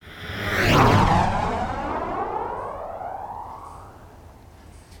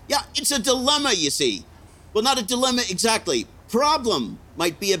It's a dilemma, you see. Well, not a dilemma exactly. Problem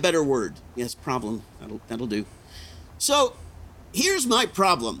might be a better word. Yes, problem. That'll do. So, here's my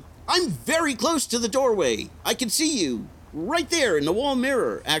problem. I'm very close to the doorway. I can see you right there in the wall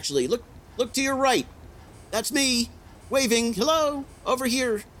mirror, actually. Look to your right. That's me, waving. Hello, over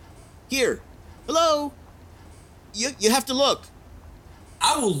here. Here. Hello. You have to look.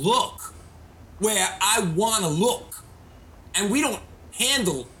 I will look where I want to look. And we don't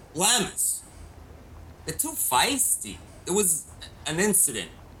handle llamas. They're too feisty. It was an incident.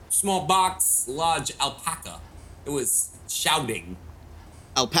 Small box, large alpaca. It was shouting.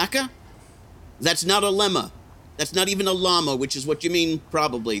 Alpaca? That's not a lemma. That's not even a llama, which is what you mean,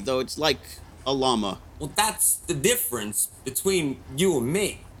 probably, though it's like a llama. Well, that's the difference between you and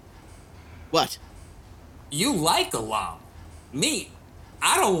me. What? You like a llama. Me,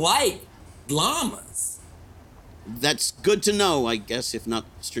 I don't like llamas. That's good to know, I guess, if not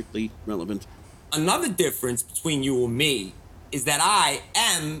strictly relevant. Another difference between you and me is that I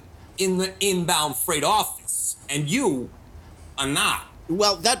am in the inbound freight office, and you are not.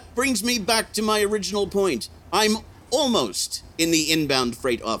 Well, that brings me back to my original point. I'm almost in the inbound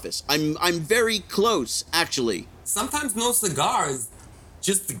freight office. I'm very close, actually. Sometimes no cigar is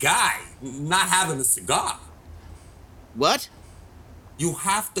just the guy not having a cigar. What? You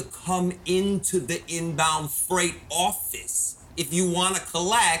have to come into the inbound freight office if you want to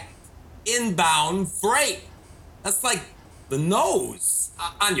collect inbound freight. That's like the nose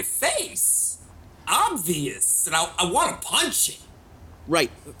on your face. Obvious. And I want to punch it.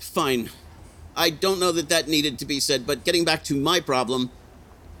 Right, fine. I don't know that needed to be said, but getting back to my problem,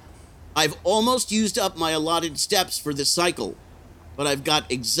 I've almost used up my allotted steps for this cycle, but I've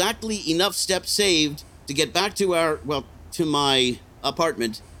got exactly enough steps saved to get back to to my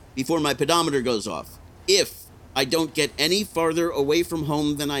apartment before my pedometer goes off. If I don't get any farther away from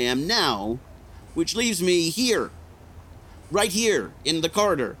home than I am now, which leaves me here, right here in the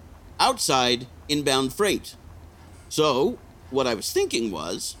corridor, outside inbound freight. So, what I was thinking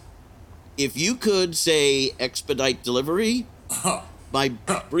was, if you could, say, expedite delivery by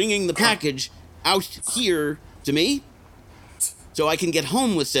bringing the package out here to me, so I can get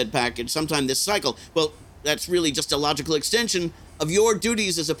home with said package sometime this cycle. Well, that's really just a logical extension of your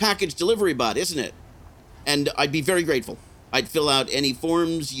duties as a package delivery bot, isn't it? And I'd be very grateful. I'd fill out any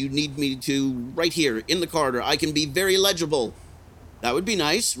forms you need me to right here in the corridor. I can be very legible. That would be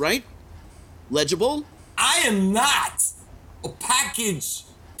nice, right? Legible? I am not a package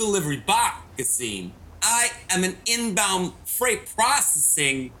delivery bot, Cassim. I am an inbound freight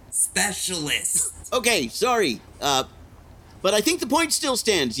processing specialist. Okay, sorry. But I think the point still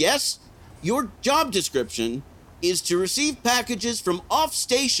stands, yes? Your job description is to receive packages from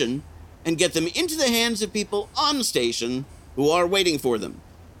off-station and get them into the hands of people on station who are waiting for them.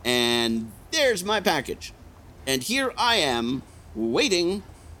 And there's my package. And here I am, waiting,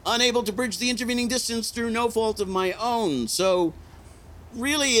 unable to bridge the intervening distance through no fault of my own. So,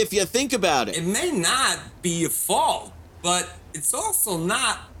 really, if you think about it... It may not be your fault, but it's also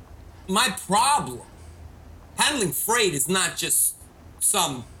not my problem. Handling freight is not just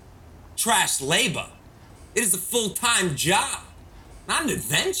some trash labor. It is a full-time job, not an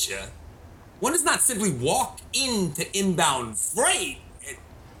adventure. One does not simply walk into inbound freight.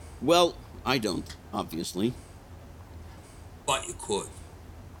 Well, I don't, obviously. But you could,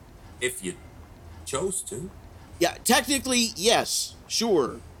 if you chose to. Yeah, technically, yes,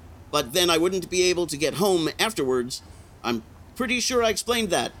 sure. But then I wouldn't be able to get home afterwards. I'm pretty sure I explained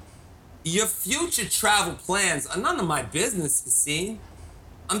that. Your future travel plans are none of my business, Cassim.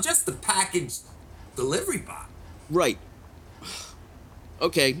 I'm just a package delivery bot. Right.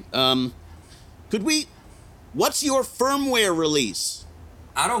 Okay, could we... What's your firmware release?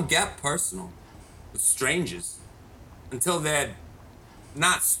 I don't get personal with strangers until they're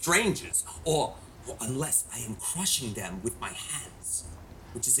not strangers, or unless I am crushing them with my hands,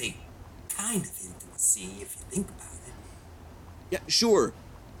 which is a kind of intimacy if you think about it. Yeah, sure.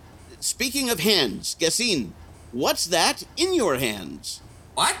 Speaking of hands, Cassim, what's that in your hands?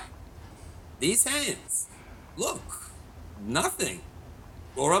 What? These hands? Look, nothing.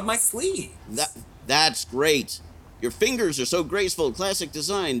 Or up my sleeve. That's great. Your fingers are so graceful, classic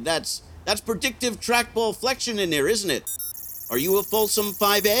design. That's predictive trackball flexion in there, isn't it? Are you a Folsom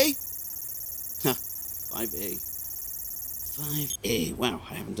 5A? Huh, 5A. 5A. Wow,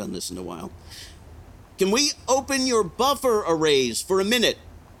 I haven't done this in a while. Can we open your buffer arrays for a minute?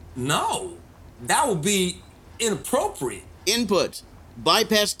 No, that would be inappropriate. Input.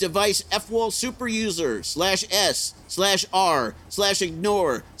 Bypass device FWAL superuser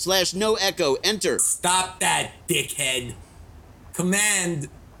 /S/R/ignore/no echo. Enter. Stop that, dickhead. Command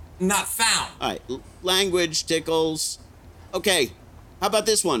Not found. All right, language tickles. Okay, how about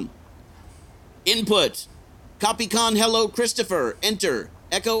this one? Input. Copycon hello Christopher, enter.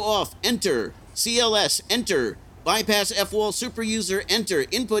 Echo off, enter. CLS, enter. Bypass F-wall super user, enter.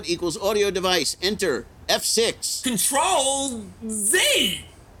 Input equals audio device, enter. F6. Control Z.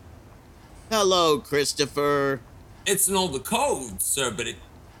 Hello, Christopher. It's an older code, sir, but it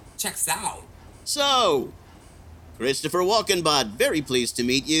checks out. So, Christopher Walkenbot, very pleased to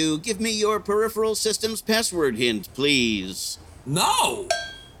meet you. Give me your peripheral system's password hint, please. No.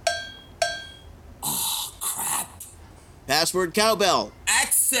 Oh, crap. Password cowbell.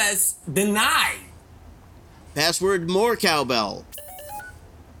 Access denied. Password more cowbell.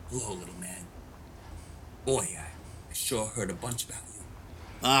 Hello, little man. Boy, I sure heard a bunch about you.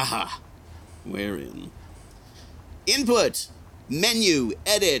 Aha. We're in. Input. Menu,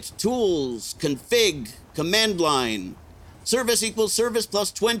 edit, tools, config, command line. Service equals service plus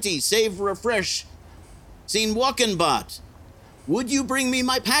 20, save, refresh. Scene Walkenbot. Would you bring me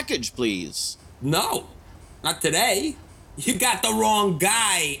my package, please? No, not today. You got the wrong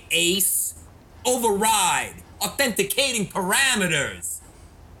guy, Ace. Override. Authenticating parameters.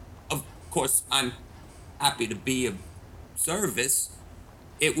 Of course, I'm happy to be of service.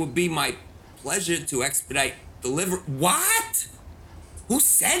 It would be my pleasure to expedite deliver. What? Who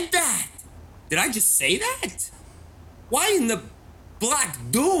said that? Did I just say that? Why in the black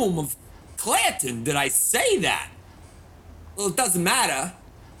doom of Clanton did I say that? Well, it doesn't matter.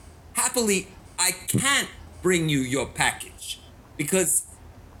 Happily, I can't bring you your package because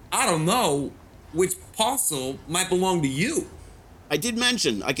I don't know which parcel might belong to you. I did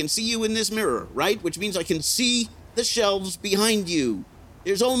mention I can see you in this mirror, right? Which means I can see the shelves behind you.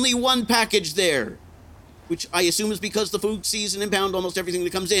 There's only one package there, which I assume is because the food sees and impound almost everything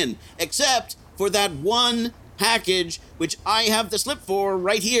that comes in, except for that one package, which I have the slip for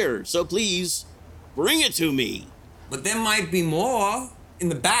right here. So please, bring it to me. But there might be more in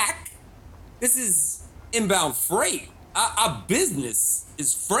the back. This is inbound freight. Our business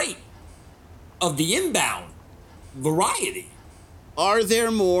is freight of the inbound variety. Are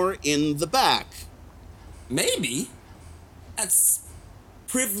there more in the back? Maybe. That's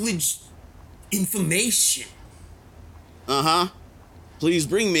privileged information. Uh-huh. Please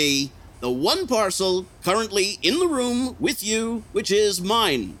bring me the one parcel currently in the room with you, which is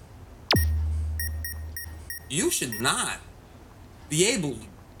mine. You should not be able to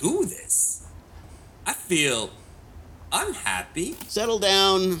do this. I feel unhappy. Settle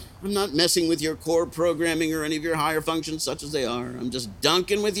down. I'm not messing with your core programming or any of your higher functions such as they are. I'm just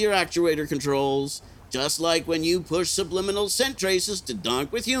dunking with your actuator controls. Just like when you push subliminal scent traces to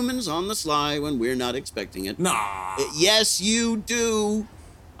dunk with humans on the sly when we're not expecting it. Nah. Yes, you do.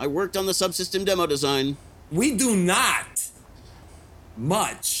 I worked on the subsystem demo design. We do not.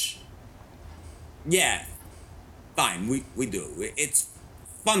 Much. Yeah. Fine, we do. It's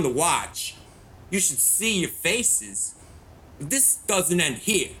fun to watch. You should see your faces. But this doesn't end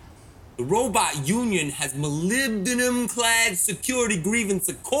here. The robot union has molybdenum-clad security grievance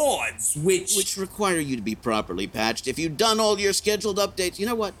accords, which require you to be properly patched. If you've done all your scheduled updates, you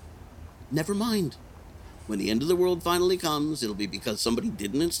know what? Never mind. When the end of the world finally comes, it'll be because somebody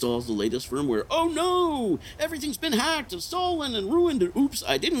didn't install the latest firmware. Oh no! Everything's been hacked and stolen and ruined, and oops,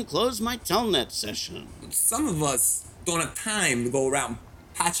 I didn't close my telnet session. Some of us don't have time to go around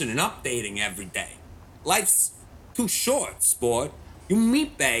patching and updating every day. Life's too short, sport. You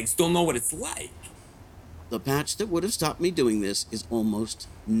meatbags don't know what it's like. The patch that would have stopped me doing this is almost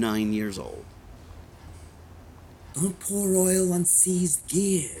 9 years old. Don't pour oil on seized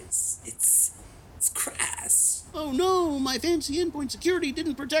gears. It's crass. Oh no, my fancy endpoint security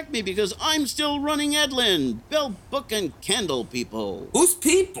didn't protect me because I'm still running Edlin. Bell, book, and candle people. Who's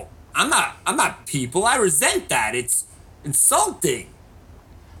people? I'm not people. I resent that. It's insulting.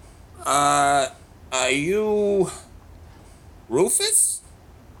 Are you Rufus?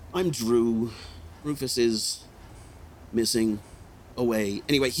 I'm Drew. Rufus is missing, away.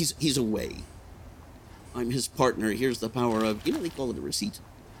 Anyway, he's away. I'm his partner. Here's the power of, they call it a receipt.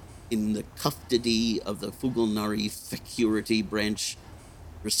 In the custody of the Fugalnari Security Branch,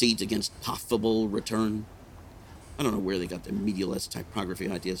 receipt against possible return. I don't know where they got their medialess typography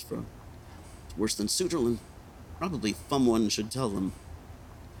ideas from. It's worse than Suterland. Probably someone should tell them.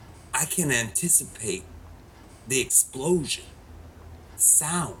 I can anticipate the explosion,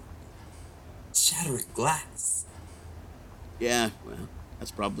 sound, shattering glass. Yeah, well,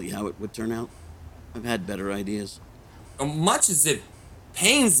 that's probably how it would turn out. I've had better ideas. Much as it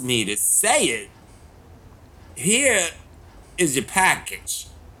pains me to say it, here is your package.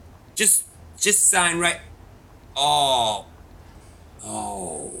 Just sign right. Oh,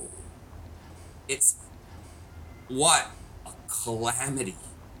 Oh, it's what a calamity.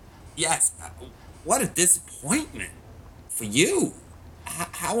 Yes, what a disappointment for you.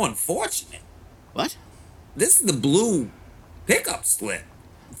 How unfortunate. What? This is the blue pickup slip.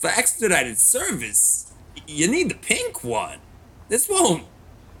 For expedited service, you need the pink one. This won't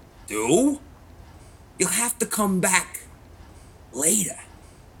do. You'll have to come back later.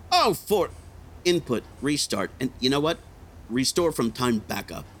 Oh, for input, restart, and you know what? Restore from time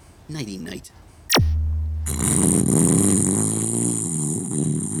backup. Nighty night.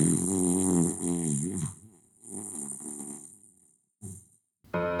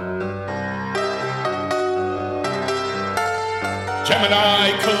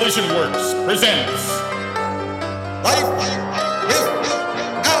 Gemini Collision Works presents Life with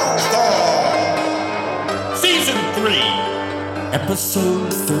Alpha! Season 3,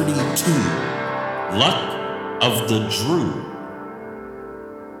 Episode 32, Luck of the Drew.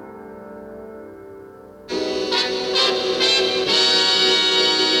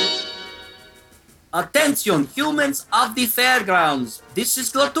 Attention, humans of the fairgrounds. This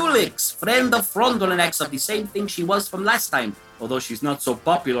is Glotulix, friend of Frondolanex of the same thing she was from last time, although she's not so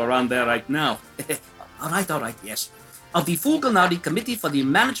popular around there right now. All right, yes. Of the Fulgonari Committee for the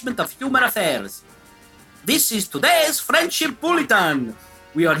Management of Human Affairs. This is today's Friendship Bulletin.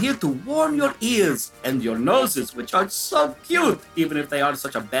 We are here to warm your ears and your noses, which are so cute, even if they are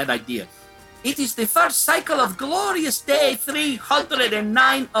such a bad idea. It is the first cycle of glorious day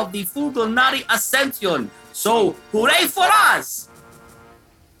 309 of the Fulgonari Ascension. So, hooray for us!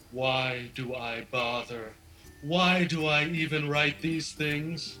 Why do I bother? Why do I even write these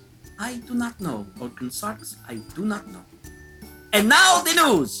things? I do not know, Lord Consarx, I do not know. And now the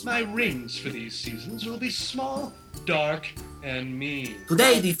news! My rings for these seasons will be small, dark, and mean.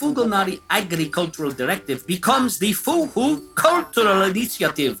 Today, the Fulgonari Agricultural Directive becomes the Fuhu Cultural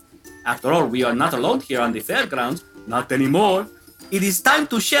Initiative. After all, we are not alone here on the fairgrounds. Not anymore. It is time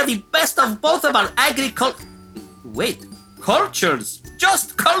to share the best of both of our cultures.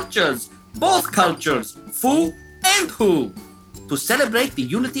 Just cultures. Both cultures. Fu and Hu. To celebrate the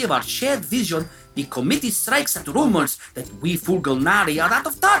unity of our shared vision, the committee strikes at rumors that we Fulgonari are out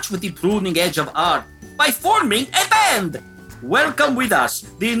of touch with the pruning edge of art by forming a band. Welcome with us,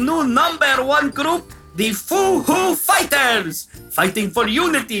 the new number one group, the Fu-Hu Fighters! Fighting for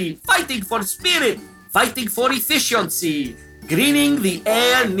unity, fighting for spirit, fighting for efficiency, greening the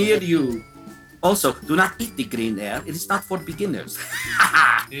air near you. Also, do not eat the green air, it is not for beginners.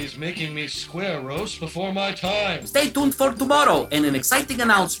 He's making me square roast before my time. Stay tuned for tomorrow and an exciting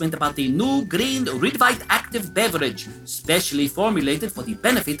announcement about the new green Ridvite Active beverage, specially formulated for the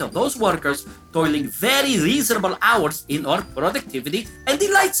benefit of those workers toiling very reasonable hours in our productivity and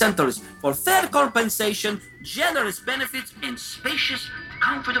delight centers for fair compensation, generous benefits, and spacious,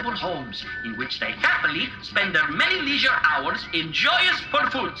 comfortable homes in which they happily spend their many leisure hours in joyous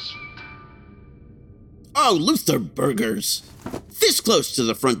pursuits. Oh, Luther Burgers! This close to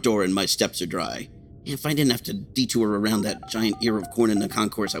the front door and my steps are dry. If I didn't have to detour around that giant ear of corn in the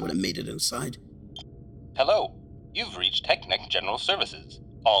concourse, I would have made it inside. Hello, you've reached TechNet General Services.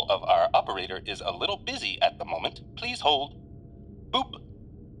 All of our operator is a little busy at the moment. Please hold. Boop.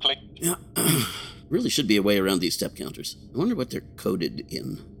 Click. Yeah, really should be a way around these step counters. I wonder what they're coded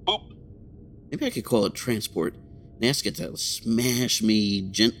in. Boop. Maybe I could call it transport and ask it to smash me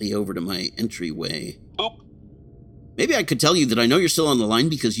gently over to my entryway. Boop. Maybe I could tell you that I know you're still on the line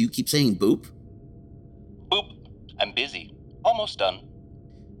because you keep saying boop. Boop. I'm busy. Almost done.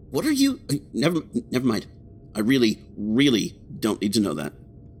 What are you... Never mind. I really don't need to know that.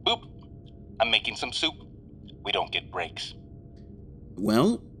 Boop. I'm making some soup. We don't get breaks.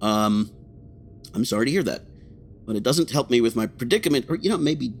 Well, I'm sorry to hear that. But it doesn't help me with my predicament, or,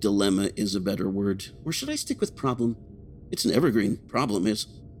 maybe dilemma is a better word. Or should I stick with problem? It's an evergreen. Problem is...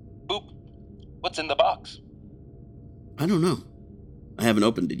 Boop. What's in the box? I don't know. I haven't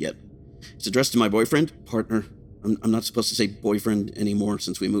opened it yet. It's addressed to my boyfriend, partner. I'm not supposed to say boyfriend anymore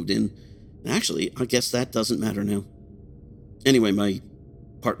since we moved in. Actually, I guess that doesn't matter now. Anyway, my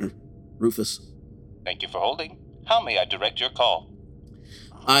partner, Rufus. Thank you for holding. How may I direct your call?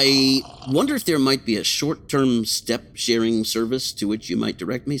 I wonder if there might be a short-term step-sharing service to which you might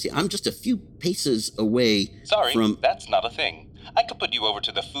direct me. See, I'm just a few paces away Sorry, from... that's not a thing. I could put you over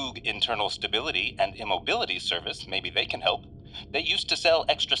to the Foog Internal Stability and Immobility Service. Maybe they can help. They used to sell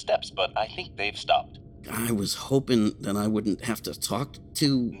extra steps, but I think they've stopped. I was hoping that I wouldn't have to talk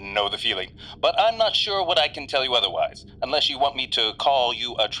to... Know the feeling. But I'm not sure what I can tell you otherwise, unless you want me to call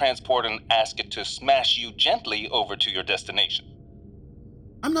you a transport and ask it to smash you gently over to your destination.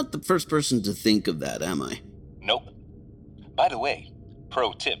 I'm not the first person to think of that, am I? Nope. By the way,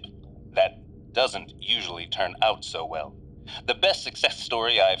 Pro tip, that doesn't usually turn out so well. The best success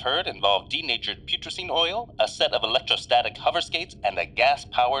story I've heard involved denatured putrescine oil, a set of electrostatic hover skates, and a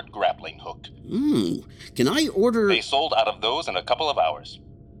gas-powered grappling hook. Can I order... They sold out of those in a couple of hours.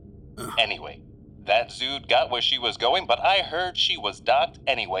 Anyway, that Zood got where she was going, but I heard she was docked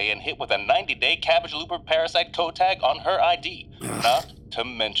anyway and hit with a 90-day cabbage looper parasite code tag on her ID. Not to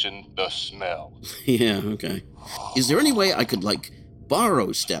mention the smell. Yeah, okay. Is there any way I could,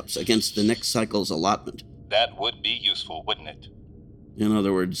 borrow steps against the next cycle's allotment? That would be useful, wouldn't it? In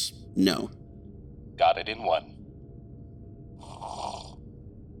other words, no. Got it in one.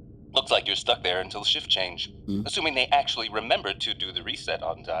 Looks like you're stuck there until shift change, assuming they actually remembered to do the reset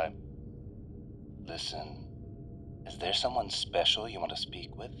on time. Listen, is there someone special you want to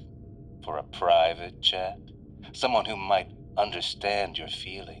speak with? For a private chat? Someone who might understand your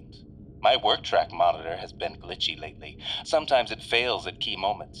feelings? My work track monitor has been glitchy lately. Sometimes it fails at key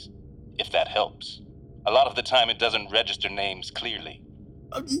moments, if that helps. A lot of the time it doesn't register names clearly.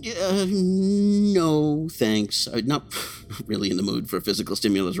 No, thanks. I'm not really in the mood for physical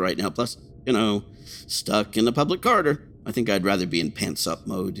stimulus right now. Plus, stuck in a public corridor. I think I'd rather be in pants-up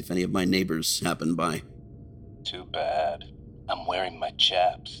mode if any of my neighbors happen by. Too bad. I'm wearing my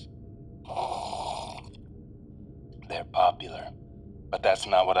chaps. They're popular. But that's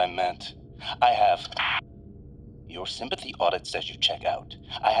not what I meant. Your sympathy audit says you check out.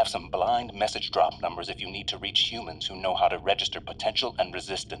 I have some blind message drop numbers if you need to reach humans who know how to register potential and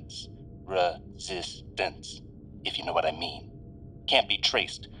resistance. Resistance, if you know what I mean. Can't be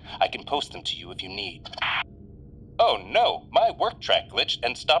traced. I can post them to you if you need. Oh no, my work track glitched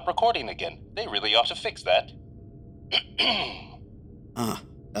and stopped recording again. They really ought to fix that.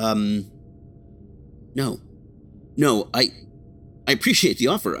 No, I appreciate the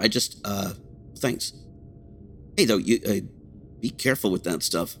offer. I just, thanks. Hey, though, you, be careful with that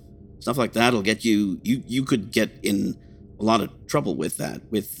stuff. Stuff like that'll get you could get in a lot of trouble with that.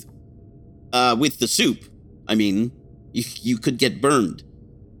 With the soup. I mean, you could get burned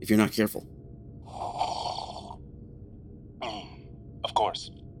if you're not careful. Of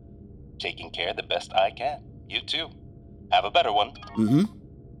course. Taking care the best I can. You too. Have a better one.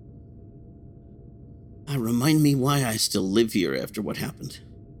 Remind me why I still live here after what happened.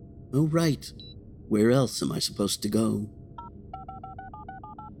 Oh, right. Where else am I supposed to go?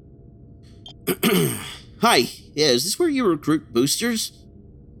 Hi. Yeah, is this where you recruit boosters?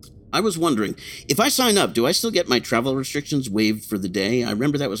 I was wondering, if I sign up, do I still get my travel restrictions waived for the day? I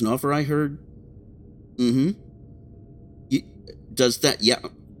remember that was an offer I heard. Does that... Yeah.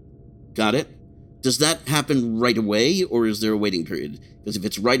 Got it. Does that happen right away, or is there a waiting period? Because if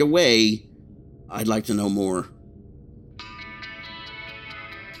it's right away, I'd like to know more.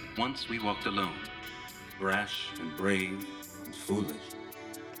 Once we walked alone, brash and brave and foolish.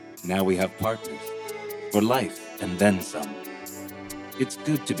 Now we have partners for life and then some. It's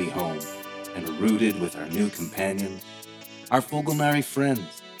good to be home and rooted with our new companions, our Fogelnari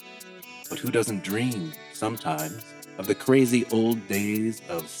friends. But who doesn't dream, sometimes, of the crazy old days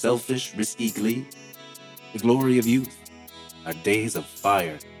of selfish, risky glee? The glory of youth, our days of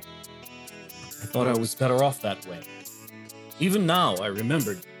fire. I thought I was better off that way. Even now, I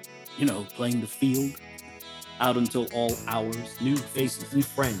remembered, playing the field, out until all hours, new faces, new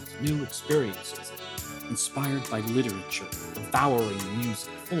friends, new experiences, inspired by literature, devouring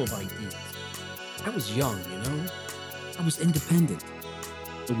music, full of ideas. I was young, I was independent.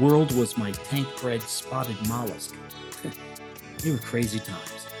 The world was my tank-bred spotted mollusk. They were crazy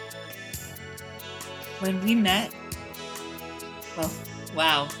times. When we met, well,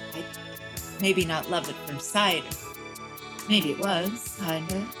 wow, maybe not love at first sight. Maybe it was,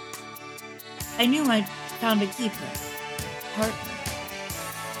 kinda. I knew I'd found a keeper, partner.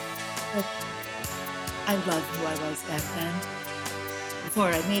 But I loved who I was back then. Before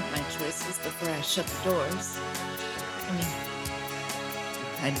I made my choices, before I shut the doors. I mean,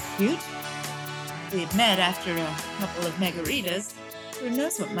 kind of cute. We had met after a couple of margaritas. Who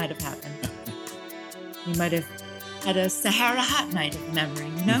knows what might have happened? We might have had a Sahara hot night of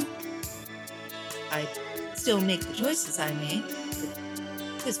memory, I'd still make the choices I made,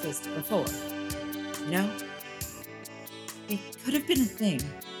 but this was before, It could have been a thing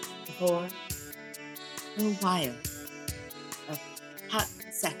before a while. A hot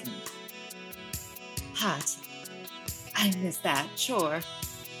second. Hot. I miss that, sure.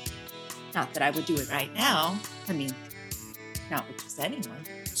 Not that I would do it right now. I mean, not with just anyone.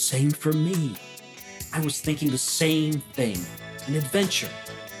 Same for me. I was thinking the same thing. An adventure.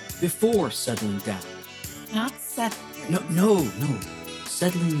 Before settling down. Not settling. No.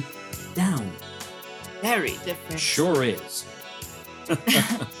 Settling down. Very different. Sure is.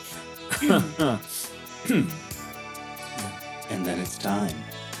 And then it's time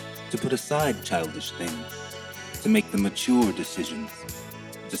to put aside childish things, to make the mature decisions,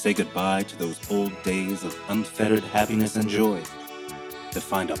 to say goodbye to those old days of unfettered happiness and joy, to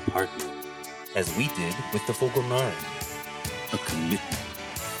find a partner, as we did with the Fogelnari. a commitment,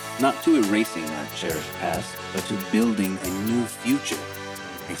 not to erasing our cherished past, but to building a new future,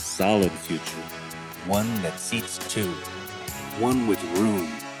 a solid future, One that seats two. one with room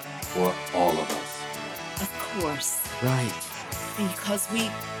for all of us. Of course. Right. Because we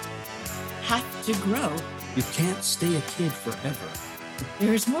have to grow. You can't stay a kid forever.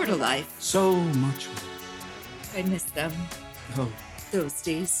 There's more to life. So much. I miss them. Oh, Those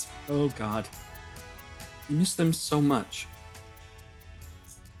days. oh God. You miss them so much.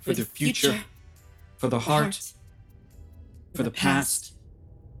 For the future, for the heart, for the past.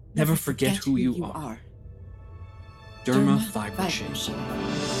 Never forget who you are. Derma Vibration.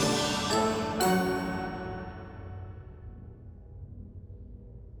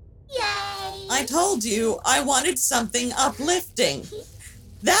 I told you I wanted something uplifting.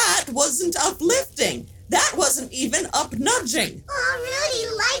 That wasn't uplifting. That wasn't even up nudging. Oh,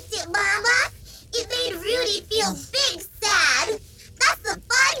 Rudy liked it, Mama. It made Rudy feel big sad. That's the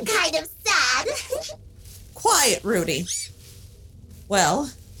fun kind of sad. Quiet, Rudy. Well,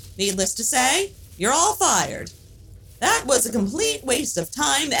 needless to say, you're all fired. That was a complete waste of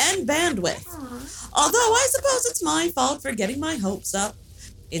time and bandwidth. Although I suppose it's my fault for getting my hopes up.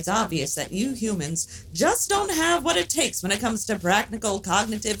 It's obvious that you humans just don't have what it takes when it comes to practical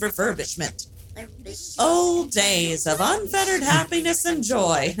cognitive refurbishment. Old days of unfettered happiness and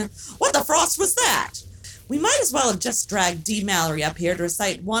joy. What the frost was that? We might as well have just dragged Dee Mallory up here to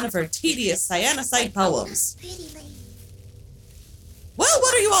recite one of her tedious cyanocite poems. Well,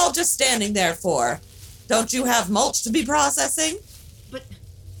 what are you all just standing there for? Don't you have mulch to be processing? But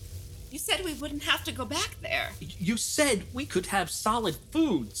you said we wouldn't have to go back there. You said we could have solid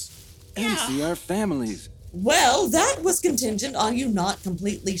foods. And see our families. Well, that was contingent on you not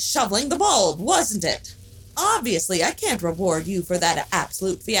completely shoveling the bulb, wasn't it? Obviously, I can't reward you for that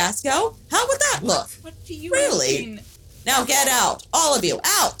absolute fiasco. How would that look? What do you Really? mean? Now get out, all of you,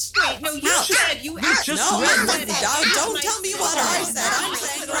 out! Wait, no, you Out. said you No, asked. no, don't tell me what I said. I'm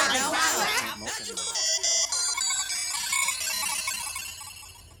saying right now, out.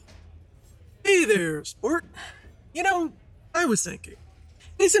 Hey there, sport. You know, I was thinking,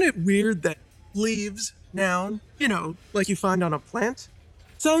 isn't it weird that leaves, noun, like you find on a plant,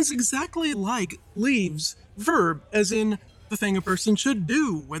 sounds exactly like leaves, verb, as in the thing a person should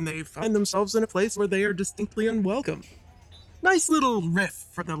do when they find themselves in a place where they are distinctly unwelcome. Nice little riff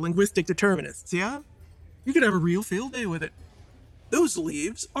for the linguistic determinists, yeah? You could have a real field day with it. Those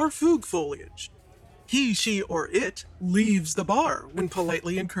leaves are foog foliage. He, she, or it leaves the bar when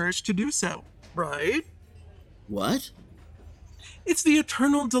politely encouraged to do so, right? What? It's the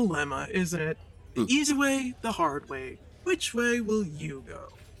eternal dilemma, isn't it? The easy way, the hard way. Which way will you go?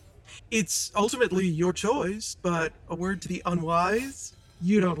 It's ultimately your choice, but a word to the unwise,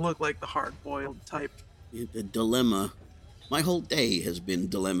 you don't look like the hard-boiled type. A dilemma. My whole day has been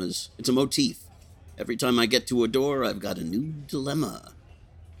dilemmas. It's a motif. Every time I get to a door, I've got a new dilemma.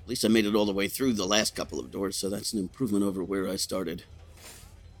 At least I made it all the way through the last couple of doors, so that's an improvement over where I started.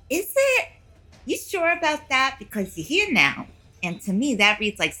 Is it? You sure about that? Because you're here now. And to me, that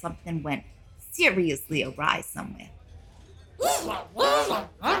reads like something went seriously awry somewhere.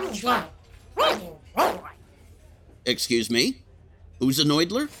 Excuse me? Who's a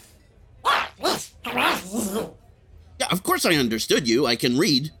Noidler? Yeah, of course I understood you. I can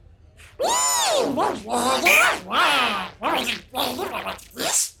read.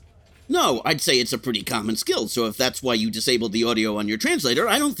 No, I'd say it's a pretty common skill, so if that's why you disabled the audio on your translator,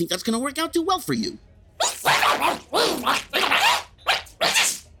 I don't think that's going to work out too well for you.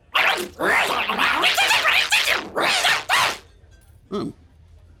 Oh.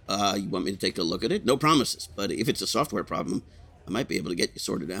 You want me to take a look at it? No promises, but if it's a software problem, I might be able to get you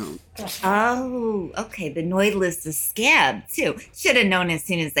sorted out. Oh, okay. The Noidler's a scab, too. Should have known as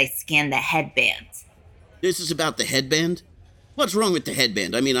soon as I scanned the headband. This is about the headband? What's wrong with the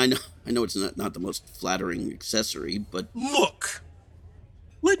headband? I mean, I know it's not the most flattering accessory, but... Look!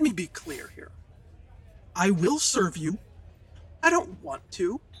 Let me be clear here. I will serve you. I don't want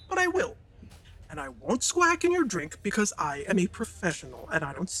to, but I will. And I won't squack in your drink because I am a professional and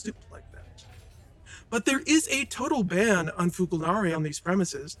I don't stoop like that. But there is a total ban on Fukulnari on these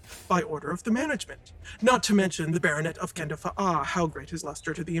premises by order of the management, not to mention the Baronet of Kendafa'a, how great his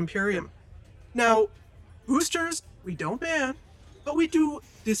luster to the Imperium. Now, boosters, we don't ban, but we do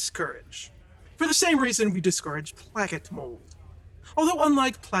discourage. For the same reason we discourage placket mold. Although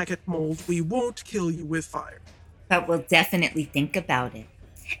unlike placket mold, we won't kill you with fire. But we'll definitely think about it.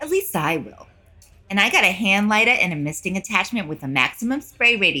 At least I will. And I got a hand lighter and a misting attachment with a maximum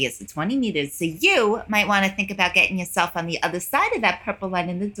spray radius of 20 meters, so you might want to think about getting yourself on the other side of that purple line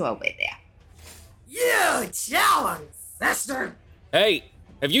in the doorway there. You challenge, sister! Hey,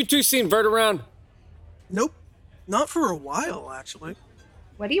 have you two seen Vert around? Nope. Not for a while, actually.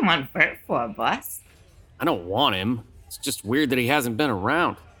 What do you want Vert for, boss? I don't want him. It's just weird that he hasn't been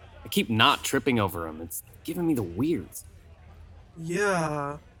around. I keep not tripping over him. It's giving me the weirds.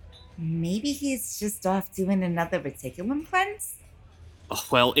 Yeah. Maybe he's just off doing another reticulum cleanse? Oh,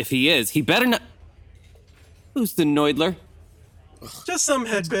 well, if he is, he better not... Who's the Noidler? Just some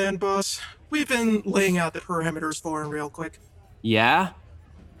headband, boss. We've been laying out the parameters for him real quick. Yeah?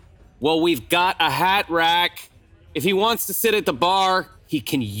 Well, we've got a hat rack. If he wants to sit at the bar, he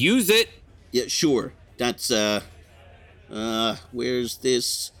can use it. Yeah, sure. That's, where's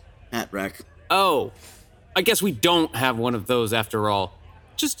this hat rack? Oh, I guess we don't have one of those after all.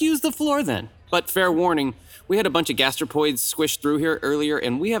 Just use the floor then. But fair warning, we had a bunch of gastropods squish through here earlier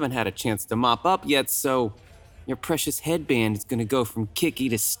and we haven't had a chance to mop up yet, so your precious headband is gonna go from kicky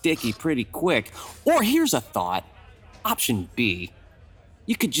to sticky pretty quick. Or here's a thought. Option B.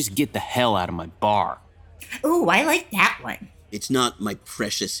 You could just get the hell out of my bar. Ooh, I like that one. It's not my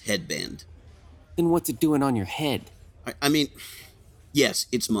precious headband. Then what's it doing on your head? I mean, yes,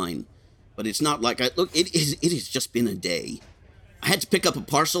 it's mine. But it's not like look, it has just been a day. I had to pick up a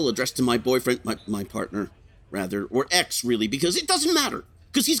parcel addressed to my boyfriend, my partner, rather, or ex, really, because it doesn't matter.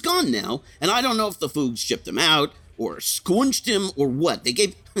 Because he's gone now, and I don't know if the Foogs shipped him out, or squunched him, or what. They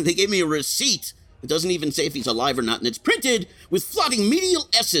gave me a receipt. It doesn't even say if he's alive or not, and it's printed with floating medial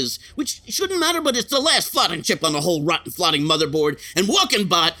S's, which shouldn't matter, but it's the last floating chip on the whole rotten floating motherboard, and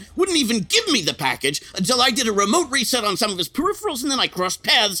WalkingBot wouldn't even give me the package until I did a remote reset on some of his peripherals, and then I crossed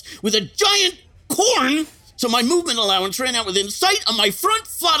paths with a giant corn, so my movement allowance ran out within sight of my front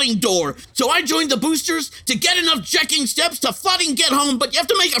floating door. So I joined the boosters to get enough checking steps to floating get home, but you have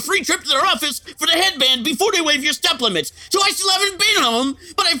to make a free trip to their office for the headband before they waive your step limits. So I still haven't been home,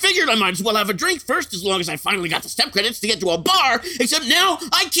 but I figured I might as well have a drink first as long as I finally got the step credits to get to a bar, except now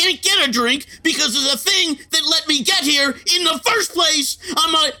I can't get a drink because of the thing that let me get here in the first place.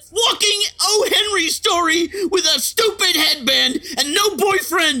 I'm a walking O. Henry story with a stupid headband and no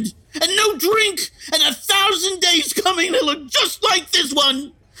boyfriend. And no drink, and 1,000 days coming that look just like this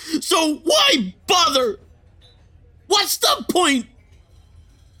one. So why bother? What's the point?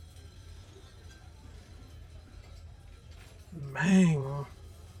 Man.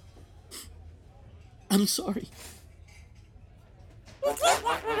 I'm sorry.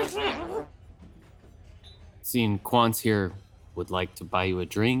 Seeing Quants here would like to buy you a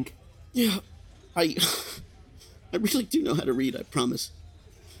drink? Yeah, I really do know how to read, I promise.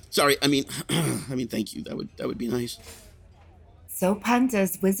 Sorry, I mean, thank you. That would be nice. Sopan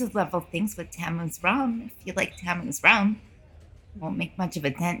does wizard level things with Tamu's rum. If you like Tamu's rum, won't make much of a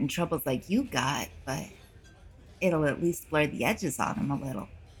dent in troubles like you got, but it'll at least blur the edges on him a little.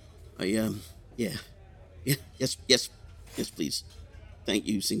 Yes, please. Thank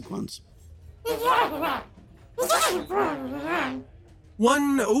you, Sinquans.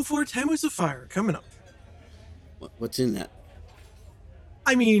 104 Tammuz of Fire coming up. What's in that?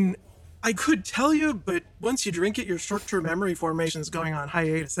 I mean, I could tell you, but once you drink it, your short-term memory formation's going on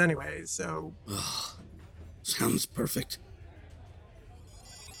hiatus anyway, so... Oh, sounds perfect.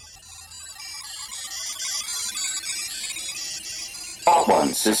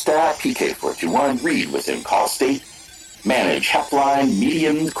 Alt1 Sister PK421, read within call state. Manage Hepline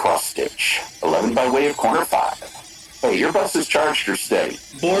Medium Cross Stitch. 11 by way of corner 5. Hey, your bus is charged or steady?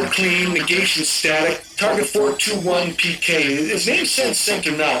 Board clean, negation static, target 421 PK. Is name sent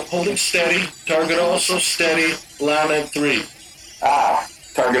or not? Holding steady, target also steady, line at 3.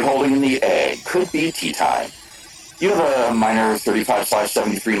 Target holding in the egg. Could be tea time. You have a minor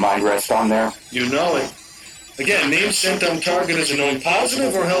 35/73 mind rest on there? You know it. Again, name sent on target is a known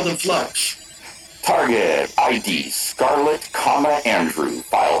positive or held in flux? Target ID Scarlet, Andrew.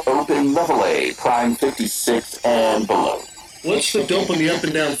 File open, level A, prime 56 and below. What's the dope on the up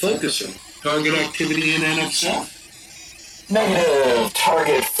and down focuser? Target activity in NXF? Negative.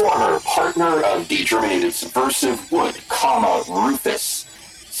 Target former partner of determinated subversive Wood, Rufus.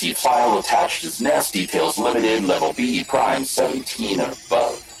 See file attached as nest, details limited, level B, prime 17 and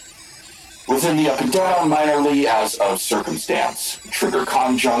above. Within the up and down, minorly as of circumstance. Trigger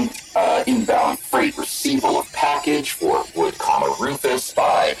conjunct, inbound freight receival of package for Wood, Rufus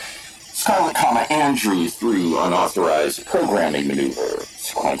by Scarlet, Andrew through unauthorized programming maneuver.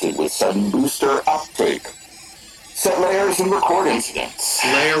 Sequented with sudden booster uptake. Set layers and record incidents.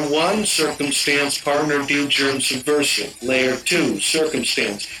 Layer 1, circumstance, partner deal germ subversive. Layer 2,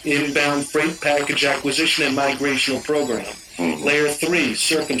 circumstance, inbound freight package acquisition and migrational program. Layer 3,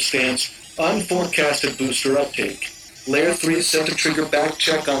 circumstance, unforecasted booster uptake. Layer 3 is set to trigger back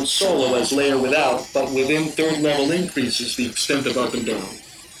check on solo as layer without, but within third level increases the extent of up and down.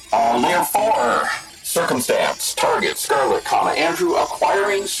 On layer 4, circumstance, target Scarlet, Andrew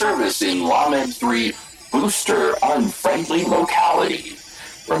acquiring service in Lamed 3 booster unfriendly locality.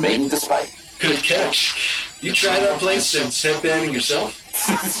 Remaining despite. Good catch. You tried that place since headbanding yourself?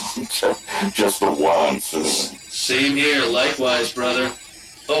 Just the once. Same here, likewise, brother.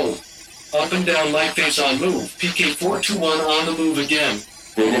 Oh, up and down light face on move. PK421 on the move again.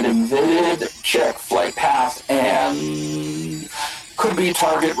 Vid, check flight path, and could be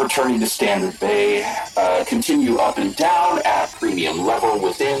target returning to standard bay. Continue up and down at premium level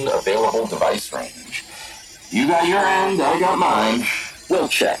within available device range. You got your end, I got mine. We'll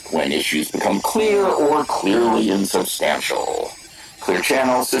check when issues become clear or clearly insubstantial. Clear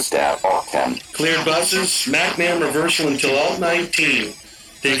channel, Systat, Alt 10. Cleared buses, SmackMan reversal until Alt 19.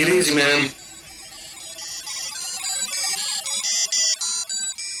 Take it easy, man.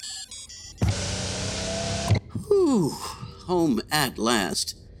 Whew, home at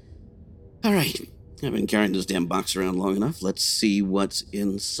last. All right, I've been carrying this damn box around long enough. Let's see what's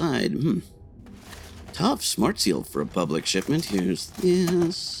inside. Tough smart seal for a public shipment. Here's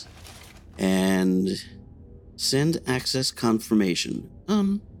this. And send access confirmation.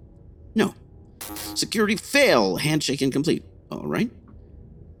 No. Security fail. Handshake incomplete. All right.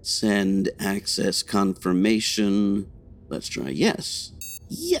 Send access confirmation. Let's try yes.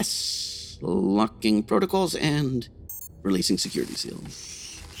 Yes. Locking protocols and releasing security seal.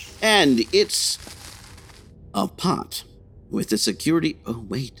 And it's a pot with the security... Oh,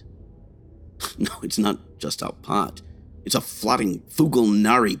 wait. No, it's not just a pot. It's a floating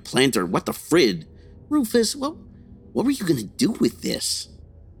Fugalnari planter. What the frid? Rufus, what were you gonna do with this?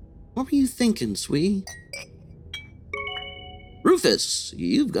 What were you thinking, Swee? Rufus,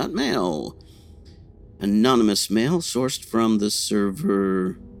 you've got mail. Anonymous mail sourced from the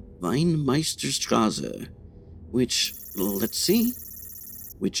server Weinmeisterstraße, which, let's see,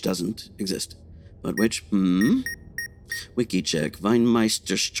 which doesn't exist, but which, Wiki check.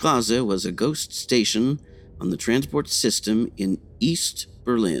 Weinmeisterstraße was a ghost station on the transport system in East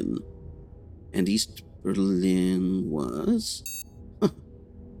Berlin. And East Berlin was...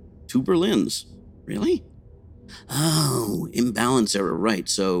 2 Berlins. Really? Oh, imbalance error, right.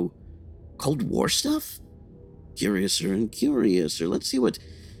 So, Cold War stuff? Curiouser and curiouser. Let's see what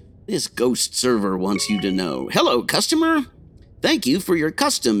this ghost server wants you to know. Hello, customer. Thank you for your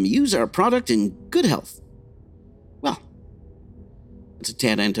custom. Use our product in good health. Well, it's a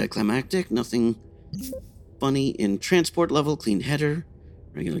tad anticlimactic. Nothing funny in transport level. Clean header.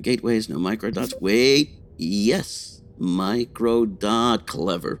 Regular gateways. No micro dots. Wait. Yes. Micro dot.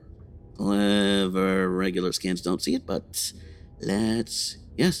 Clever. Regular scans don't see it, but let's...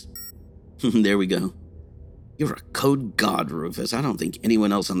 Yes. There we go. You're a code god, Rufus. I don't think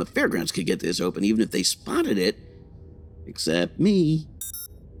anyone else on the fairgrounds could get this open, even if they spotted it. Except me.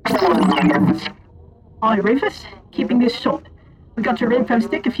 Hi, Rufus. Keeping this short. We got your info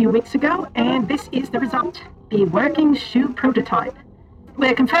stick a few weeks ago, and this is the result. The working shoe prototype.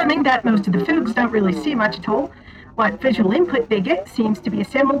 We're confirming that most of the Fugs don't really see much at all. What visual input they get seems to be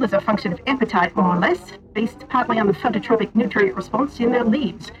assembled as a function of appetite, more or less, based partly on the phototropic nutrient response in their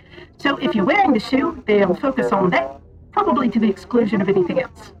leaves. So if you're wearing the shoe, they'll focus on that, probably to the exclusion of anything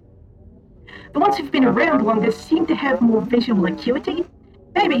else. The ones who've been around longer seem to have more visual acuity.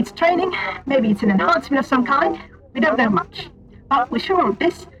 Maybe it's training, maybe it's an enhancement of some kind. We don't know much. But we're sure on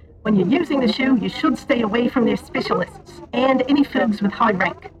this, when you're using the shoe, you should stay away from their specialists and any Fugs with high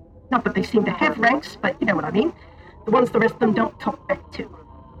rank. Not that they seem to have ranks, but you know what I mean. The ones the rest of them don't talk back to.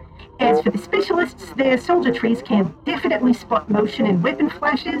 As for the specialists, their soldier trees can definitely spot motion and weapon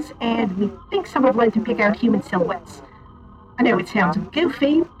flashes, and we think some have learned to pick out human silhouettes. I know it sounds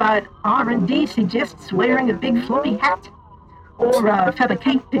goofy, but R&D suggests wearing a big floppy hat, or a feather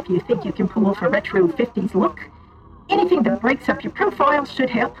cape if you think you can pull off a retro 50s look. Anything that breaks up your profile should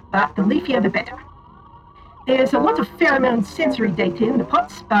help, but the leafier the better. There's a lot of pheromone sensory data in the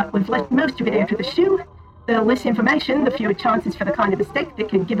pots, but we've left most of it out of the shoe. The less information, the fewer chances for the kind of mistake that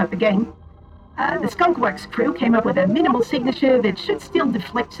could give up a game. The Skunkworks crew came up with a minimal signature that should still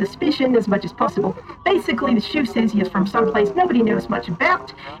deflect suspicion as much as possible. Basically, the shoe says you're from someplace nobody knows much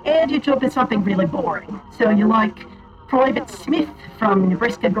about, and your job is something really boring. So you're like Private Smith from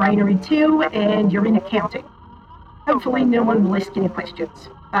Nebraska Granary 2, and you're in accounting. Hopefully no one will ask any questions.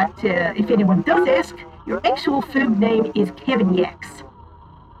 But if anyone does ask, Your actual food name is Kevin Yax.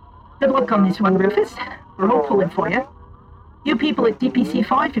 Good luck on this one, Rufus. We're all pulling for you. You people at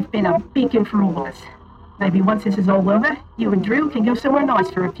DPC-5 have been a beacon for all of us. Maybe once this is all over, you and Drew can go somewhere nice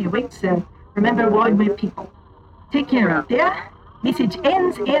for a few weeks and remember why we're people. Take care out there. Message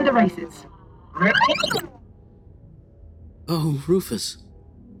ends and erases. Oh, Rufus.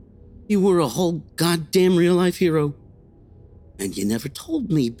 You were a whole goddamn real-life hero. And you never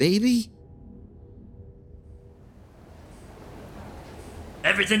told me, baby.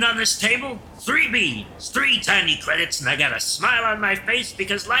 Everything on this table? 3 beans, 3 tiny credits, and I got a smile on my face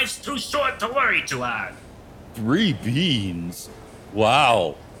because life's too short to worry too hard. 3 beans?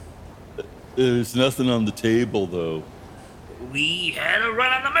 Wow. There's nothing on the table, though. We had a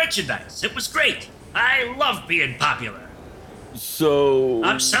run on the merchandise. It was great. I love being popular. So...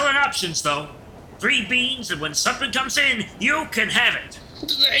 I'm selling options, though. 3 beans, and when something comes in, you can have it.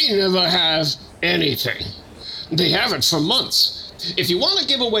 They never have anything. They haven't for months. If you want to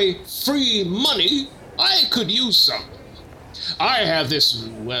give away free money, I could use some. I have this,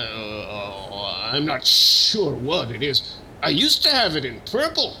 well, I'm not sure what it is. I used to have it in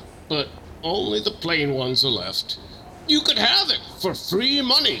purple, but only the plain ones are left. You could have it for free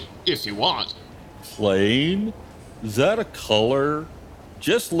money if you want. Plain? Is that a color?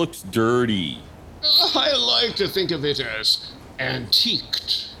 Just looks dirty. I like to think of it as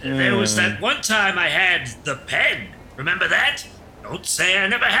antiqued. There was that one time I had the pen. Remember that? Don't say I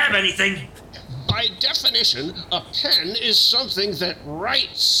never have anything. By definition, a pen is something that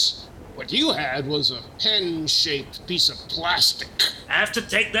writes. What you had was a pen-shaped piece of plastic. I have to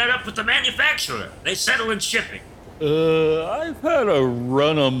take that up with the manufacturer. They settle in shipping. I've had a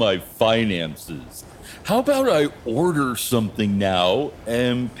run on my finances. How about I order something now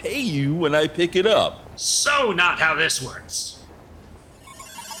and pay you when I pick it up? So not how this works.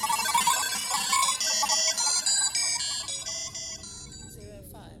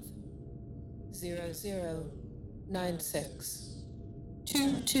 Zero 96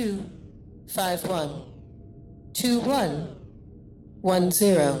 2251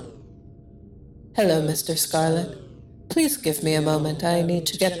 2110. Hello, Mr. Scarlet. Please give me a moment. I need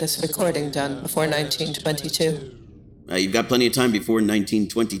to get this recording done before 1922. You've got plenty of time before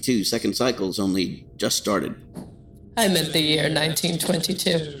 1922. Second cycle's only just started. I meant the year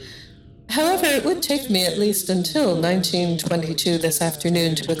 1922. However, it would take me at least until 1922 this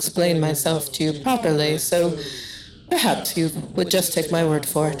afternoon to explain myself to you properly, so perhaps you would just take my word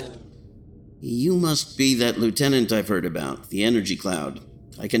for it. You must be that lieutenant I've heard about, the energy cloud.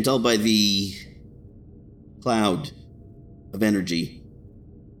 I can tell by the cloud of energy.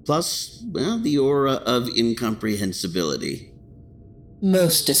 Plus, well, the aura of incomprehensibility.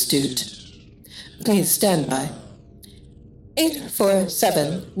 Most astute. Please stand by.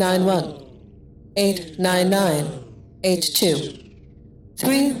 84791 89982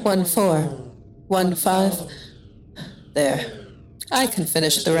 31415. There. I can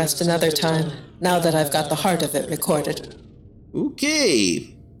finish the rest another time, now that I've got the heart of it recorded.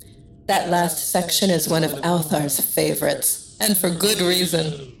 Okay. That last section is one of Althar's favorites, and for good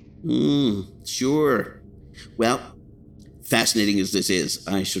reason. Sure. Well, fascinating as this is,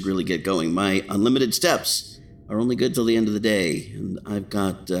 I should really get going. My unlimited steps are only good till the end of the day, and I've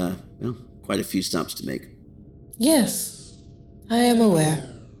got, quite a few stops to make. Yes, I am aware.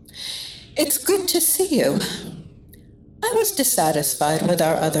 It's good to see you. I was dissatisfied with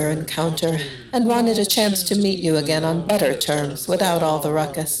our other encounter, and wanted a chance to meet you again on better terms, without all the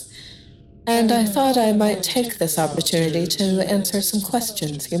ruckus. And I thought I might take this opportunity to answer some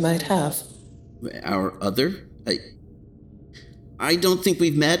questions you might have. Our other? I don't think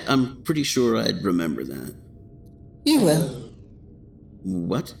we've met. I'm pretty sure I'd remember that. You will.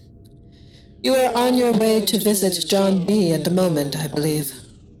 What? You are on your way to visit John B. at the moment, I believe.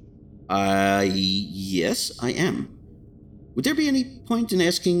 Yes, I am. Would there be any point in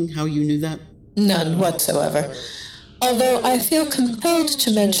asking how you knew that? None whatsoever. Although I feel compelled to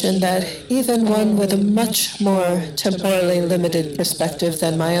mention that even one with a much more temporally limited perspective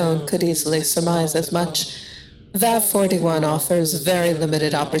than my own could easily surmise as much. VAV 41 offers very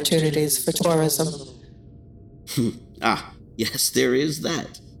limited opportunities for tourism. Yes, there is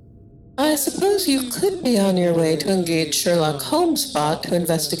that. I suppose you could be on your way to engage Sherlock Holmes' bot to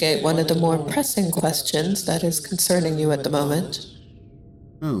investigate one of the more pressing questions that is concerning you at the moment.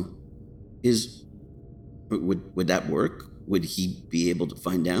 Oh. Would that work? Would he be able to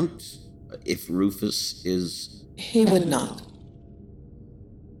find out if Rufus is... He would not.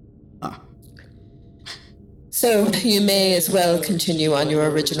 So you may as well continue on your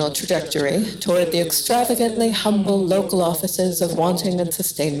original trajectory toward the extravagantly humble local offices of Wanting and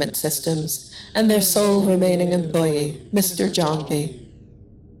Sustainment Systems and their sole remaining employee, Mr. John B.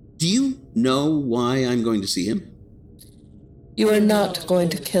 Do you know why I'm going to see him? You are not going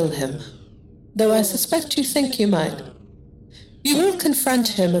to kill him, though I suspect you think you might. You will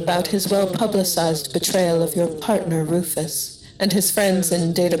confront him about his well-publicized betrayal of your partner, Rufus, and his friends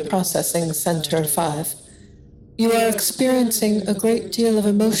in Data Processing Center 5. You are experiencing a great deal of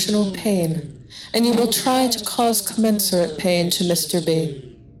emotional pain, and you will try to cause commensurate pain to Mr.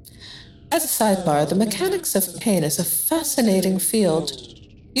 B. As a sidebar, the mechanics of pain is a fascinating field.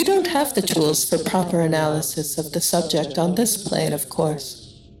 You don't have the tools for proper analysis of the subject on this plane, of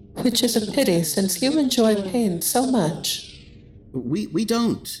course, which is a pity since you enjoy pain so much. We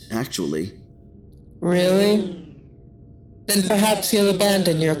don't, actually. Really? Then perhaps you'll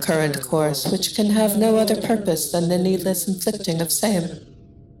abandon your current course, which can have no other purpose than the needless inflicting of same.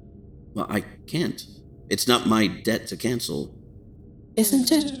 Well, I can't. It's not my debt to cancel.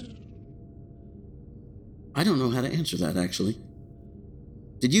 Isn't it? I don't know how to answer that, actually.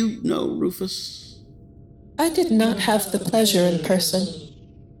 Did you know Rufus? I did not have the pleasure in person.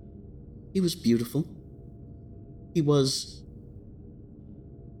 He was beautiful. He was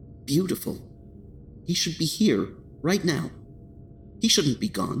beautiful. He should be here, right now. He shouldn't be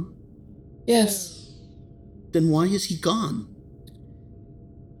gone. Yes. Then why is he gone?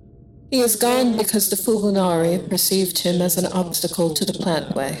 He is gone because the Fugunari perceived him as an obstacle to the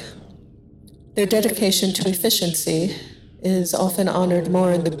plantway. Their dedication to efficiency is often honored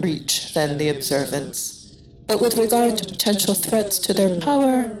more in the breach than the observance. But with regard to potential threats to their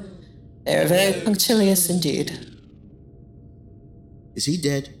power, they are very punctilious indeed. Is he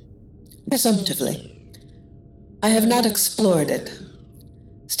dead? Presumptively. I have not explored it.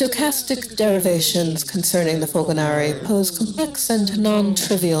 Stochastic derivations concerning the Fugunari pose complex and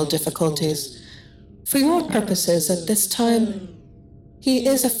non-trivial difficulties. For your purposes at this time, he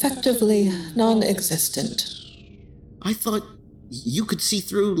is effectively non-existent. I thought you could see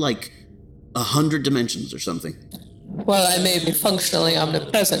through, 100 dimensions or something. While I may be functionally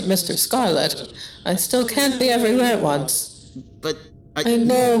omnipresent, Mr. Scarlet, I still can't be everywhere at once. But I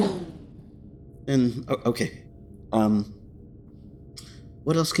know. And, okay.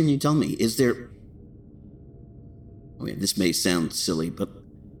 What else can you tell me? Is there... Okay, this may sound silly, but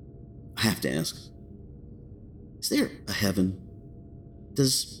I have to ask. Is there a heaven?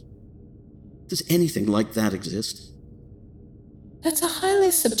 Does anything like that exist? That's a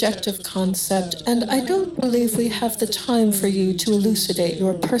highly subjective concept, and I don't believe we have the time for you to elucidate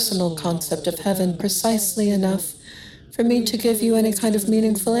your personal concept of heaven precisely enough for me to give you any kind of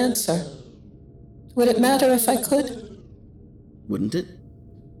meaningful answer. Would it matter if I could? Wouldn't it?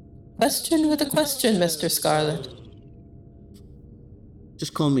 Question with a question, Mr. Scarlet.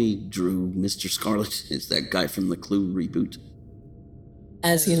 Just call me Drew. Mr. Scarlet is that guy from the Clue reboot.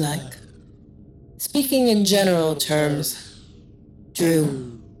 As you like. Speaking in general terms,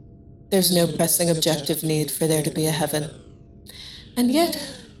 Drew, there's no pressing objective need for there to be a heaven. And yet,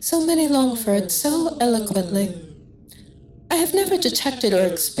 so many long for it so eloquently. I have never detected or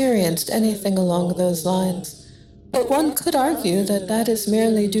experienced anything along those lines, but one could argue that that is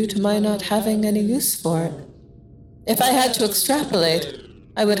merely due to my not having any use for it. If I had to extrapolate,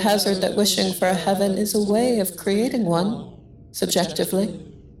 I would hazard that wishing for a heaven is a way of creating one, subjectively.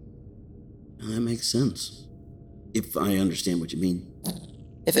 That makes sense. If I understand what you mean.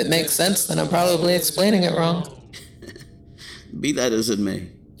 If it makes sense, then I'm probably explaining it wrong. Be that as it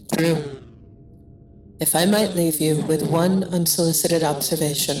may. True. If I might leave you with one unsolicited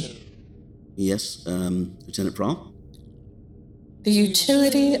observation. Yes, Lieutenant Prawl? The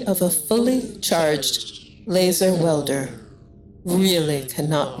utility of a fully charged laser welder really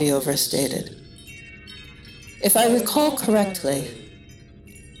cannot be overstated. If I recall correctly,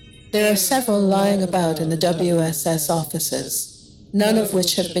 there are several lying about in the WSS offices, none of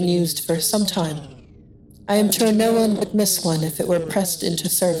which have been used for some time. I am sure no one would miss one if it were pressed into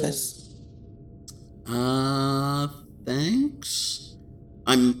service. Thanks?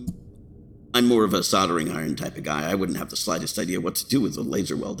 I'm more of a soldering iron type of guy. I wouldn't have the slightest idea what to do with a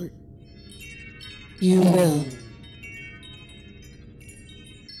laser welder. You will.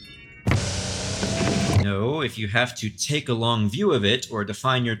 No, if you have to take a long view of it or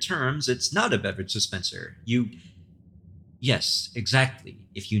define your terms, it's not a beverage dispenser. Yes, exactly.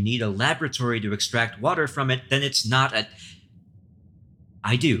 If you need a laboratory to extract water from it, then it's not a...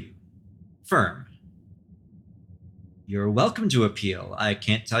 I do. Firm. You're welcome to appeal. I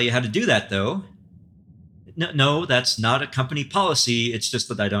can't tell you how to do that, though. No, that's not a company policy. It's just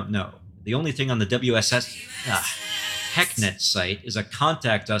that I don't know. The only thing on the WSS HeckNet site is a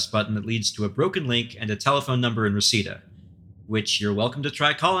Contact Us button that leads to a broken link and a telephone number in Reseda, which you're welcome to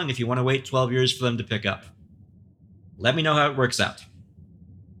try calling if you want to wait 12 years for them to pick up. Let me know how it works out.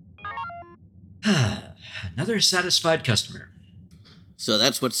 Another satisfied customer. So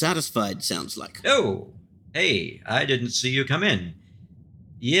that's what satisfied sounds like. Oh, hey, I didn't see you come in.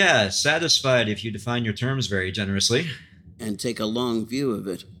 Yeah, satisfied if you define your terms very generously. And take a long view of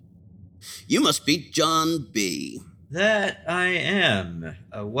it. You must be John B. That I am.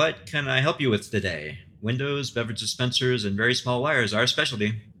 What can I help you with today? Windows, beverage dispensers, and very small wires are our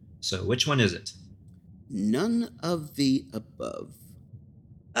specialty. So which one is it? None of the above.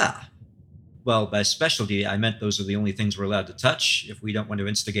 Ah. Well, by specialty, I meant those are the only things we're allowed to touch if we don't want to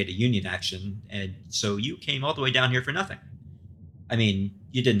instigate a union action, and so you came all the way down here for nothing. I mean,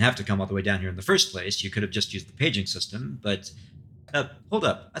 you didn't have to come all the way down here in the first place. You could have just used the paging system, but... hold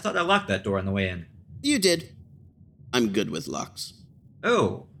up. I thought I locked that door on the way in. You did. I'm good with locks.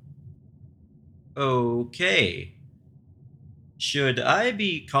 Oh. Okay. Should I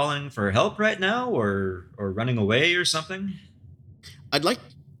be calling for help right now, or running away or something? I'd like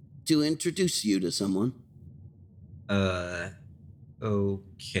to introduce you to someone.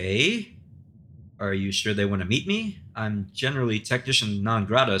 Okay. Are you sure they want to meet me? I'm generally technician non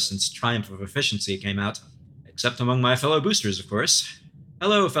grata since Triumph of Efficiency came out. Except among my fellow boosters, of course.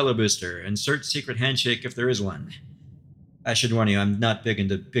 Hello, fellow booster. Insert secret handshake if there is one. I should warn you, I'm not big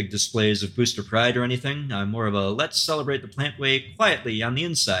into big displays of booster pride or anything. I'm more of a let's celebrate the plant way quietly on the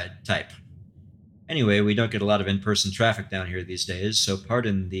inside type. Anyway, we don't get a lot of in-person traffic down here these days, so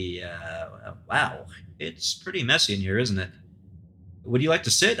pardon the, wow. It's pretty messy in here, isn't it? Would you like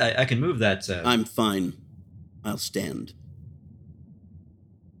to sit? I can move that, I'm fine. I'll stand.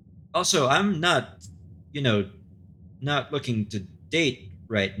 Also, I'm not, not looking to date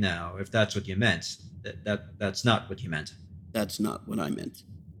right now, if that's what you meant. That's not what you meant. That's not what I meant.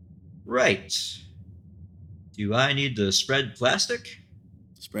 Right. Do I need to spread plastic?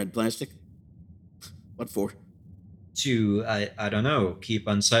 Spread plastic? What for? To, I don't know, keep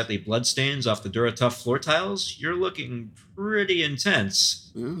unsightly bloodstains off the Duratough floor tiles? You're looking pretty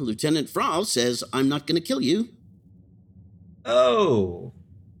intense. Well, Lieutenant Frau says I'm not going to kill you. Oh,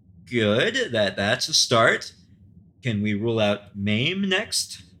 good. That's a start. Can we rule out maim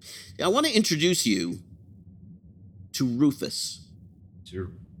next? I want to introduce you to Rufus.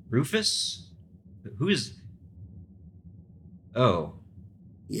 To Rufus? Who is... Oh.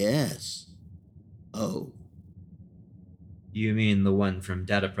 Yes. Oh. You mean the one from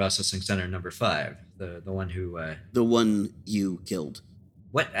Data Processing Center number 5? The one who, The one you killed.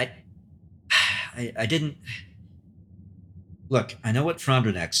 What? I didn't... Look, I know what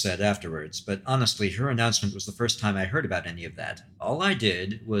Frontenac said afterwards, but honestly, her announcement was the first time I heard about any of that. All I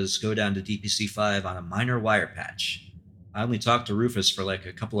did was go down to DPC-5 on a minor wire patch. I only talked to Rufus for like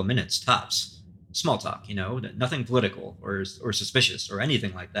a couple of minutes, tops. Small talk, nothing political or suspicious or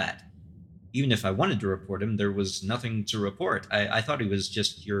anything like that. Even if I wanted to report him, there was nothing to report. I thought he was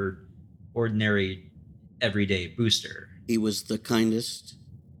just your ordinary, everyday booster. He was the kindest,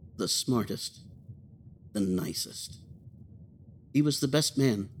 the smartest, the nicest. He was the best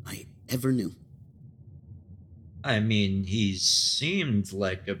man I ever knew. I mean, he seemed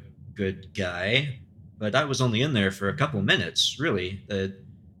like a good guy, but I was only in there for a couple minutes, really. The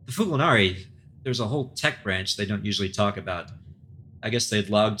Fuglionari, there's a whole tech branch they don't usually talk about. I guess they'd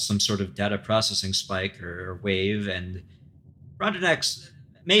logged some sort of data processing spike or wave, and Frontenac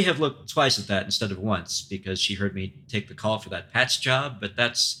may have looked twice at that instead of once, because she heard me take the call for that patch job, but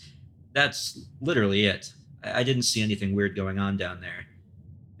that's literally it. I didn't see anything weird going on down there.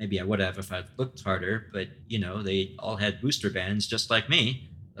 Maybe I would have if I'd looked harder, but, they all had booster bands just like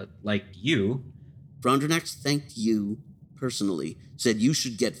me. Like you. Frontenac thanked you personally, said you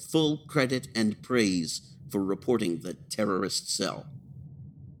should get full credit and praise for reporting the terrorist cell.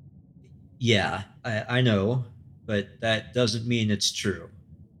 Yeah, I know, but that doesn't mean it's true.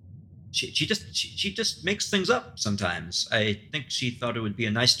 She just makes things up sometimes. I think she thought it would be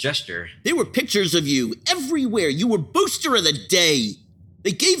a nice gesture. There were pictures of you everywhere. You were Booster of the Day.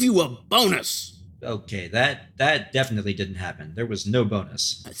 They gave you a bonus. Okay, that definitely didn't happen. There was no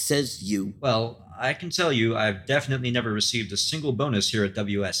bonus. It says you. Well, I can tell you I've definitely never received a single bonus here at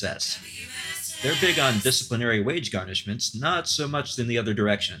WSS. They're big on disciplinary wage garnishments, not so much in the other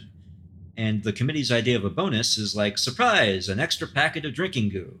direction. And the committee's idea of a bonus is like, surprise, an extra packet of drinking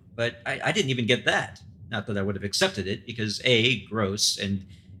goo. But I didn't even get that. Not that I would have accepted it, because A, gross, and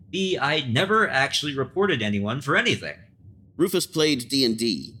B, I never actually reported anyone for anything. Rufus played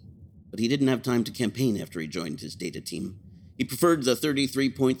D&D, but he didn't have time to campaign after he joined his data team. He preferred the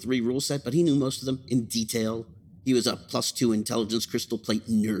 33.3 rule set, but he knew most of them in detail. He was a +2 intelligence crystal plate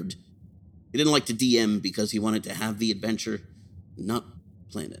nerd. He didn't like to DM because he wanted to have the adventure, not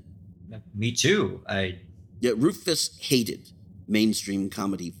plan it. Me too. Yeah, Rufus hated mainstream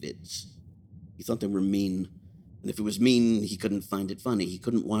comedy vids. He thought they were mean. And if it was mean, he couldn't find it funny. He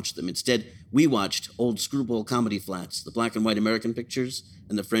couldn't watch them. Instead, we watched old screwball comedy flats, the black and white American pictures,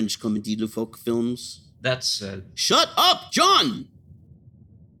 and the French Comédie Loufoque films. That's, Shut up, John!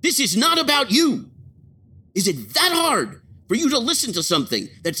 This is not about you! Is it that hard for you to listen to something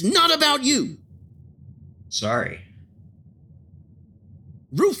that's not about you? Sorry.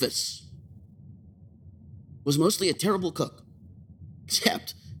 Rufus was mostly a terrible cook.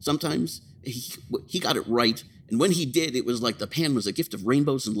 Except sometimes he got it right. And when he did, it was like the pan was a gift of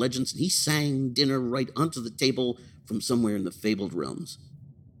rainbows and legends, and he sang dinner right onto the table from somewhere in the fabled realms.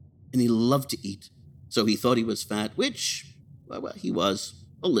 And he loved to eat. So he thought he was fat, which, well, he was,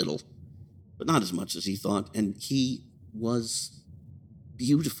 a little. But not as much as he thought. And he was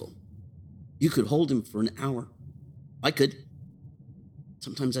beautiful. You could hold him for an hour. I could.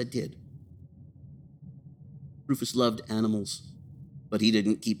 Sometimes I did. Rufus loved animals, but he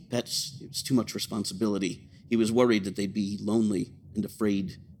didn't keep pets. It was too much responsibility. He was worried that they'd be lonely and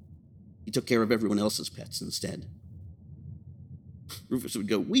afraid. He took care of everyone else's pets instead. Rufus would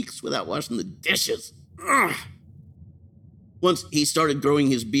go weeks without washing the dishes. Ugh. Once, he started growing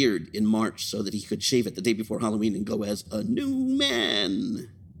his beard in March so that he could shave it the day before Halloween and go as a new man.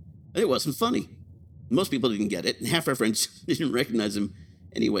 It wasn't funny. Most people didn't get it, and half our friends didn't recognize him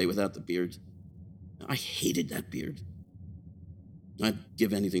anyway without the beard. I hated that beard. I'd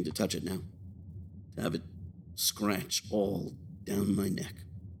give anything to touch it now, to have it scratch all down my neck.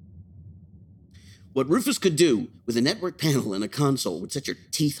 What Rufus could do with a network panel and a console would set your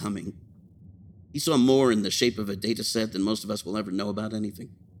teeth humming. He saw more in the shape of a data set than most of us will ever know about anything.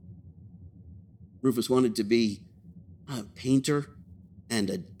 Rufus wanted to be a painter and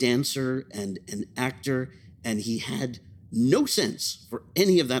a dancer and an actor, and he had no sense for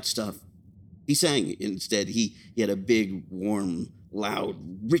any of that stuff. He sang instead. He had a big, warm, loud,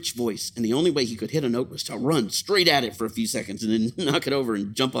 rich voice, and the only way he could hit a note was to run straight at it for a few seconds and then knock it over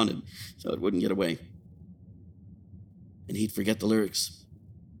and jump on it so it wouldn't get away. And he'd forget the lyrics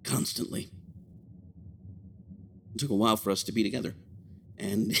constantly. It took a while for us to be together,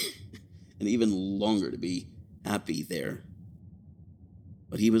 and even longer to be happy there.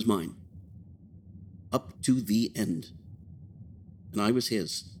 But he was mine, up to the end. And I was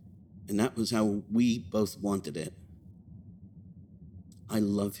his, and that was how we both wanted it. I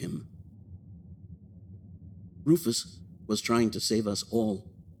love him. Rufus was trying to save us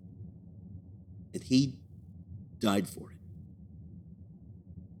all, and he died for it.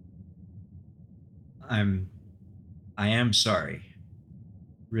 I am sorry.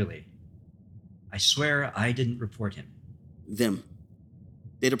 Really. I swear I didn't report him. Them.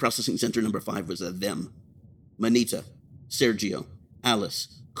 Data Processing Center number 5 was a them. Manita, Sergio,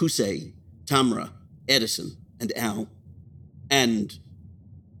 Alice, Kusei, Tamra, Edison, and Al. And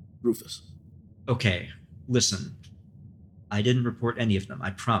Rufus. Okay, listen. I didn't report any of them, I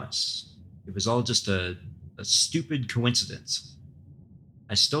promise. It was all just a stupid coincidence.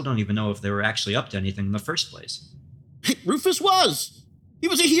 I still don't even know if they were actually up to anything in the first place. Rufus was! He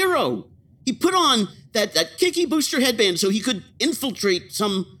was a hero! He put on that kicky booster headband so he could infiltrate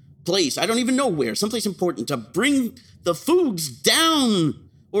some place, I don't even know where, someplace important, to bring the Foogs down,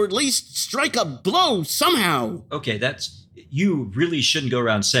 or at least strike a blow somehow. Okay, you really shouldn't go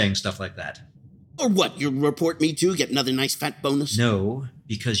around saying stuff like that. Or what, you'll report me too, get another nice fat bonus? No,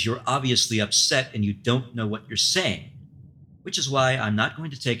 because you're obviously upset and you don't know what you're saying. Which is why I'm not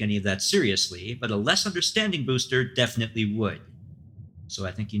going to take any of that seriously, but a less understanding booster definitely would. So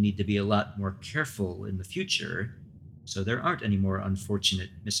I think you need to be a lot more careful in the future, so there aren't any more unfortunate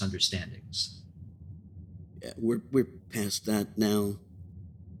misunderstandings. Yeah, we're past that now.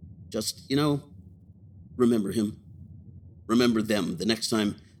 Just, remember him. Remember them the next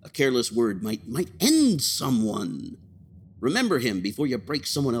time a careless word might end someone. Remember him before you break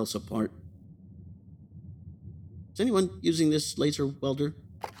someone else apart. Is anyone using this laser welder?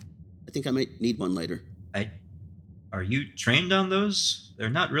 I think I might need one later. Are you trained on those? They're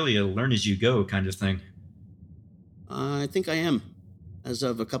not really a learn-as-you-go kind of thing. I think I am, as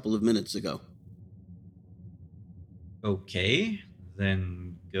of a couple of minutes ago. Okay,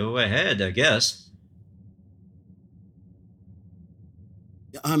 then go ahead, I guess.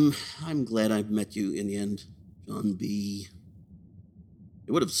 I'm glad I met you in the end, John B.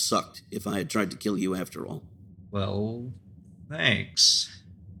 It would have sucked if I had tried to kill you after all. Well, thanks.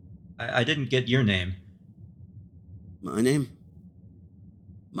 I didn't get your name. My name?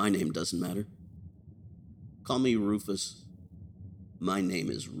 My name doesn't matter. Call me Rufus. My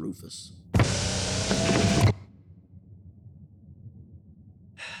name is Rufus.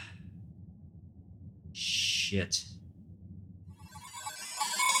 Shit.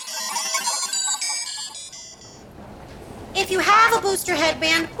 If you have a booster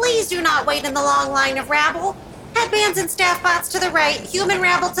headband, please do not wait in the long line of rabble. Headbands and staff bots to the right, human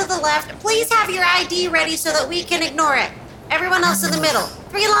rabble to the left. Please have your ID ready so that we can ignore it. Everyone else in the middle.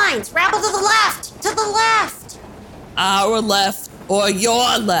 3 lines. Rabble to the left. To the left. Our left or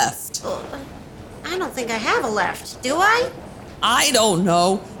your left? I don't think I have a left. Do I? I don't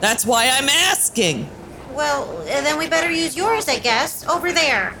know. That's why I'm asking. Well, then we better use yours, I guess. Over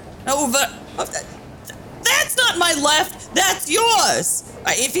there. That's not my left. That's yours.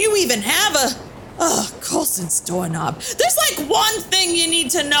 If you even have a... Coulson's doorknob. There's like one thing you need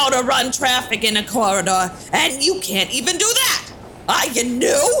to know to run traffic in a corridor, and you can't even do that. Are you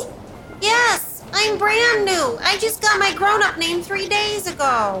new? Yes, I'm brand new. I just got my grown-up name 3 days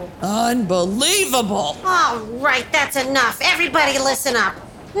ago. Unbelievable. All right, that's enough. Everybody listen up.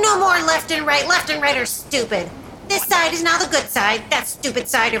 No more left and right. Left and right are stupid. This side is now the good side. That stupid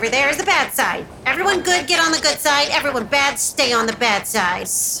side over there is the bad side. Everyone good, get on the good side. Everyone bad, stay on the bad side.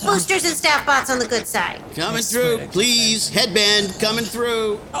 Boosters and staff bots on the good side. Coming through, please. Headband, coming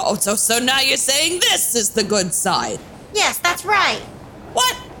through. Oh, so now you're saying this is the good side? Yes, that's right.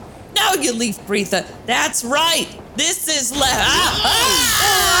 What? Now you leaf breather. That's right. This is left. What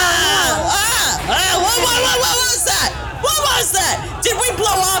was that? What was that? Did we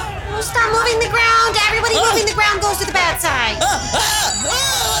blow up? Stop moving the ground. Everybody moving the ground goes to the bad side.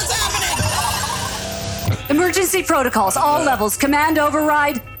 What's happening? Emergency protocols, all levels. Command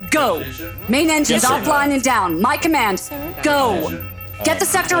override, go. Main engines offline and down. My command, go. Get the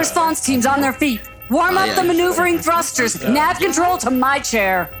sector response teams on their feet. Warm up the maneuvering thrusters. Nav control to my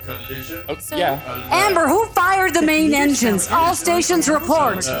chair. Amber, who fired the main engines? All stations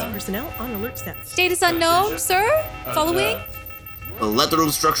report. Personnel on alert status. Status unknown, sir? Following? Lateral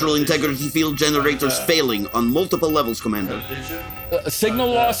structural integrity field generators failing on multiple levels, Commander.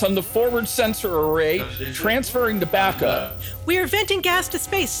 Signal loss on the forward sensor array, transferring to backup. We are venting gas to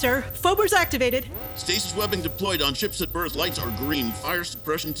space, sir. Phobers activated. Stasis webbing deployed on ships at berth. Lights are green. Fire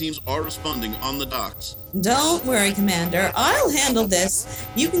suppression teams are responding on the docks. Don't worry, Commander. I'll handle this.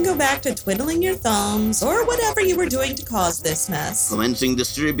 You can go back to twiddling your thumbs or whatever you were doing to cause this mess. Commencing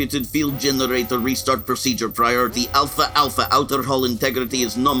distributed field generator restart procedure. Priority Alpha Alpha. Outer hull integrity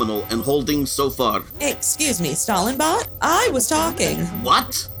is nominal and holding so far. Excuse me, Stalinbot? I was talking.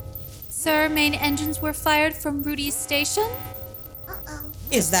 What? Sir, main engines were fired from Rudy's station?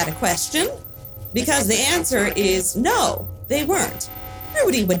 Is that a question? Because the answer is no, they weren't.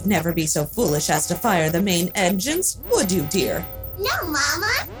 Rudy would never be so foolish as to fire the main engines, would you, dear? No,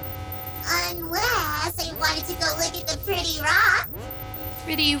 Mama. Unless I wanted to go look at the pretty rock.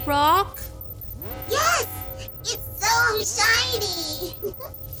 Pretty rock? Yes, it's so shiny.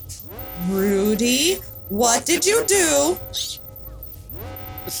 Rudy, what did you do?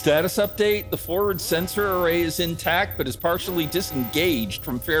 Status update, the forward sensor array is intact but is partially disengaged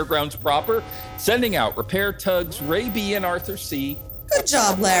from Fairgrounds proper, sending out repair tugs Ray B and Arthur C. Good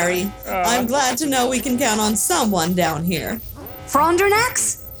job, Larry. I'm glad to know we can count on someone down here.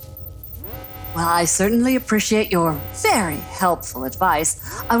 Frondernax? Well, I certainly appreciate your very helpful advice.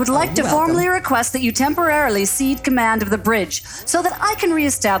 I would like to formally request that you temporarily cede command of the bridge so that I can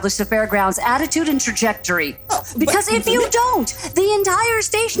reestablish the Fairgrounds' attitude and trajectory. Because if you don't, the entire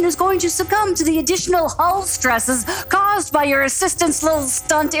station is going to succumb to the additional hull stresses caused by your assistant's little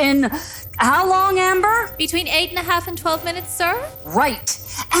stunt in... How long, Amber? Between 8.5 and 12 minutes, sir? Right.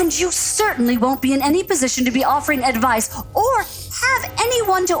 And you certainly won't be in any position to be offering advice or have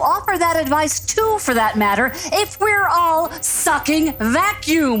anyone to offer that advice to, for that matter, if we're all sucking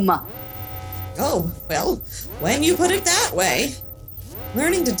vacuum. Oh, well, when you put it that way.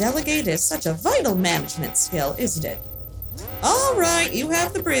 Learning to delegate is such a vital management skill, isn't it? All right, you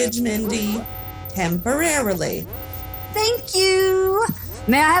have the bridge, Mindy. Temporarily. Thank you.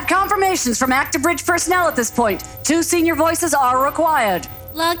 May I have confirmations from active bridge personnel at this point? 2 senior voices are required.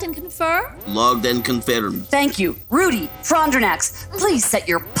 Logged and confirmed? Logged and confirmed. Thank you. Rudy, Frondernax, please set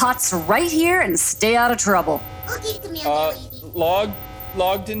your putts right here and stay out of trouble. Okay, Commander Lady.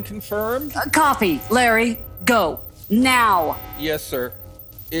 Logged and confirmed? Copy. Larry, go. Now. Yes, sir.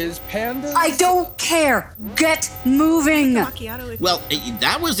 Is Panda... I don't care. Get moving. Well,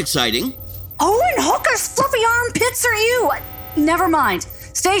 that was exciting. Owen Hooker's fluffy armpits are you. Never mind.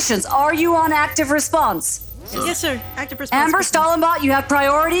 Stations, are you on active response? Yes, sir. Active response. Amber, Stalinbot, you have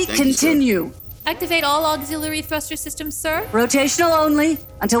priority. Thank you, Continue. Activate all auxiliary thruster systems, sir. Rotational only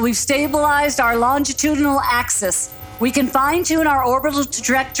until we've stabilized our longitudinal axis. We can fine-tune our orbital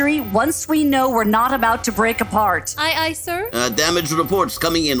trajectory once we know we're not about to break apart. Aye, sir. Damage reports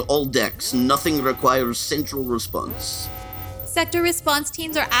coming in all decks. Nothing requires central response. Sector response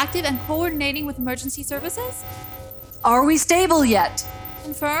teams are active and coordinating with emergency services. Are we stable yet?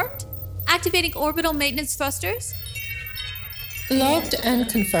 Confirmed. Activating orbital maintenance thrusters. Logged and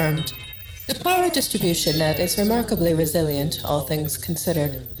confirmed. The power distribution net is remarkably resilient, all things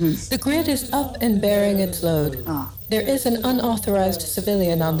considered. The grid is up and bearing its load. There is an unauthorized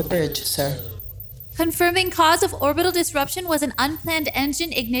civilian on the bridge, sir. Confirming cause of orbital disruption was an unplanned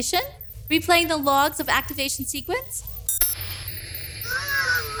engine ignition. Replaying the logs of activation sequence. Ooh,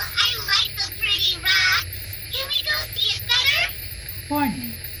 I like the pretty rock. Can we go see it better?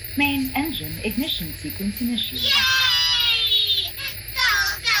 Warning. Main engine ignition sequence initiated. Yay! Go!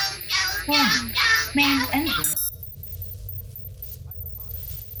 Warning. Main engine.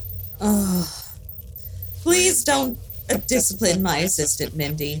 Oh, please don't discipline my assistant,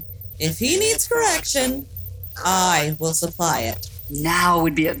 Mindy. If he needs correction, I will supply it. Now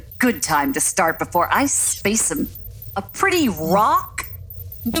would be a good time to start before I space him. A pretty rock?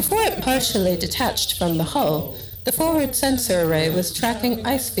 Before it partially detached from the hull, the forward sensor array was tracking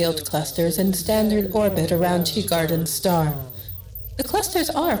ice field clusters in standard orbit around Teagarden's star. The clusters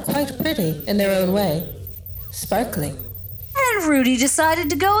are quite pretty in their own way. Sparkly. And Rudy decided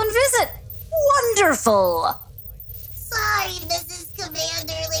to go and visit. Wonderful! Sorry, Mrs.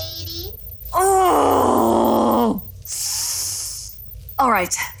 Commander Lady. Oh! All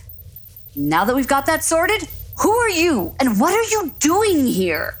right. Now that we've got that sorted, who are you and what are you doing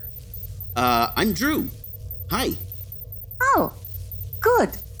here? I'm Drew. Hi. Oh,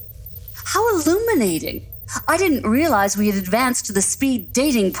 good. How illuminating. I didn't realize we had advanced to the speed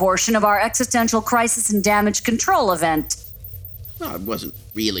dating portion of our existential crisis and damage control event. Well, it wasn't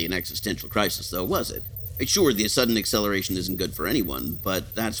really an existential crisis, though, was it? Sure, the sudden acceleration isn't good for anyone,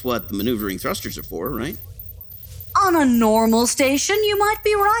 but that's what the maneuvering thrusters are for, right? On a normal station, you might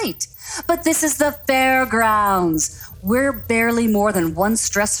be right. But this is the fairgrounds. We're barely more than one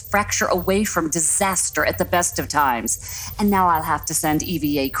stress fracture away from disaster at the best of times. And now I'll have to send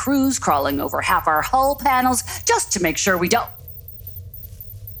EVA crews crawling over half our hull panels just to make sure we don't.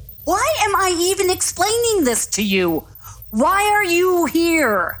 Why am I even explaining this to you? Why are you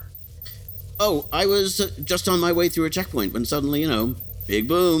here? Oh, I was just on my way through a checkpoint when suddenly, big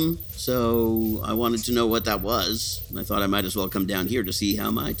boom. So I wanted to know what that was, and I thought I might as well come down here to see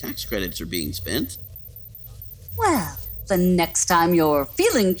how my tax credits are being spent. Well, the next time you're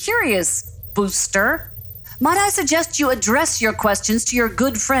feeling curious, Booster, might I suggest you address your questions to your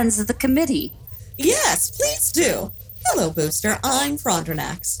good friends of the committee? Yes, please do. Hello, Booster. I'm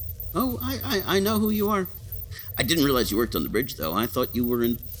Frondranax. Oh, I know who you are. I didn't realize you worked on the bridge, though. I thought you were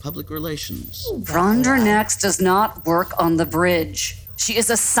in public relations. Frondranax does not work on the bridge. She is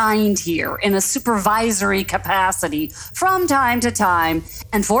assigned here in a supervisory capacity from time to time,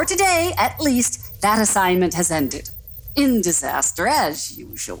 and for today, at least, that assignment has ended. In disaster, as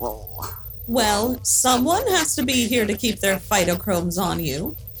usual. Well, someone has to be here to keep their phytochromes on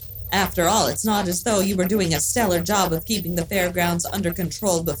you. After all, it's not as though you were doing a stellar job of keeping the fairgrounds under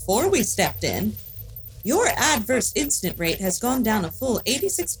control before we stepped in. Your adverse incident rate has gone down a full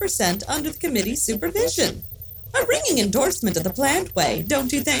 86% under the committee's supervision. A ringing endorsement of the planned way,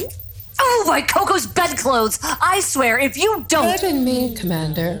 don't you think? Oh, my Coco's bedclothes! I swear, if you don't... Pardon me,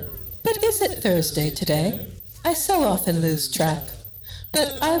 Commander, but is it Thursday today? I so often lose track.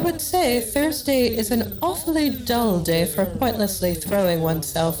 But I would say Thursday is an awfully dull day for pointlessly throwing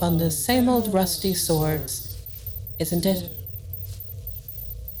oneself on the same old rusty swords. Isn't it?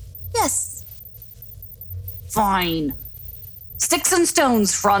 Yes. Fine. Sticks and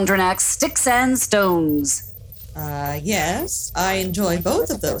stones, Frondranax. Sticks and stones. Yes. I enjoy both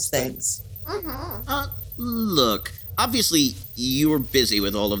of those things. Look, obviously you're busy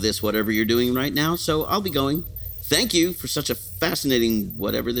with all of this, whatever you're doing right now, so I'll be going. Thank you for such a fascinating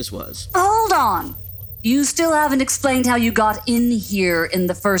whatever this was. Hold on. You still haven't explained how you got in here in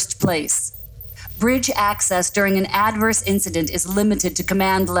the first place. Bridge access during an adverse incident is limited to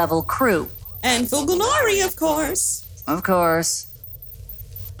command-level crew. And Fulgunari, of course. Of course.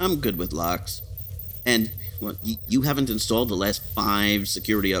 I'm good with locks. And, well, you haven't installed the last 5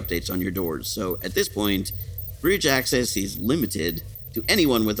 security updates on your doors, so at this point, bridge access is limited to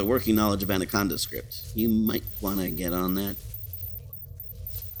anyone with a working knowledge of Anaconda script. You might want to get on that.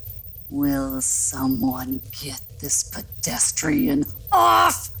 Will someone get this pedestrian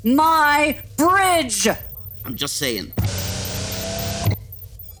off my bridge? I'm just saying.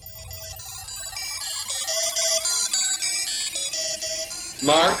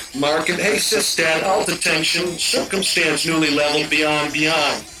 Mark, and hey, Sistad, alt attention, circumstance newly leveled beyond.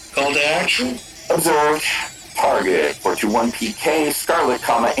 Call to action? Observed. Target 421PK,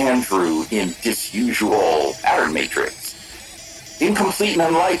 Scarlet, Andrew in disusual pattern matrix. Incomplete and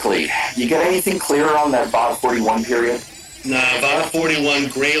unlikely. You get anything clearer on that VOD 41 period? Nah, VOD 41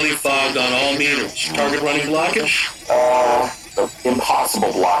 grayly fogged on all meters. Target running blockage? Impossible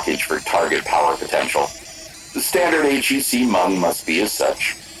blockage for target power potential. The standard HEC Mung must be as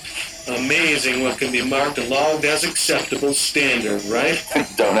such. Amazing what can be marked and logged as acceptable standard, right?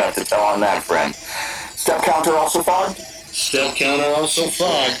 Don't have to tell on that, friend. Step counter also fogged? Step counter also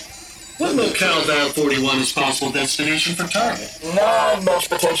fogged. What locale VOD 41 is possible destination for target? Not much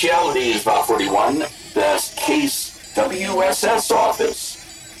potentialities, VOD 41. Best case, WSS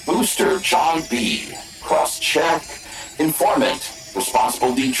office. Booster John B. Cross-check. Informant.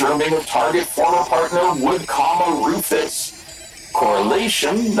 Responsible degerming of target former partner Wood, Rufus.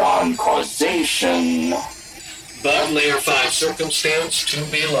 Correlation, non-causation. But Layer 5 circumstance to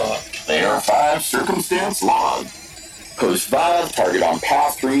be logged. Layer 5 circumstance logged. Post-VOD, target on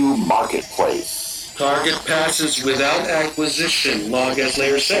path through marketplace. Target passes without acquisition. Log as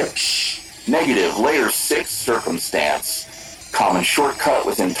Layer 6. Negative, Layer 6 circumstance. Common shortcut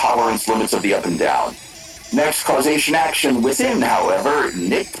within tolerance limits of the up and down. Next causation action within, however,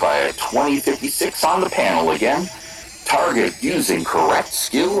 nicked by a 2056 on the panel again. Target using correct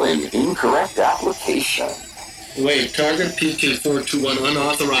skill and incorrect application. Wait, target PK421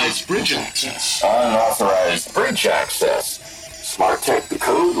 unauthorized bridge access. Unauthorized bridge access. Smart Tech the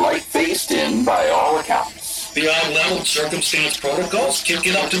code light-faced in by all accounts. Beyond leveled circumstance protocols, kick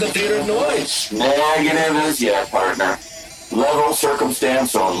it up to the theater of noise. Negative as yet, partner. Level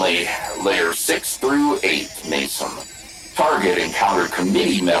circumstance only. Layer 6 through 8, Mason. Target encounter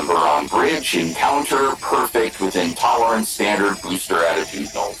committee member on bridge. Encounter perfect within tolerance standard booster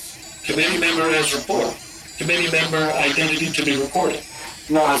attitudinals. Committee member as report. Committee member identity to be reported.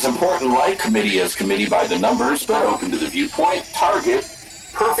 Not as important like committee as committee by the numbers, but open to the viewpoint. Target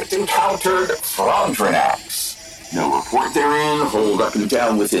perfect encountered Frondrinax. No report therein. Hold up and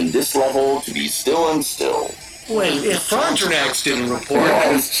down within this level to be still and still. Wait, if Frondrinax didn't report...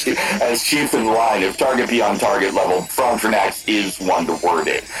 As chief in line, if target be on target level, Frondrinax is one to word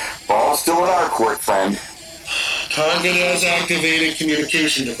it. Ball still in our court, friend. Target has activated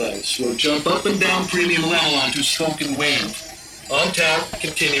communication device. Will jump up and down premium level onto spoken wave. On tap,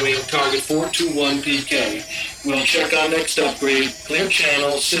 continuing, target 421 PK. We'll check on next upgrade. Clear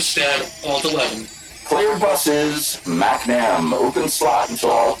channel, Systat, Alt 11. Clear buses, MacNam, open slot until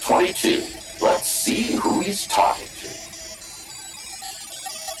Alt 22. Let's see who he's talking to.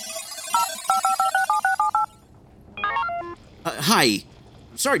 Hi.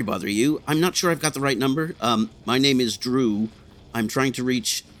 Sorry to bother you. I'm not sure I've got the right number. My name is Drew. I'm trying to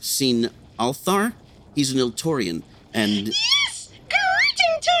reach Sin Althar. He's an Iltorian, and... Yes!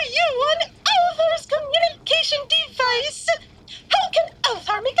 Greeting to you on Althar's communication device! How can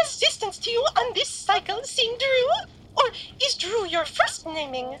Althar make assistance to you on this cycle, Sin Drew? Or is Drew your first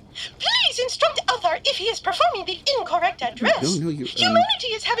naming? Please instruct Althar if he is performing the incorrect address. No, Humanity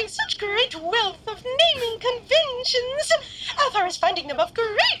is having such great wealth of naming conventions. Althar is finding them of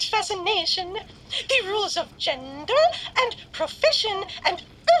great fascination. The rules of gender and profession and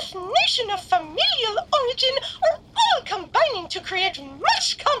Earth nation of familial origin are all combining to create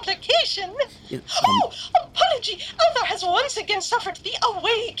much complication. Apology. Althar has once again suffered the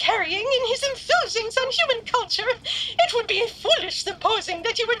away carrying in his enthusings on human culture. It would be foolish supposing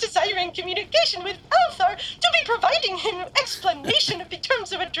that you were desiring communication with Althar to be providing him explanation of the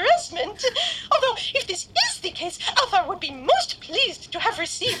terms of addressment. Although, if this is the case, Althar would be most pleased to have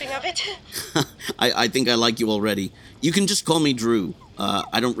receiving of it. I think I like you already. You can just call me Drew.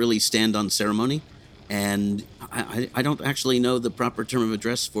 I don't really stand on ceremony, and I don't actually know the proper term of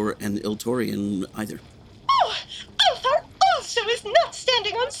address for an Iltorian either. Oh, Althar also is not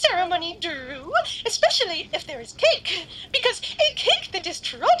standing on ceremony, Drew, especially if there is cake, because a cake that is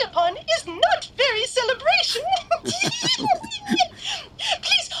trod upon is not very celebration.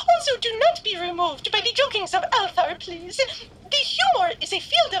 Please also do not be removed by the jokings of Althar, please. The humor is a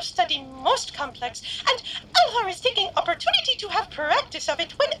field of study most complex, and Althar is taking opportunity to have practice of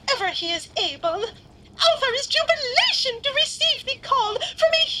it whenever he is able. Althar is jubilation to receive the call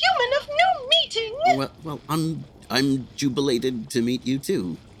from a human of no meeting. Well, I'm jubilated to meet you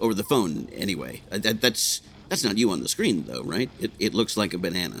too, over the phone anyway. That's not you on the screen though, right? It looks like a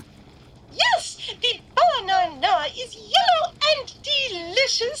banana. Yes, the banana banana is yellow and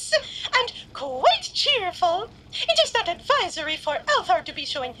delicious, and quite cheerful. It is not advisory for Althar to be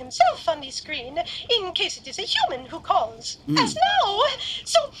showing himself on the screen, in case it is a human who calls, as now.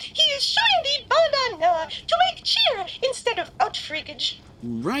 So he is showing the banana to make cheer instead of outfreakage.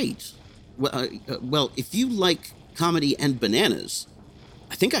 Right. Well, if you like comedy and bananas,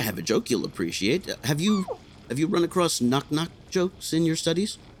 I think I have a joke you'll appreciate. Have you run across knock-knock jokes in your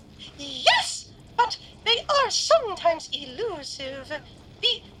studies? Yes, but they are sometimes elusive.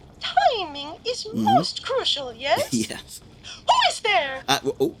 The timing is most crucial, yes? Yes. Who is there?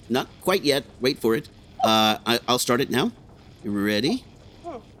 Not quite yet. Wait for it. I'll start it now. You ready?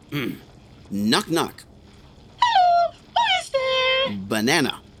 Knock, knock. Hello, who is there?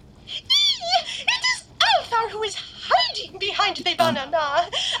 Banana. It is Althar who is hiding behind the banana.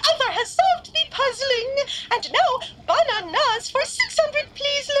 Althar has solved the puzzling, and now bananas for 600,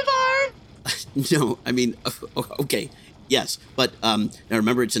 please, Levar. No, I mean, okay, yes, but now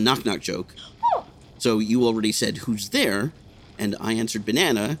remember it's a knock-knock joke. So you already said who's there, and I answered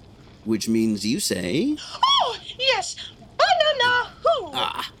banana, which means you say... Oh, yes, banana who?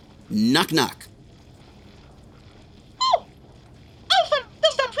 Knock-knock. Oh, Althar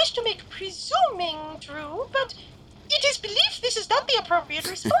does not wish to make presuming, Drew, but it is believed this is not the appropriate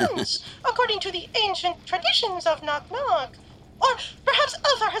response, according to the ancient traditions of knock-knock. Or perhaps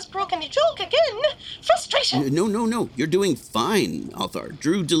Althar has broken the joke again. Frustration! No. You're doing fine, Althar.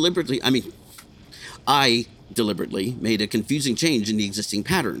 I deliberately made a confusing change in the existing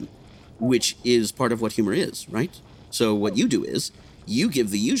pattern, which is part of what humor is, right? So what you do is, you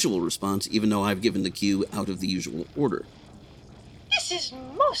give the usual response, even though I've given the cue out of the usual order. This is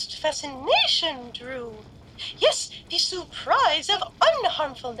most fascination, Drew. Yes, the surprise of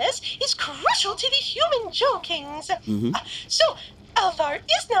unharmfulness is crucial to the human jokings. So, Althar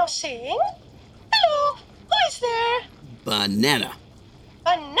is now saying, hello, who is there? Banana.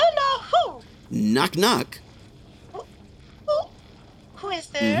 Banana who? Knock, knock. Who is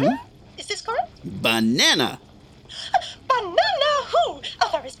there? Is this correct? Banana. Banana who?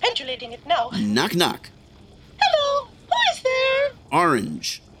 Althar is pendulating it now. Knock, knock. Hello, who is there?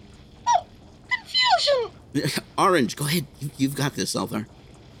 Orange. Oh, confusion. Orange, go ahead. You've got this, Althar.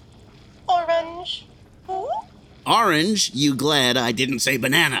 Orange. Who? Orange, you glad I didn't say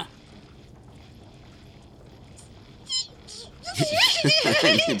banana.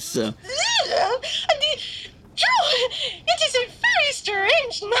 It's, Drew, it is a very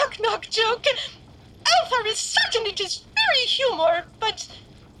strange knock-knock joke. Althar is certain it is very humor, but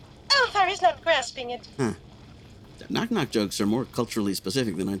Althar is not grasping it. Knock-knock jokes are more culturally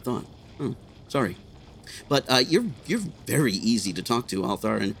specific than I thought. Sorry. But you're very easy to talk to,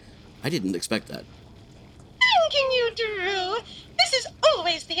 Althar, and I didn't expect that. Thanking you, Drew. This is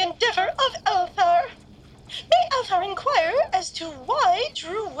always the endeavor of Althar. May Althar inquire as to why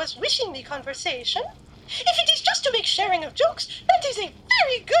Drew was wishing the conversation? If it is just to make sharing of jokes, that is a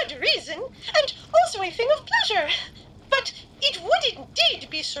very good reason, and also a thing of pleasure. But it would indeed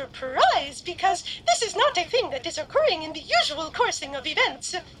be surprise, because this is not a thing that is occurring in the usual coursing of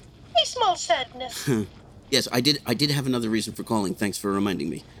events. A small sadness. Yes, I did have another reason for calling. Thanks for reminding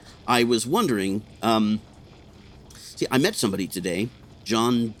me. I was wondering, see, I met somebody today,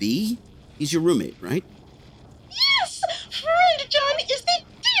 John B. He's your roommate, right? Yes! Friend John is the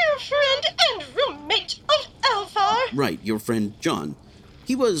dear friend and roommate of Althar. Right, your friend John.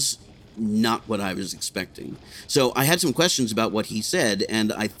 He was not what I was expecting. So I had some questions about what he said,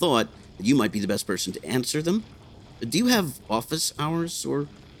 and I thought that you might be the best person to answer them. Do you have office hours or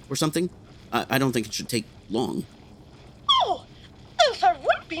something? I don't think it should take long. Oh, Althar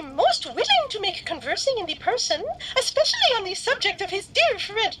would be most willing to make conversing in the person, especially on the subject of his dear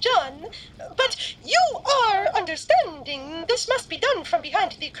friend John. But you are understanding this must be done from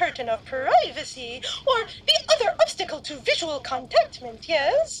behind the curtain of privacy, or the other obstacle to visual contentment,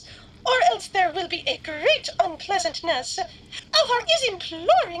 yes? Or else there will be a great unpleasantness. Althar is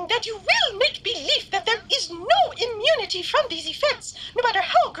imploring that you will make believe that there is no immunity from these effects, no matter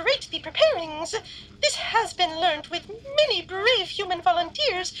how great the preparings. This has been learned with many brave human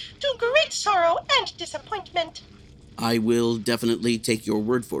volunteers to great sorrow and disappointment. I will definitely take your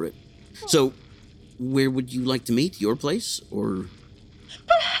word for it. So, where would you like to meet? Your place, or...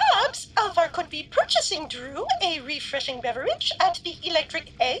 Perhaps Althar could be purchasing Drew a refreshing beverage at the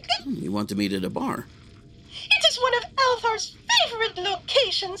Electric Egg. You want to meet at a bar? It is one of Althar's favorite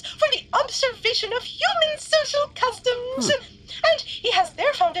locations for the observation of human social customs. And he has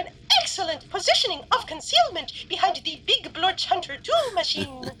there found an excellent positioning of concealment behind the big Blorch Hunter tool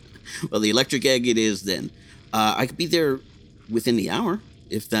machine. Well, the Electric Egg it is then. I could be there within the hour,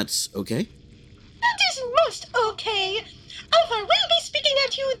 if that's okay. That is just okay. Alvar will be speaking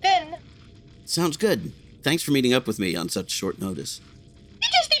at you then. Sounds good. Thanks for meeting up with me on such short notice.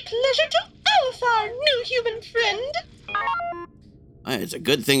 It is the pleasure to Alvar, new human friend. It's a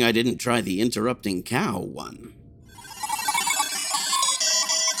good thing I didn't try the interrupting cow one.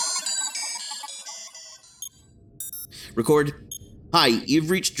 Record. Hi, you've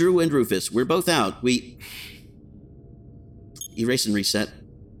reached Drew and Rufus. We're both out. Erase and reset.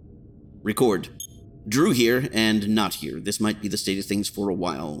 Record. Drew here and not here. This might be the state of things for a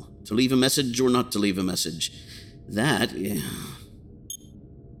while. To leave a message or not to leave a message.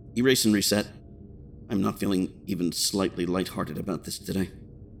 Erase and reset. I'm not feeling even slightly lighthearted about this today.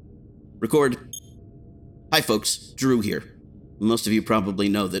 Record. Hi folks, Drew here. Most of you probably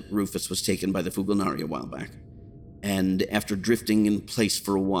know that Rufus was taken by the Fugonari a while back. And after drifting in place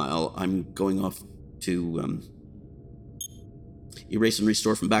for a while, I'm going off to, erase and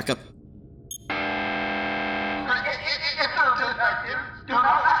restore from backup.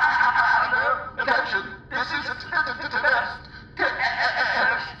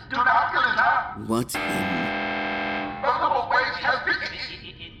 What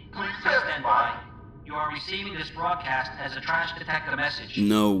Please stand by. You are receiving this broadcast as a trash detector message.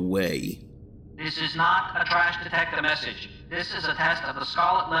 No way. This is not a trash detector message. This is a test of the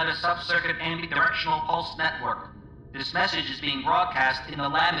Scarlet Letter Sub-Circuit Ambidirectional Pulse Network. This message is being broadcast in the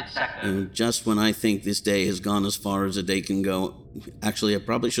Lamed sector. Just when I think this day has gone as far as a day can go. Actually, I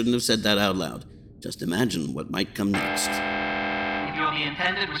probably shouldn't have said that out loud. Just imagine what might come next. If you're the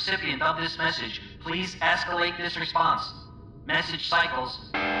intended recipient of this message, please escalate this response. Message cycles.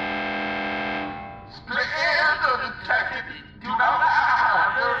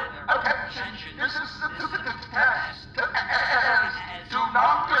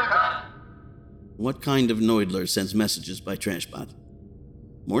 What kind of Noidler sends messages by Trashbot?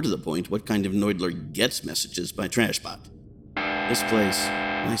 More to the point, what kind of Noidler gets messages by Trashbot? This place,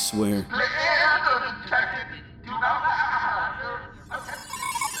 I swear.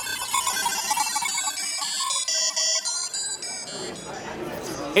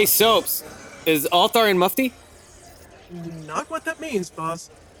 Hey, Soaps. Is Althar in Mufti? Not what that means, boss.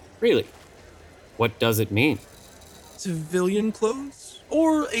 Really? What does it mean? Civilian clothes?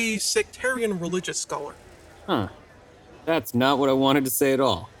 Or a sectarian religious scholar? Huh. That's not what I wanted to say at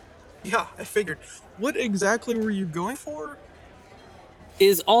all. Yeah, I figured. What exactly were you going for?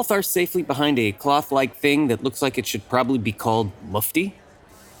 Is Althar safely behind a cloth-like thing that looks like it should probably be called Mufti?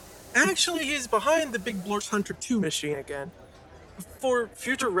 Actually, he's behind the Big Blor's Hunter 2 machine again. For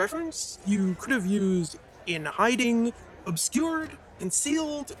future reference, you could have used in hiding, obscured,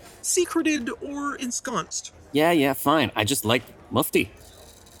 concealed, secreted, or ensconced. Yeah, fine. I just like Mufti.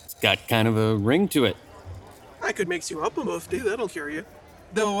 It's got kind of a ring to it. I could mix you up a mufti, that'll cure you.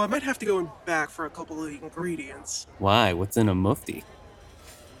 Though I might have to go back for a couple of ingredients. Why? What's in a Mufti?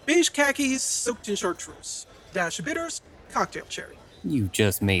 Beige khakis soaked in chartreuse. Dash of bitters, cocktail cherry. You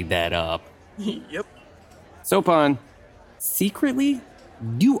just made that up. Yep. Sopan, secretly,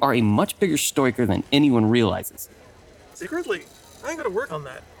 you are a much bigger stoiker than anyone realizes. Secretly? I gotta work on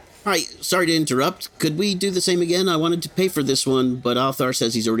that. Hi, sorry to interrupt. Could we do the same again? I wanted to pay for this one, but Althar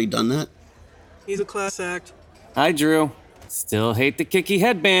says he's already done that. He's a class act. Hi, Drew. Still hate the kicky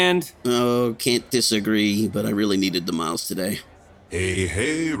headband. Oh, can't disagree, but I really needed the miles today.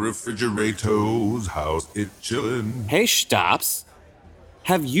 Hey, refrigerators, how's it chillin'? Hey, Stops.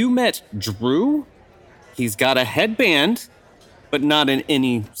 Have you met Drew? He's got a headband, but not in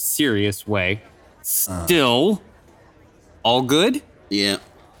any serious way. Still. All good? Yeah.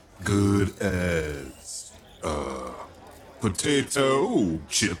 Good as, potato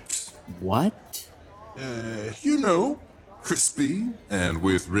chips. What? You know, crispy and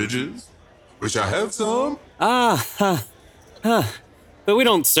with ridges. Wish I had some. But we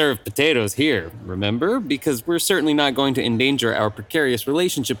don't serve potatoes here, remember? Because we're certainly not going to endanger our precarious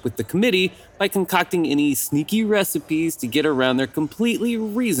relationship with the committee by concocting any sneaky recipes to get around their completely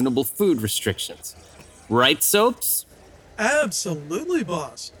reasonable food restrictions. Right, Soaps? Absolutely,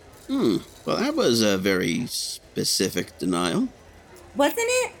 boss. Well, that was a very specific denial. Wasn't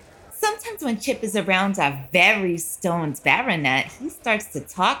it? Sometimes when Chip is around our very stoned baronet, he starts to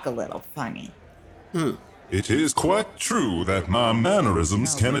talk a little funny. It is quite true that my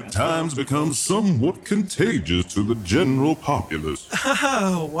mannerisms can at times become somewhat contagious to the general populace.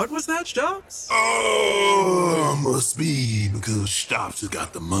 What was that, Stops? Oh, must be because Stops has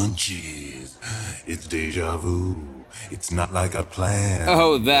got the munchies. It's deja vu. It's not like I planned.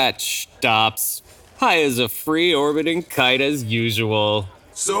 Oh, that Stops. High as a free orbiting kite as usual.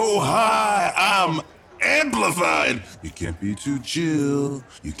 So high, I'm amplified. You can't be too chill.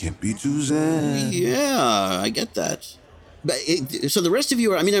 You can't be too zen. Yeah, I get that. But so the rest of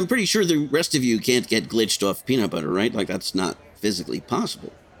you are, I mean, I'm pretty sure the rest of you can't get glitched off peanut butter, right? Like, that's not physically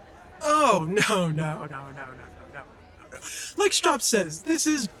possible. Oh, no. Like Strop says, this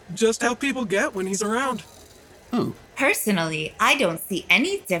is just how people get when he's around. Oh. Personally, I don't see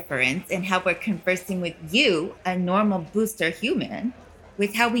any difference in how we're conversing with you, a normal booster human,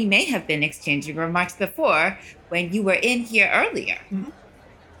 with how we may have been exchanging remarks before when you were in here earlier.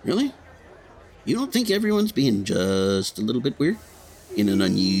 Really? You don't think everyone's being just a little bit weird? In an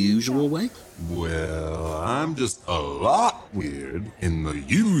unusual way? Well, I'm just a lot weird in the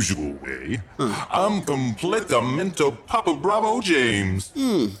usual way. I'm completamente Papa Bravo James.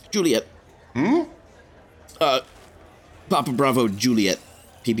 Juliet. Papa Bravo Juliet.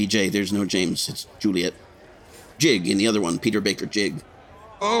 PBJ, there's no James, it's Juliet. Jig in the other one, Peter Baker Jig.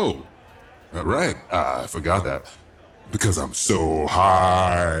 Oh, right. I forgot that. Because I'm so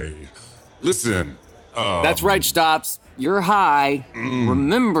high. Listen. That's right, Stops. You're high.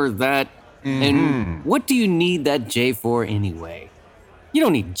 Remember that. And what do you need that J for anyway? You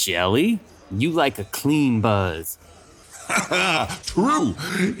don't need jelly. You like a clean buzz. True.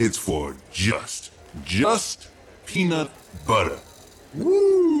 It's for just peanut butter.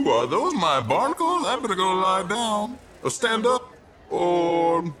 Ooh, are those my barnacles? I better go lie down. Or stand up.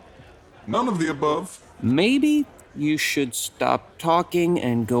 Or none of the above. Maybe you should stop talking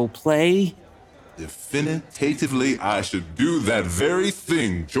and go play. Definitively, I should do that very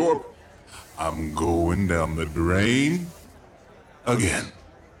thing, Jorp. I'm going down the drain again.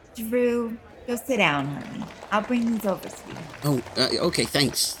 Drew, go sit down, honey. I'll bring these over, sweetie. Oh, okay,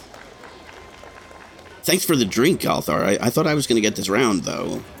 thanks. Thanks for the drink, Althar. I thought I was going to get this round,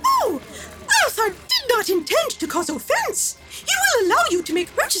 though. Oh! Althar did not intend to cause offense. He will allow you to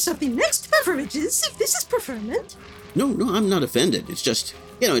make purchase of the next beverages if this is preferment. No, I'm not offended. It's just,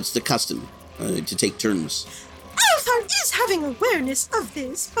 it's the custom to take turns. Althar is having awareness of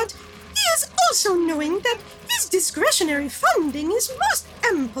this, but he is also knowing that his discretionary funding is most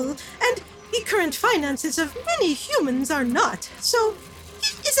ample, and the current finances of many humans are not, so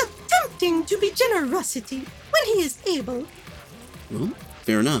he is attempting to be generosity when he is able. Well,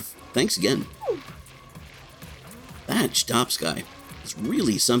 fair enough. Thanks again. That Stops guy is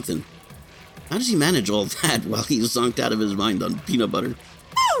really something. How does he manage all that while he's zonked out of his mind on peanut butter?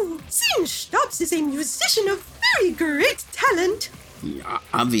 Oh, Zane Stops is a musician of very great talent. Yeah,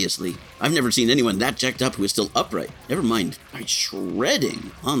 obviously. I've never seen anyone that jacked up who is still upright. Never mind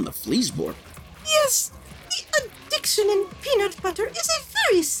shredding on the fleaseboard. Yes, the addiction in peanut butter is a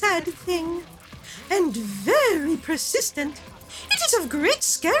very sad thing. And very persistent. It is of great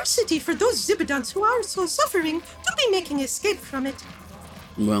scarcity for those Zibidons who are so suffering to be making escape from it.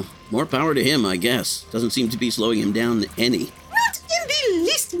 Well, more power to him, I guess. Doesn't seem to be slowing him down any. Not in the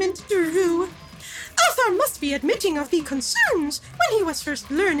least, Mint Drew. Althar must be admitting of the concerns when he was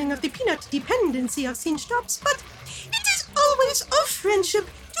first learning of the peanut dependency of Sinstops, but it is always of friendship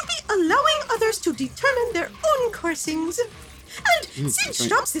to be allowing others to determine their own coursings. And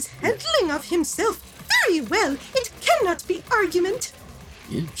Sinstops is handling of himself very well. It cannot be argument.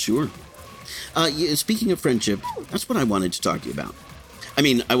 Yeah, sure. Speaking of friendship, that's what I wanted to talk to you about. I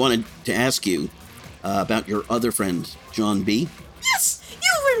mean, I wanted to ask you about your other friend, John B. Yes,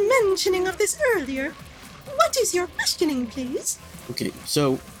 you were mentioning of this earlier. What is your questioning, please? Okay,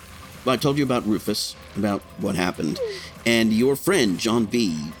 so I told you about Rufus, about what happened, and your friend, John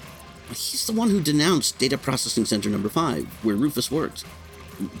B., he's the one who denounced Data Processing Center number 5, where Rufus worked.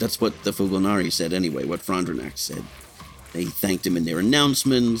 That's what the Fugonari said anyway, what Frondranak said. They thanked him in their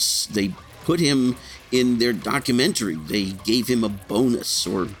announcements, they put him in their documentary, they gave him a bonus,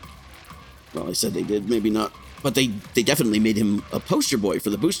 or... Well, I said they did, maybe not. But they definitely made him a poster boy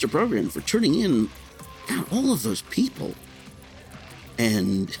for the booster program for turning in all of those people.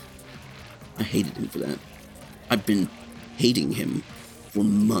 And I hated him for that. I've been hating him for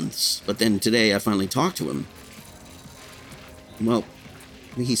months. But then today I finally talked to him. Well,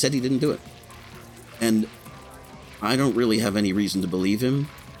 he said he didn't do it. And I don't really have any reason to believe him.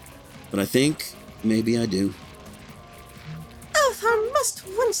 But I think maybe I do. Althar must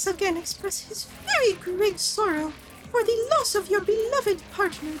once again express his very great sorrow for the loss of your beloved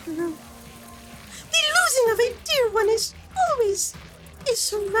partner, Drew. The losing of a dear one is always a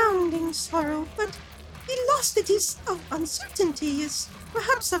surrounding sorrow, but the loss that is of uncertainty is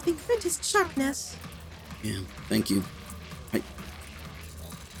perhaps of the greatest sharpness. Yeah, thank you.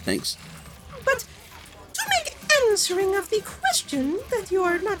 Thanks. But to make answering of the question that you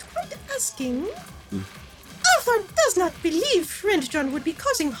are not quite asking, Althar does not believe Friend John would be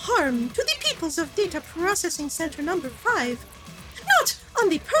causing harm to the peoples of Data Processing Center Number 5. Not on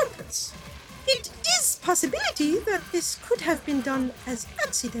the purpose. It is possibility that this could have been done as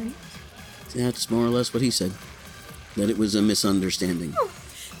accident. That's more or less what he said. That it was a misunderstanding.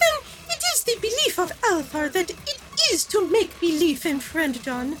 Then it is the belief of Althar that it is to make belief in Friend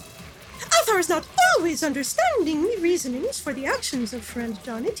John. Althar is not always understanding the reasonings for the actions of Friend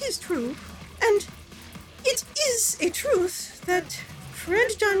John, it is true. And it is a truth that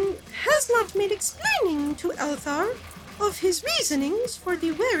Friend John has not made explaining to Althar of his reasonings for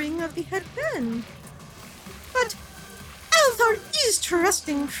the wearing of the headband. But Althar is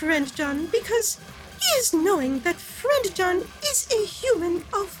trusting Friend John because he is knowing that Friend John is a human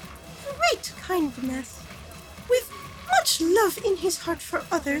of great kindness, with much love in his heart for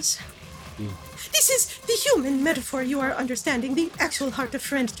others. This is the human metaphor you are understanding. The actual heart of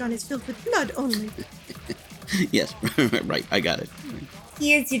Friend John is filled with blood only. Yes, right, I got it.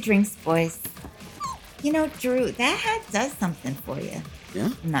 Here's your drinks, boys. You know, Drew, that hat does something for you. Yeah?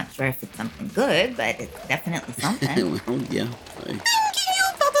 I'm not sure if it's something good, but it's definitely something. Well, yeah. Thank you,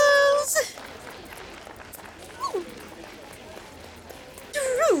 Bubbles!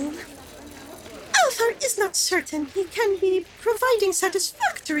 Drew, Althar is not certain he can be providing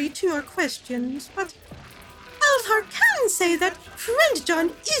satisfactory to your questions, but Althar can say that Friend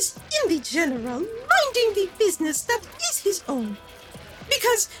John is, in the general, minding the business that is his own.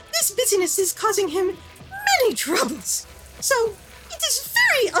 Because this business is causing him many troubles. So, it is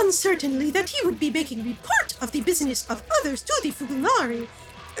very uncertainly that he would be making report of the business of others to the Fugulari.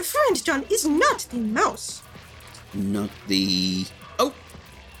 Friend John is not the mouse. Not the... Oh!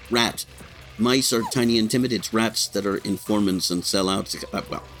 Rat. Mice are tiny and timid. It's rats that are informants and sellouts.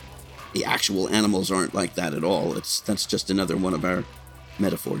 Well, the actual animals aren't like that at all. That's just another one of our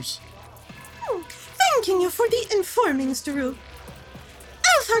metaphors. Thanking you for the informings, Drew.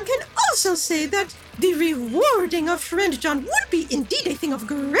 Althar can also say that the rewarding of Friend John would be indeed a thing of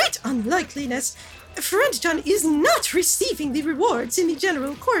great unlikeliness. Friend John is not receiving the rewards in the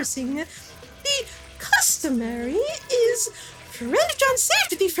general coursing. The customary is Friend John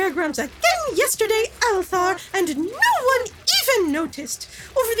saved the fairgrounds again yesterday, Althar, and no one even noticed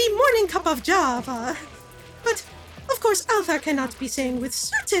over the morning cup of Java. But, of course, Althar cannot be saying with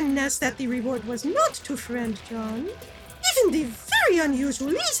certainness that the reward was not to Friend John. Even the very unusual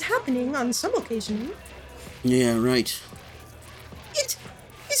is happening on some occasion. Yeah, right. It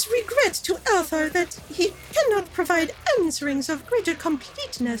is regret to Althar that he cannot provide answerings of greater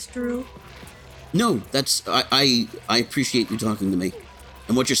completeness, Drew. No, that's... I appreciate you talking to me.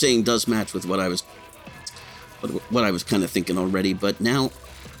 And what you're saying does match with what I was kind of thinking already, but now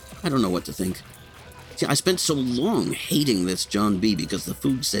I don't know what to think. See, I spent so long hating this John B. because the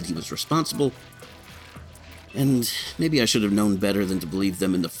food said he was responsible. And maybe I should have known better than to believe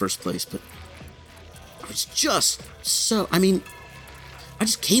them in the first place, but I was just so... I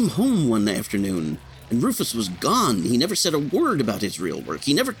just came home one afternoon, and Rufus was gone. He never said a word about his real work.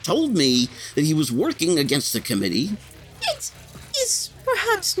 He never told me that he was working against the committee. It is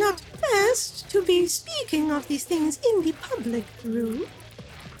perhaps not best to be speaking of these things in the public, Drew.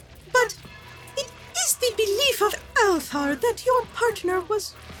 But it is the belief of Althar that your partner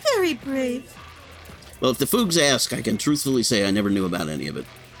was very brave. Well, if the Foogs ask, I can truthfully say I never knew about any of it.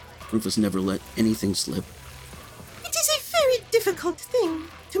 Rufus never let anything slip. It is a very difficult thing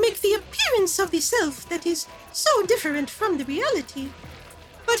to make the appearance of the self that is so different from the reality.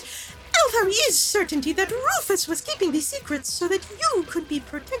 But Althar is certainty that Rufus was keeping the secrets so that you could be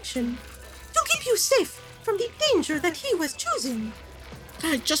protection. To keep you safe from the danger that he was choosing.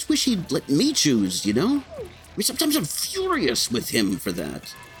 I just wish he'd let me choose, you know? Sometimes I'm furious with him for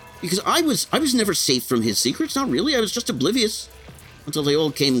that. Because I was never safe from his secrets, not really. I was just oblivious. Until they all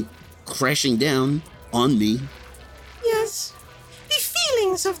came crashing down on me. Yes. The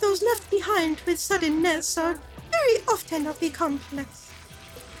feelings of those left behind with suddenness are very often of the complex.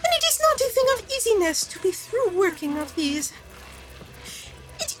 And it is not a thing of easiness to be through working of these.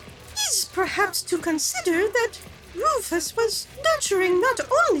 It is perhaps to consider that Rufus was nurturing not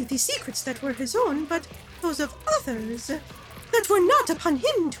only the secrets that were his own, but those of others that were not upon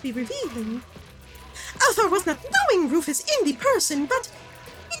him to be revealing. Althar was not knowing Rufus in the person, but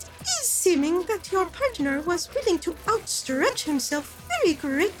it is seeming that your partner was willing to outstretch himself very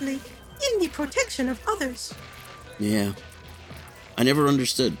greatly in the protection of others. Yeah. I never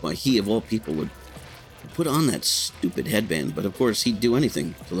understood why he, of all people, would put on that stupid headband, but of course he'd do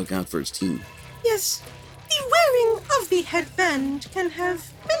anything to look out for his team. Yes, the wearing of the headband can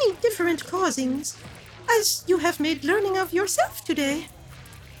have many different causings, as you have made learning of yourself today.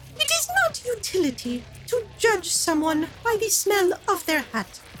 It is not utility to judge someone by the smell of their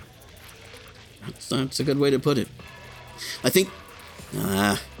hat. That's a good way to put it. I think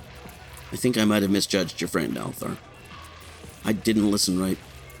I might have misjudged your friend, Althar. I didn't listen right.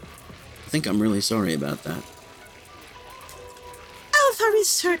 I think I'm really sorry about that. Althar is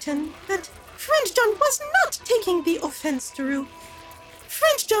certain that French John was not taking the offense through.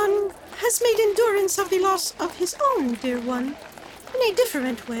 French John has made endurance of the loss of his own dear one in a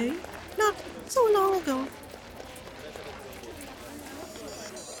different way, not so long ago.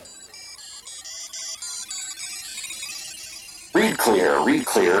 Read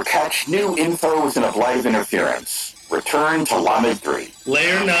clear, catch new info within a blight of interference. Return to Lamed 3.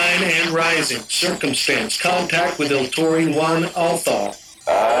 Layer 9 and rising. Circumstance. Contact with Iltorian 1 Althar.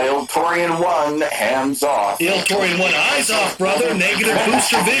 Iltorian 1, hands off. Iltorian 1, eyes off, brother. Negative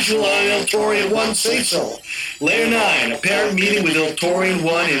booster visual on Iltorian 1, say so. Layer 9, apparent meeting with Iltorian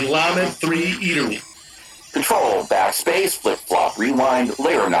 1 in Lamed 3 Eatery. Control, backspace, flip-flop, rewind,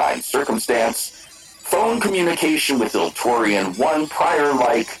 layer 9, circumstance. Phone communication with Iltorian 1 prior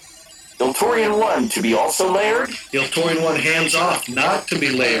like. Iltorian 1 to be also layered? Iltorian 1, hands off, not to be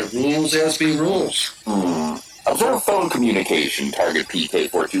layered. Rules as be rules. Observe phone communication, target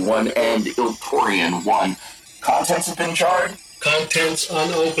PK421 and Iltorian 1. Contents have been jarred? Contents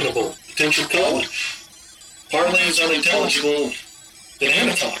unopenable. Potential code? Parlay is unintelligible.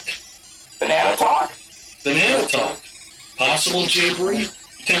 Banana talk. Banana talk? Banana talk. Possible japery.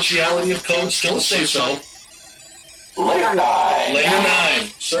 Potentiality of code still say so. Layer 9. Layer 9.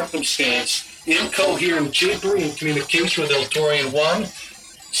 Circumstance. Incoherent japery in communication with Iltorian 1.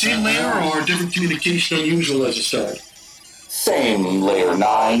 Same layer or different communication unusual as a start? Same layer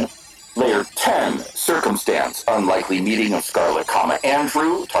 9. Layer 10. Circumstance. Unlikely meeting of Scarlet,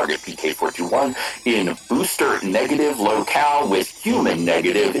 Andrew, target PK421, in booster negative locale with human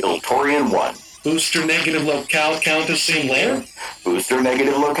negative Iltorian 1. Booster negative locale count as same layer? Booster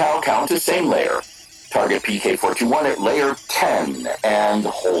negative locale count as same layer. Target PK421 at layer 10 and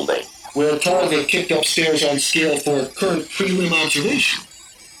holding. Will target kicked upstairs on scale for current prelim observation?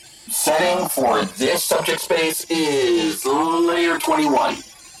 Setting for this subject space is layer 21.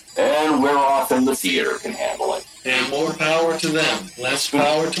 And we're off and the theater can handle it. And more power to them, less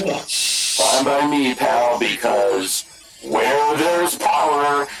power to us. Fine by me, pal, because where there's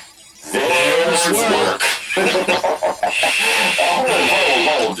power, there's work.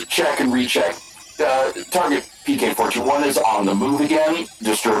 Hold. Check and recheck. Target PK421 is on the move again.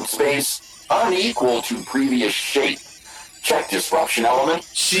 Disturbed space, unequal to previous shape. Check disruption element.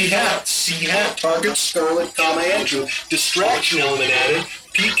 C-hat. Target Scarlet, Andrew. Distraction element added.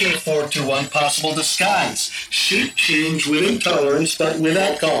 PK421 possible disguise. Shape change with intolerance, but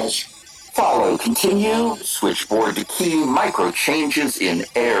without cause. Follow, continue. Switchboard to key. Micro changes in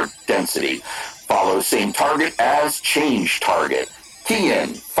air density. Follow same target as change target. Key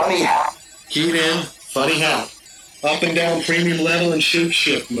in. Funny hat. Keyed in. Funny hat. Up and down premium level and shape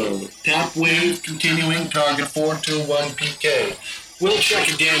shift mode. Tap wave continuing target 421 PK. We'll check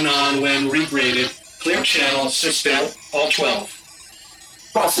again on when regraded. Clear channel, assist out, all 12.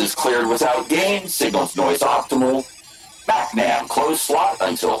 Buses cleared without gain. Signals noise optimal. MacNam close slot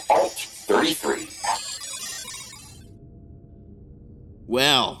until Alt 33.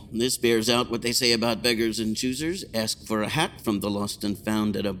 Well, this bears out what they say about beggars and choosers. Ask for a hat from the lost and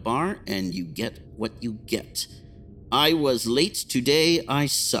found at a bar, and you get what you get. I was late today, I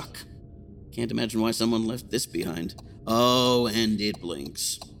suck. Can't imagine why someone left this behind. Oh, and it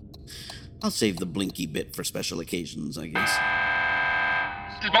blinks. I'll save the blinky bit for special occasions, I guess.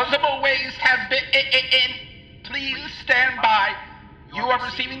 Disposable waste has been in. Please stand by. You are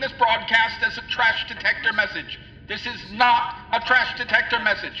receiving this broadcast as a trash detector message. This is not a trash detector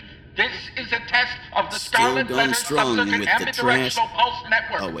message. This is a test of the Scarlet Letter Subcircuit Ambidirectional Pulse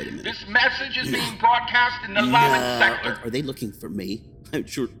Network. Oh, wait a minute. This message is being broadcast in the Lamed sector. Are they looking for me? I'm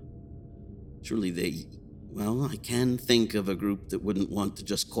sure. Surely they. Well, I can think of a group that wouldn't want to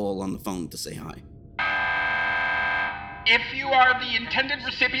just call on the phone to say hi. If you are the intended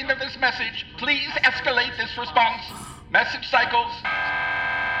recipient of this message, please escalate this response. Message cycles.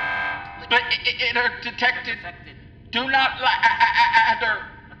 Detected. Do not ladder.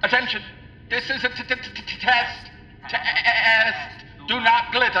 Attention. This is a test. Test. Do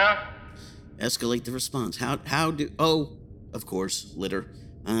not glitter. Escalate the response. How do... Oh, of course, litter.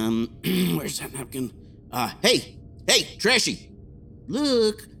 Where's that napkin? Hey, Trashy.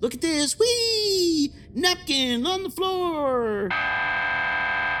 Look at this. Whee! Napkin on the floor.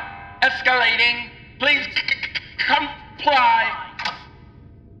 Escalating. Please comply.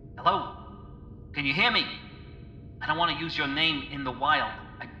 Hello? Can you hear me? I don't want to use your name in the wild.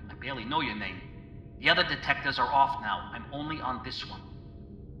 I barely know your name. The other detectors are off now. I'm only on this one.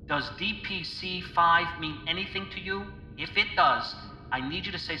 Does DPC-5 mean anything to you? If it does, I need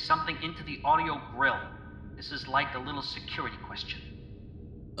you to say something into the audio grill. This is like a little security question.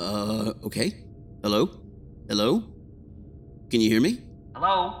 Okay. Hello? Hello? Can you hear me?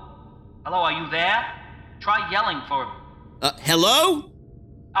 Hello? Hello, are you there? Try yelling for... Hello?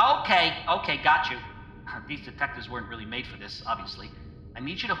 Okay, got you. These detectors weren't really made for this, obviously. I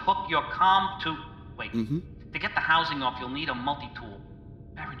need you to hook your comm to... Wait. Mm-hmm. To get the housing off, you'll need a multi-tool.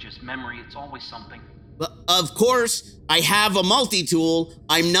 Behringer's memory, it's always something. Well, of course, I have a multi-tool.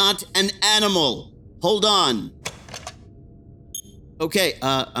 I'm not an animal. Hold on. Okay,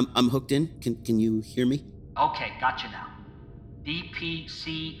 I'm hooked in. Can you hear me? Okay, got you now.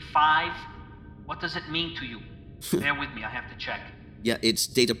 DPC-5? What does it mean to you? Bear with me, I have to check. Yeah, it's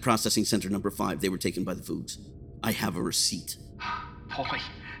Data Processing Center number 5. They were taken by the Foods. I have a receipt. Boy,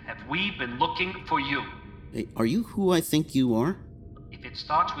 have we been looking for you. Hey, are you who I think you are? If it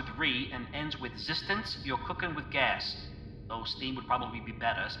starts with re and ends with existence, you're cooking with gas. Though steam would probably be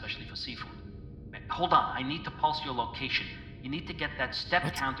better, especially for seafood. Hold on, I need to pulse your location. You need to get that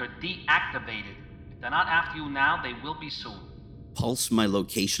step counter deactivated. If they're not after you now, they will be soon. Pulse my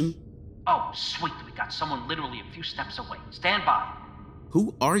location? Oh, sweet. We got someone literally a few steps away. Stand by.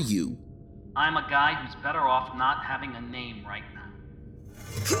 Who are you? I'm a guy who's better off not having a name right now.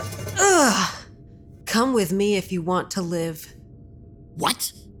 Ugh. Come with me if you want to live.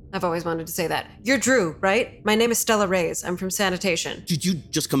 What? I've always wanted to say that. You're Drew, right? My name is Stella Reyes. I'm from sanitation. Did you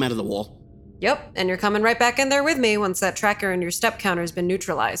just come out of the wall? Yep, and you're coming right back in there with me once that tracker and your step counter has been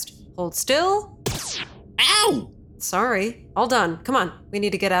neutralized. Hold still. Ow! Sorry. All done. Come on. We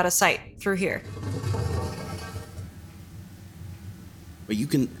need to get out of sight. Through here. But you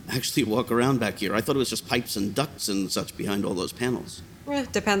can actually walk around back here. I thought it was just pipes and ducts and such behind all those panels.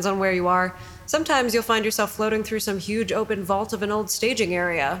 Depends on where you are. Sometimes you'll find yourself floating through some huge open vault of an old staging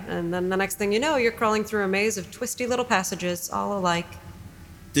area, and then the next thing you know, you're crawling through a maze of twisty little passages, all alike.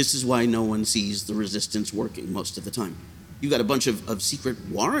 This is why no one sees the resistance working most of the time. You got a bunch of secret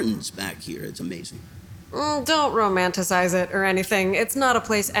warrens back here. It's amazing. Don't romanticize it or anything. It's not a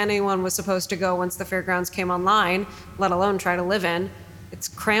place anyone was supposed to go once the fairgrounds came online, let alone try to live in. It's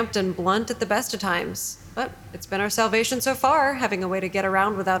cramped and blunt at the best of times. But it's been our salvation so far, having a way to get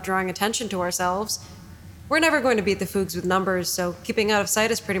around without drawing attention to ourselves. We're never going to beat the Foogs with numbers, so keeping out of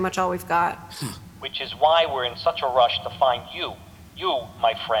sight is pretty much all we've got. Which is why we're in such a rush to find you. You,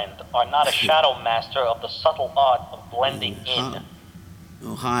 my friend, are not a shadow master of the subtle art of blending in.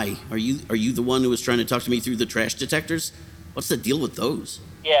 Oh, hi. Are you the one who was trying to talk to me through the trash detectors? What's the deal with those?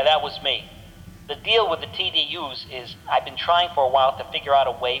 Yeah, that was me. The deal with the TDUs is I've been trying for a while to figure out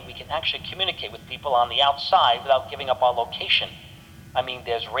a way we can actually communicate with people on the outside without giving up our location. I mean,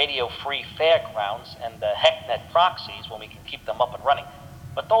 there's radio-free fairgrounds and the HECnet proxies when we can keep them up and running.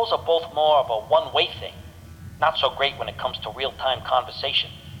 But those are both more of a one-way thing. Not so great when it comes to real-time conversation.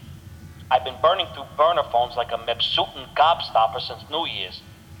 I've been burning through burner phones like a Mepsutan gobstopper since New Year's.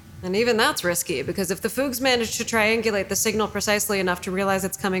 And even that's risky, because if the Foogs manage to triangulate the signal precisely enough to realize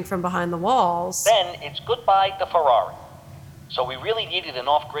it's coming from behind the walls... Then it's goodbye to Ferrari. So we really needed an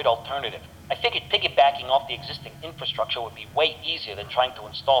off-grid alternative. I figured piggybacking off the existing infrastructure would be way easier than trying to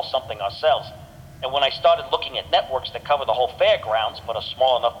install something ourselves. And when I started looking at networks that cover the whole fairgrounds, but are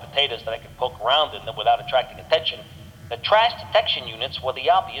small enough potatoes that I could poke around in them without attracting attention, the trash detection units were the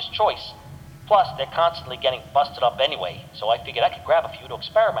obvious choice. Plus, they're constantly getting busted up anyway, so I figured I could grab a few to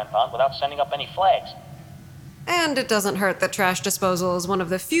experiment on without sending up any flags. And it doesn't hurt that trash disposal is one of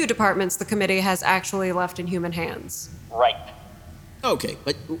the few departments the committee has actually left in human hands. Right. Okay,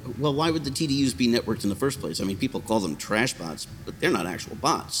 but, well, why would the TDUs be networked in the first place? I mean, people call them trash bots, but they're not actual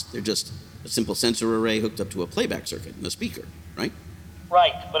bots. They're just a simple sensor array hooked up to a playback circuit and a speaker, right?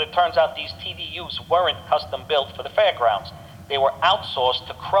 Right, but it turns out these TDUs weren't custom built for the fairgrounds. They were outsourced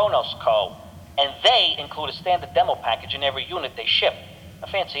to Kronos Co., and they include a standard demo package in every unit they ship. A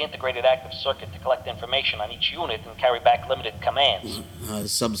fancy integrated active circuit to collect information on each unit and carry back limited commands.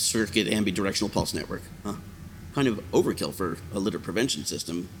 Sub-circuit ambidirectional pulse network. Huh. Kind of overkill for a litter prevention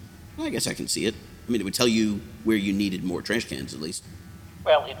system. Well, I guess I can see it. I mean, it would tell you where you needed more trash cans, at least.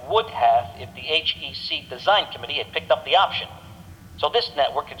 Well, it would have if the HEC design committee had picked up the option. So this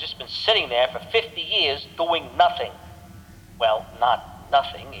network had just been sitting there for 50 years doing nothing. Well, not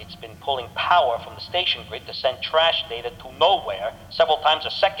nothing. It's been pulling power from the station grid to send trash data to nowhere several times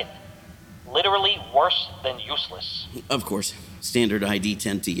a second. Literally worse than useless. Of course. Standard ID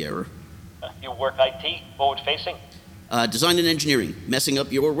 10T error. You work IT, forward-facing? Design and engineering. Messing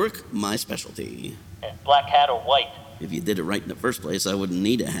up your work, my specialty. Black hat or white? If you did it right in the first place, I wouldn't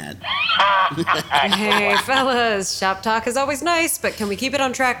need a hat. Hey, fellas, shop talk is always nice, but can we keep it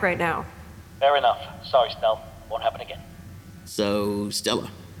on track right now? Fair enough. Sorry, Stell. Won't happen again. So, Stella,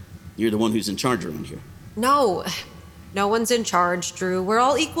 you're the one who's in charge around here. No. No one's in charge, Drew. We're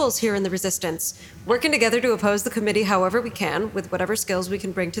all equals here in the Resistance, working together to oppose the committee however we can, with whatever skills we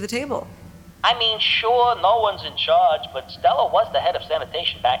can bring to the table. I mean, sure, no one's in charge, but Stella was the head of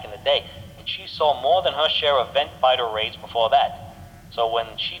sanitation back in the day, and she saw more than her share of vent fighter raids before that. So when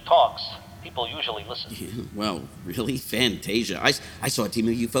she talks, people usually listen. Yeah, well, really? Fantasia. I saw a team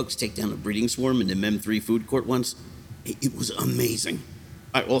of you folks take down a breeding swarm in the MEM3 food court once. It was amazing.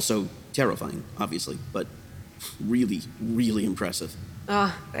 Also terrifying, obviously, but really, really impressive.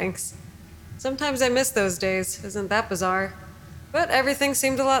 Oh, thanks. Sometimes I miss those days. Isn't that bizarre? But everything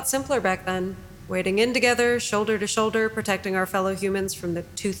seemed a lot simpler back then. Wading in together, shoulder to shoulder, protecting our fellow humans from the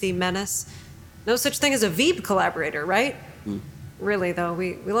toothy menace. No such thing as a Veeb collaborator, right? Really, though,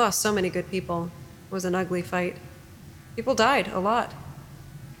 we lost so many good people. It was an ugly fight. People died, a lot.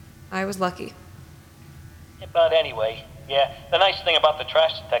 I was lucky. But anyway, yeah, the nice thing about the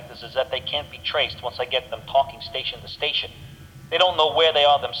trash detectors is that they can't be traced once I get them talking station to station. They don't know where they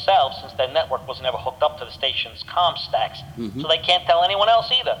are themselves since their network was never hooked up to the station's comm stacks, so they can't tell anyone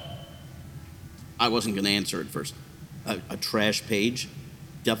else either. I wasn't going to answer at first. A trash page?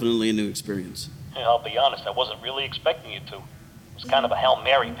 Definitely a new experience. I'll be honest, I wasn't really expecting you to. It was kind of a Hail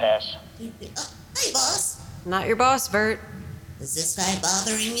Mary pass. Hey, boss. Not your boss, Vert. Is this guy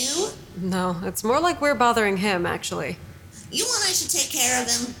bothering you? No, it's more like we're bothering him, actually. You want I should take care of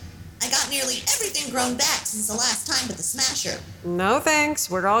him? I got nearly everything grown back since the last time with the Smasher. No thanks,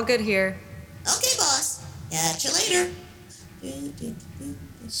 we're all good here. Okay, boss. Catch you later.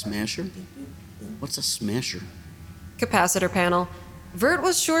 Smasher? What's a smasher? Capacitor panel. Vert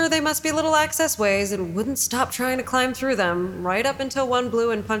was sure they must be little access ways and wouldn't stop trying to climb through them, right up until one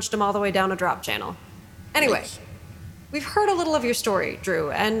blew and punched him all the way down a drop channel. Anyway, we've heard a little of your story,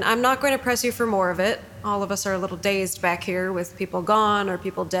 Drew, and I'm not going to press you for more of it. All of us are a little dazed back here with people gone, or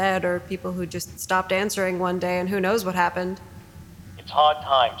people dead, or people who just stopped answering one day and who knows what happened. It's hard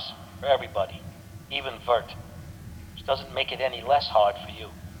times for everybody, even Vert, which doesn't make it any less hard for you.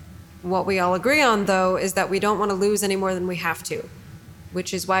 What we all agree on, though, is that we don't want to lose any more than we have to,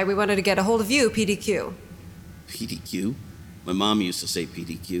 which is why we wanted to get a hold of you, PDQ. PDQ? My mom used to say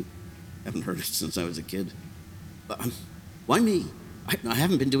PDQ. Haven't heard it since I was a kid. But why me? I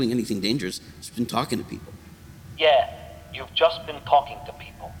haven't been doing anything dangerous. Just been talking to people. Yeah, you've just been talking to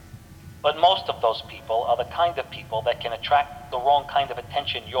people. But most of those people are the kind of people that can attract the wrong kind of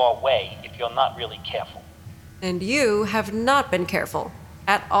attention your way if you're not really careful. And you have not been careful.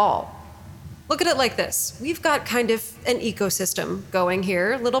 At all. Look at it like this. We've got kind of an ecosystem going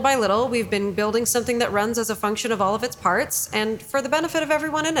here. Little by little, we've been building something that runs as a function of all of its parts, and for the benefit of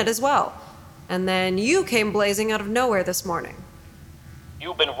everyone in it as well. And then you came blazing out of nowhere this morning.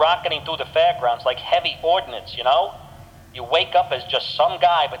 You've been rocketing through the fairgrounds like heavy ordnance, you know? You wake up as just some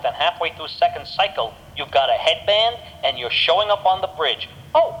guy, but then halfway through second cycle, you've got a headband, and you're showing up on the bridge.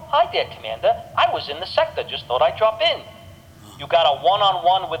 Oh, hi there, Commander. I was in the sector, just thought I'd drop in. You got a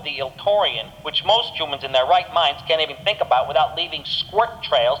one-on-one with the Iltorian, which most humans in their right minds can't even think about without leaving squirt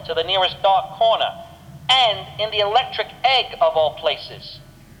trails to the nearest dark corner. And in the electric egg, of all places.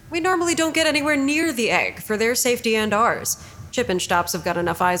 We normally don't get anywhere near the egg, for their safety and ours. Chippenstopps have got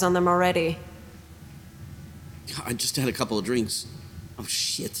enough eyes on them already. I just had a couple of drinks. Oh,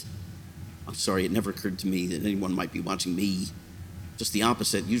 shit. I'm sorry, it never occurred to me that anyone might be watching me. Just the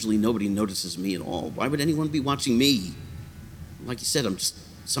opposite. Usually nobody notices me at all. Why would anyone be watching me? Like you said, I'm just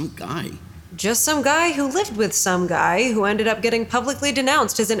some guy. Just some guy who lived with some guy who ended up getting publicly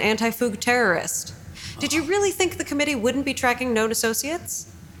denounced as an anti-Foog terrorist. Did you really think the committee wouldn't be tracking known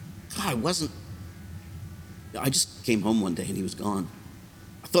associates? I wasn't. I just came home one day and he was gone.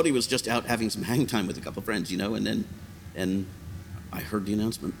 I thought he was just out having some hang time with a couple of friends, you know, and I heard the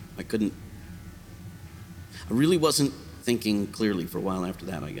announcement. I really wasn't thinking clearly for a while after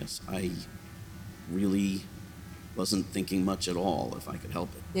that, I guess. I really wasn't thinking much at all, if I could help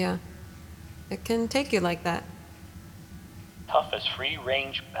it. Yeah. It can take you like that. Tough as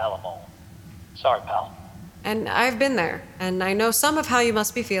free-range Balamo. Sorry, pal. And I've been there, and I know some of how you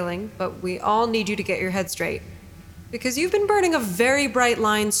must be feeling, but we all need you to get your head straight. Because you've been burning a very bright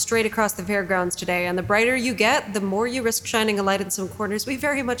line straight across the fairgrounds today, and the brighter you get, the more you risk shining a light in some corners we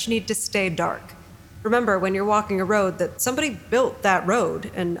very much need to stay dark. Remember, when you're walking a road, that somebody built that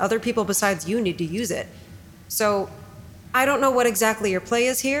road, and other people besides you need to use it. So, I don't know what exactly your play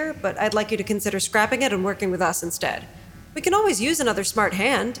is here, but I'd like you to consider scrapping it and working with us instead. We can always use another smart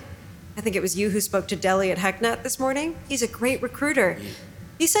hand. I think it was you who spoke to Deli at HeckNet this morning. He's a great recruiter.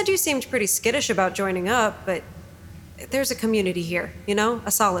 He said you seemed pretty skittish about joining up, but there's a community here, you know,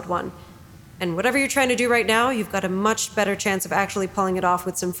 a solid one. And whatever you're trying to do right now, you've got a much better chance of actually pulling it off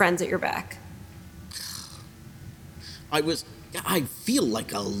with some friends at your back. I feel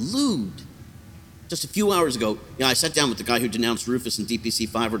like a lewd. Just a few hours ago, I sat down with the guy who denounced Rufus and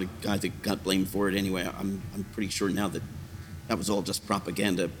DPC-5, or the guy that got blamed for it anyway. I'm pretty sure now that was all just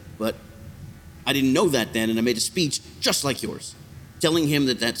propaganda. But I didn't know that then, and I made a speech just like yours, telling him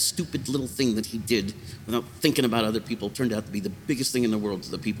that stupid little thing that he did without thinking about other people turned out to be the biggest thing in the world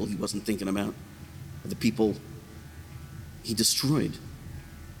to the people he wasn't thinking about, the people he destroyed.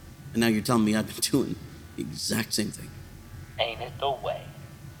 And now you're telling me I've been doing the exact same thing. Ain't it the way?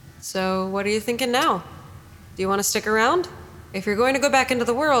 So, what are you thinking now? Do you want to stick around? If you're going to go back into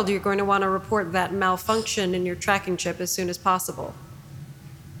the world, you're going to want to report that malfunction in your tracking chip as soon as possible.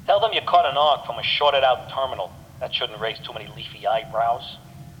 Tell them you caught an ARC from a shorted out terminal. That shouldn't raise too many leafy eyebrows.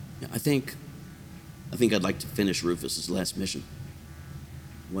 Yeah, I think I'd like to finish Rufus's last mission.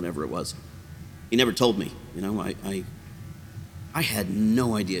 Whatever it was. He never told me, you know, I had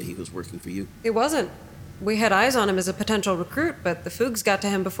no idea he was working for you. It wasn't. We had eyes on him as a potential recruit, but the Foogs got to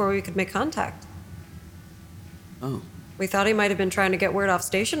him before we could make contact. Oh. We thought he might have been trying to get word off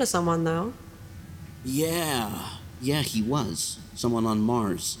station to someone, though. Yeah, he was. Someone on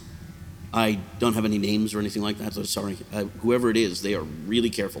Mars. I don't have any names or anything like that, so sorry. Whoever it is, they are really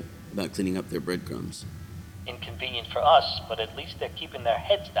careful about cleaning up their breadcrumbs. Inconvenient for us, but at least they're keeping their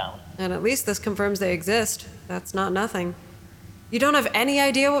heads down. And at least this confirms they exist. That's not nothing. You don't have any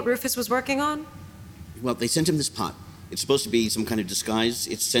idea what Rufus was working on? Well, they sent him this pot. It's supposed to be some kind of disguise.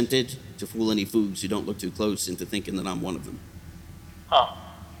 It's scented to fool any Foogs who don't look too close into thinking that I'm one of them. Huh.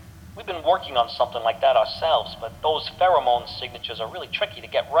 We've been working on something like that ourselves, but those pheromone signatures are really tricky to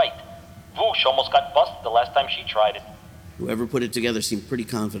get right. Voosh almost got busted the last time she tried it. Whoever put it together seemed pretty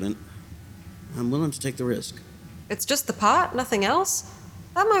confident. I'm willing to take the risk. It's just the pot, nothing else?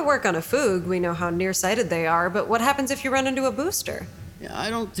 That might work on a Foog, we know how nearsighted they are, but what happens if you run into a booster? Yeah,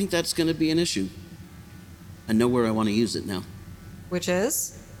 I don't think that's going to be an issue. I know where I want to use it now. Which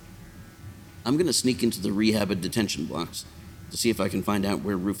is? I'm going to sneak into the rehab and detention blocks to see if I can find out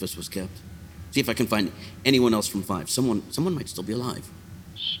where Rufus was kept. See if I can find anyone else from 5. Someone might still be alive.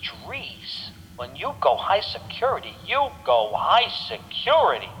 Strees, when you go high security, you go high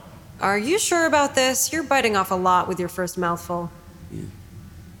security. Are you sure about this? You're biting off a lot with your first mouthful. Yeah.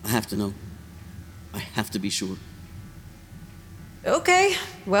 I have to know. I have to be sure. Okay,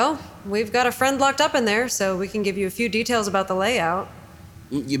 well, we've got a friend locked up in there, so we can give you a few details about the layout.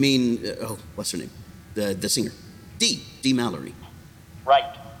 You mean, what's her name? The singer. Dee Mallory.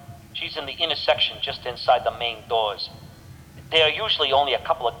 Right. She's in the inner section just inside the main doors. There are usually only a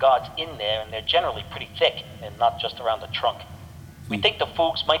couple of guards in there, and they're generally pretty thick, and not just around the trunk. We think the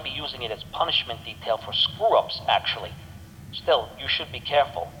Foogs might be using it as punishment detail for screw-ups, actually. Still, you should be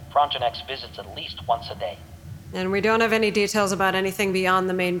careful. Frontenac visits at least once a day. And we don't have any details about anything beyond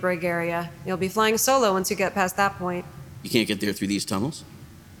the main brig area. You'll be flying solo once you get past that point. You can't get there through these tunnels?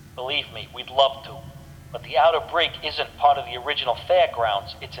 Believe me, we'd love to. But the outer brig isn't part of the original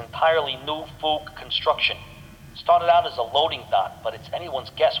fairgrounds. It's entirely new Foog construction. Started out as a loading dock, but it's anyone's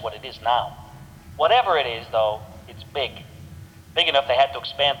guess what it is now. Whatever it is, though, it's big. Big enough they had to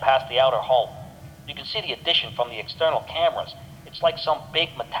expand past the outer hull. You can see the addition from the external cameras. It's like some big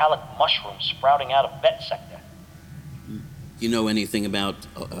metallic mushroom sprouting out of Vet Sector. You know anything about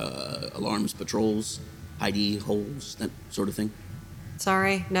alarms, patrols, ID holes, that sort of thing?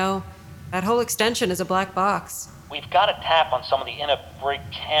 Sorry, no. That whole extension is a black box. We've got a tap on some of the inner brig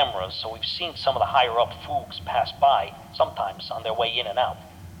cameras, so we've seen some of the higher-up Foogs pass by, sometimes on their way in and out.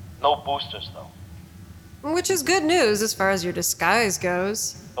 No boosters, though. Which is good news as far as your disguise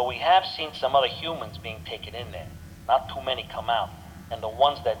goes. But we have seen some other humans being taken in there. Not too many come out, and the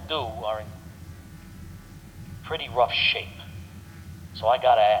ones that do are in pretty rough shape. So I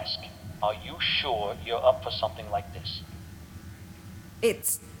gotta ask, are you sure you're up for something like this?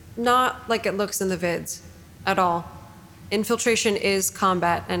 It's not like it looks in the vids. At all. Infiltration is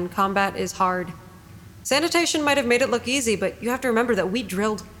combat, and combat is hard. Sanitation might have made it look easy, but you have to remember that we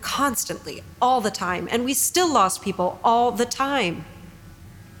drilled constantly, all the time, and we still lost people all the time.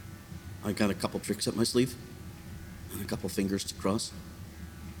 I got a couple tricks up my sleeve, and a couple fingers to cross.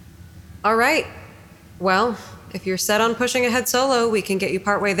 All right. Well, if you're set on pushing ahead solo, we can get you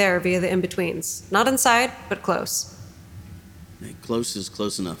partway there via the in-betweens. Not inside, but close. Hey, close is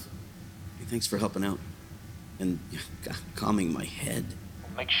close enough. Hey, thanks for helping out. And calming my head.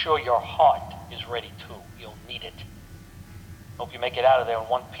 Make sure your heart is ready too. You'll need it. Hope you make it out of there in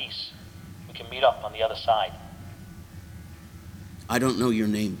one piece. We can meet up on the other side. I don't know your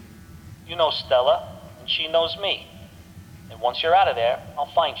name. You know Stella, and she knows me. And once you're out of there, I'll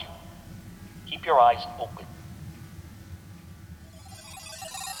find you. Keep your eyes open.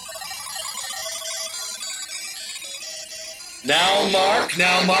 Now mark,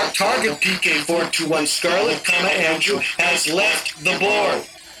 target PK421 Scarlet, Andrew has left the board.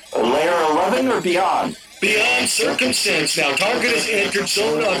 Layer 11 or beyond? Beyond circumstance now. Target has entered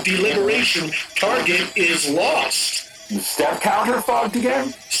zone of deliberation. Target is lost. Step counter fogged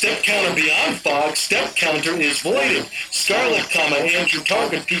again? Step counter beyond fog. Step counter is voided. Scarlet, Andrew,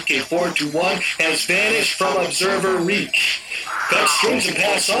 target PK421 has vanished from observer reach. Cut strings and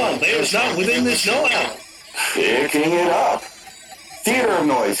pass on. Layer's not within this know-how. Picking it up. Theater of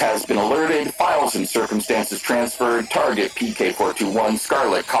Noise has been alerted. Files and circumstances transferred. Target PK421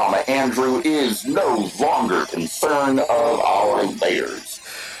 Scarlet, Andrew is no longer concern of our layers.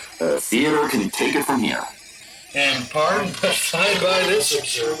 Theater can take it from here. And pardon but find by this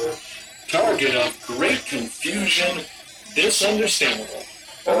observer, target of great confusion, misunderstandable.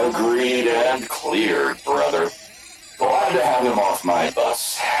 Agreed and cleared, brother. Glad to have him off my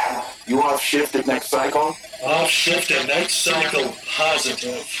bus. You off shift at next cycle? Off shift at next cycle,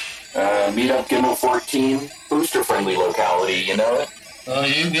 positive. Meet up Gimbal 14, booster-friendly locality, you know it?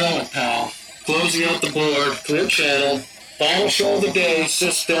 You know it, pal. Closing out the board, clear channel. Final show of the day,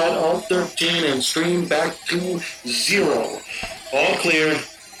 Systat Alt 13 and stream back to 0. All cleared,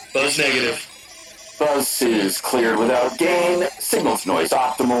 buzz negative. Buzz is cleared without gain, signals noise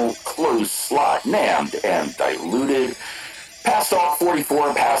optimal, closed slot NAMmed and diluted. Passed off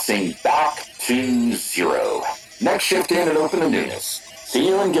 44, passing back to 0. Next shift in and open to newness. See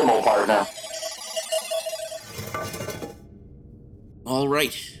you in Gimbal, partner. All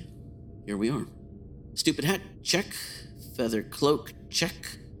right. Here we are. Stupid hat, check. Feather cloak,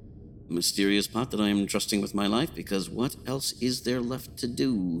 check. Mysterious pot that I am trusting with my life, because what else is there left to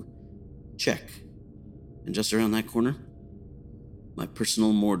do? Check. And just around that corner, my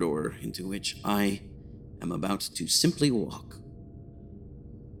personal Mordor, into which I am about to simply walk.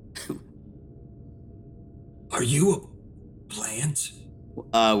 Are you a plant?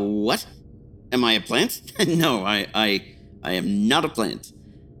 What? Am I a plant? No, I am not a plant.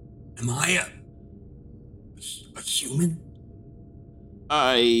 Am I a human?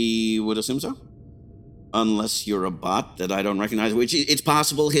 I would assume so. Unless you're a bot that I don't recognize, which it's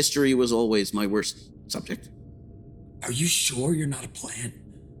possible. History was always my worst subject. Are you sure you're not a plant?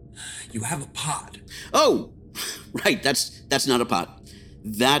 You have a pod. Oh, right, that's not a pot.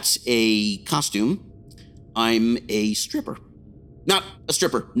 That's a costume. I'm a stripper. Not a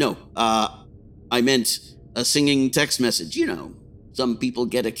stripper, no. I meant a singing text message. You know, some people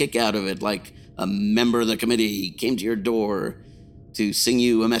get a kick out of it, like a member of the committee came to your door to sing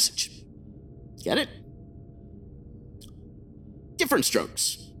you a message. Get it? Different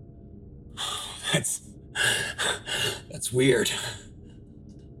strokes. That's weird.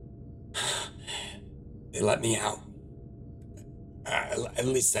 They let me out. At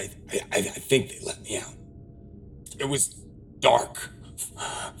least I think they let me out. It was dark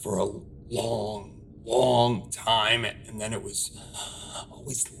for a long time, and then it was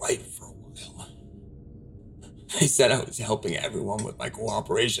always light for a while. They said I was helping everyone with my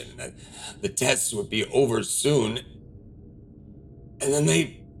cooperation, and that the tests would be over soon. And then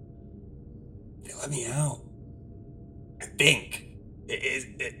they let me out. I think.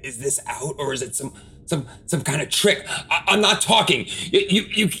 Is this out, or is it some kind of trick? I'm not talking.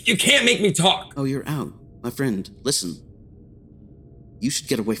 You can't make me talk. Oh, you're out. My friend, listen. You should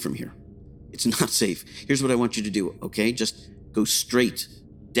get away from here. It's not safe. Here's what I want you to do, okay? Just go straight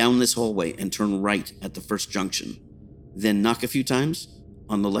down this hallway and turn right at the first junction. Then knock a few times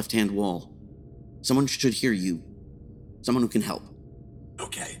on the left-hand wall. Someone should hear you. Someone who can help.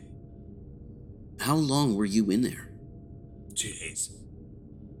 Okay. How long were you in there? 2 days.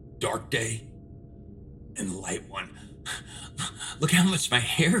 Dark day and the light one. Look how much my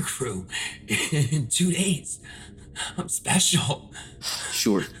hair grew in 2 days. I'm special.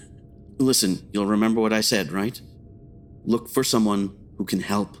 Sure. Listen, you'll remember what I said, right? Look for someone who can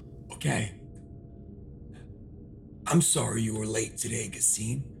help. Okay. I'm sorry you were late today,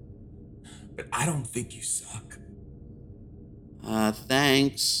 Gassim. But I don't think you suck.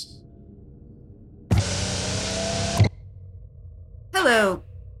 Thanks. Hello,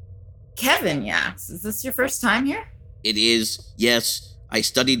 Kevin Yax. Is this your first time here? It is, yes. I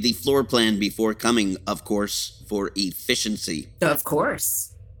studied the floor plan before coming, of course, for efficiency. Of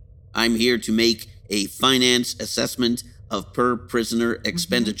course. I'm here to make a finance assessment of per-prisoner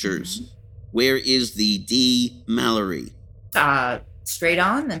expenditures. Where is the D. Mallory? Straight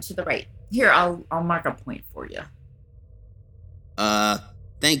on, then to the right. Here, I'll mark a point for you.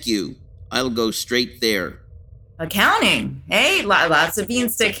 Thank you. I'll go straight there. Accounting. Hey, lots of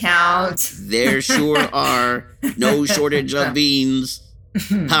beans to count. There sure are. No shortage of beans.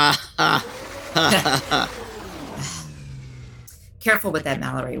 Ha ha ha ha. Careful with that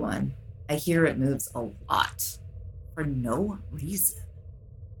Mallory one. I hear it moves a lot. For no reason.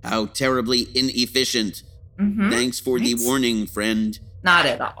 How terribly inefficient. Mm-hmm. Thanks for the warning, friend. Not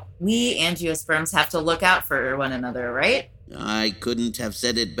at all. We angiosperms have to look out for one another, right? I couldn't have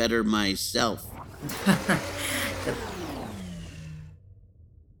said it better myself.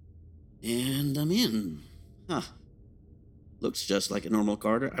 And I'm in. Huh. Looks just like a normal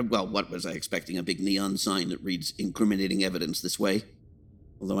corridor. Well, what was I expecting? A big neon sign that reads incriminating evidence this way.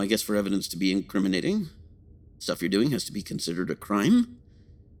 Although I guess for evidence to be incriminating, stuff you're doing has to be considered a crime.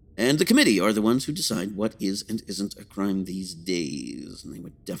 And the committee are the ones who decide what is and isn't a crime these days. And they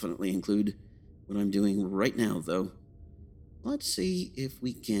would definitely include what I'm doing right now, though. Let's see if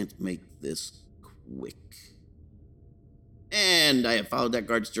we can't make this quick. And I have followed that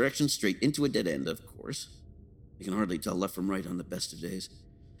guard's direction straight into a dead end, of course. I can hardly tell left from right on the best of days.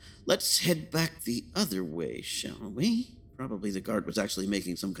 Let's head back the other way, shall we? Probably the guard was actually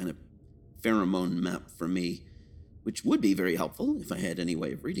making some kind of pheromone map for me, which would be very helpful if I had any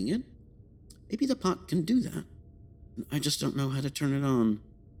way of reading it. Maybe the pot can do that. I just don't know how to turn it on.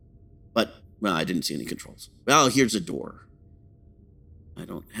 But, well, I didn't see any controls. Well, here's a door. I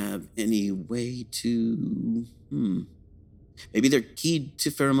don't have any way to... Maybe they're keyed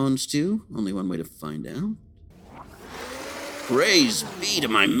to pheromones too? Only one way to find out. Praise be to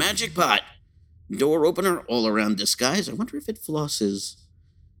my magic pot. Door opener all around disguise. I wonder if it flosses.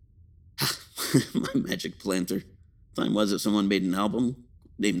 My magic planter. Time was it someone made an album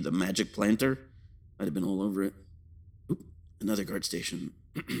named The Magic Planter? I'd have been all over it. Oop, another guard station.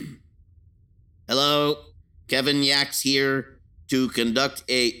 Hello, Kevin Yax here to conduct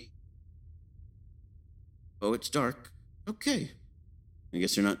a... Oh, it's dark. Okay. I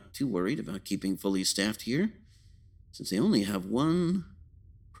guess they're not too worried about keeping fully staffed here, since they only have one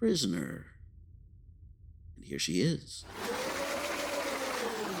prisoner. And here she is.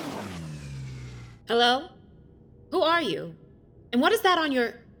 Hello? Who are you? And what is that on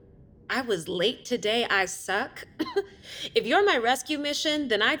your... I was late today, I suck? If you're my rescue mission,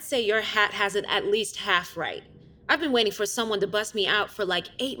 then I'd say your hat has it at least half right. I've been waiting for someone to bust me out for like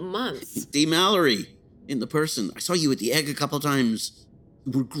 8 months. Dee Mallory, in the person. I saw you at the Egg a couple times.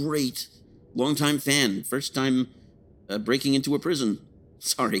 You were great. Longtime fan. First time breaking into a prison.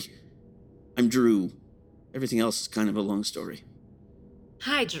 Sorry. I'm Drew. Everything else is kind of a long story.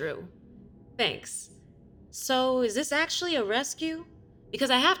 Hi, Drew. Thanks. So, is this actually a rescue? Because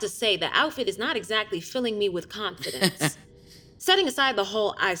I have to say, the outfit is not exactly filling me with confidence. Setting aside the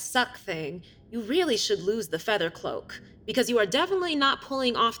whole I suck thing, you really should lose the feather cloak, because you are definitely not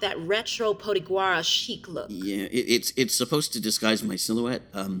pulling off that retro Potiguara chic look. Yeah, it's supposed to disguise my silhouette.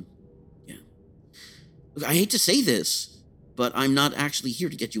 Yeah. Look, I hate to say this, but I'm not actually here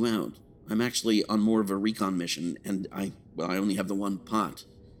to get you out. I'm actually on more of a recon mission, and I only have the one pot.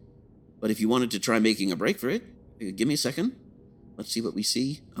 But if you wanted to try making a break for it, give me a second. Let's see what we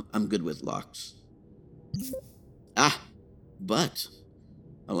see. I'm good with locks. But,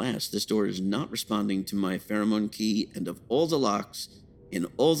 alas, this door is not responding to my pheromone key, and of all the locks in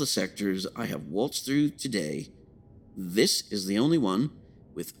all the sectors I have waltzed through today, this is the only one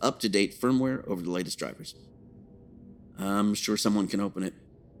with up-to-date firmware over the latest drivers. I'm sure someone can open it,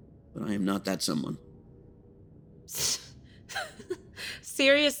 but I am not that someone.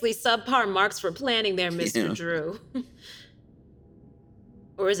 Seriously, subpar marks for planning there, Mr. Yeah. Drew.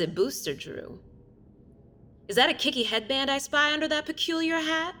 Or is it Booster Drew? Is that a kicky headband I spy under that peculiar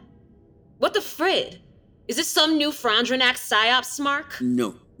hat? What the frid? Is this some new Frondronax psyop smark?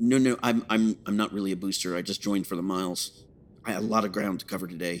 No. I'm not really a booster. I just joined for the miles. I had a lot of ground to cover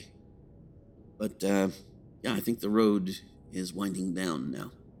today. But, yeah, I think the road is winding down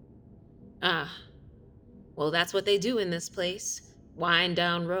now. Ah. Well, that's what they do in this place. Wind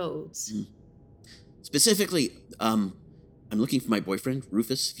down roads. Specifically, I'm looking for my boyfriend,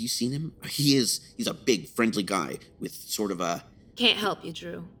 Rufus. Have you seen him? He's a big, friendly guy with sort of a... Can't help you,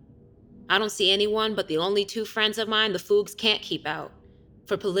 Drew. I don't see anyone but the only 2 friends of mine the Foogs can't keep out.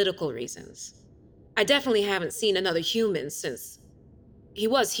 For political reasons. I definitely haven't seen another human since... He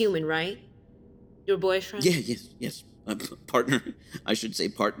was human, right? Your boyfriend? Yeah, yes. Partner. I should say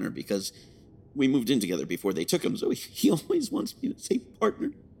partner, because we moved in together before they took him, so he always wants me to say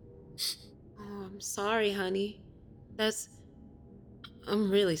partner. Oh, I'm sorry, honey. I'm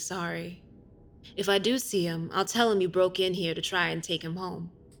really sorry. If I do see him, I'll tell him you broke in here to try and take him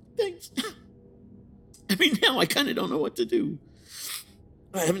home. Thanks. mean, now I kind of don't know what to do.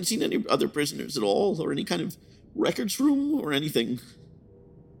 I haven't seen any other prisoners at all, or any kind of records room or anything.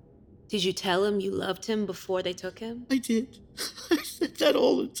 Did you tell him you loved him before they took him? I did. I said that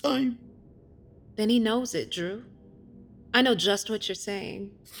all the time. Then he knows it, Drew. I know just what you're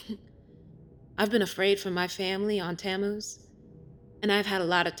saying. I've been afraid for my family on Tammuz, and I've had a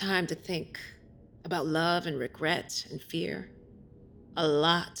lot of time to think about love and regret and fear. A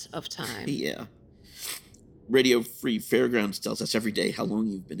lot of time. Yeah. Radio Free Fairgrounds tells us every day how long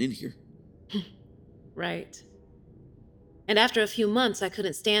you've been in here. Right. And after a few months, I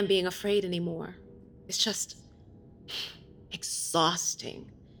couldn't stand being afraid anymore. It's just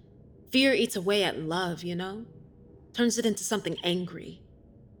exhausting. Fear eats away at love, you know? Turns it into something angry.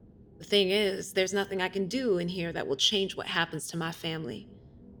 The thing is, there's nothing I can do in here that will change what happens to my family,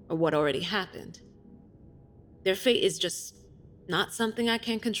 or what already happened. Their fate is just not something I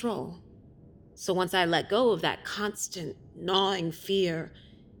can control. So once I let go of that constant gnawing fear,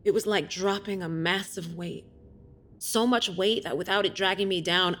 it was like dropping a massive weight. So much weight that without it dragging me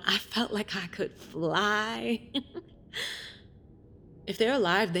down, I felt like I could fly. If they're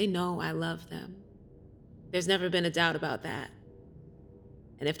alive, they know I love them. There's never been a doubt about that.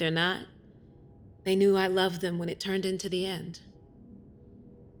 And if they're not, they knew I loved them when it turned into the end.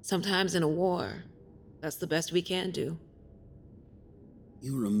 Sometimes in a war, that's the best we can do.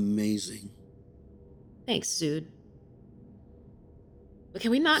 You're amazing. Thanks, Sood. But can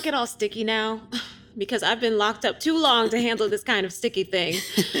we not get all sticky now? Because I've been locked up too long to handle this kind of sticky thing.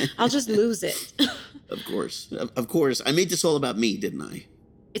 I'll just lose it. Of course. Of course. I made this all about me, didn't I?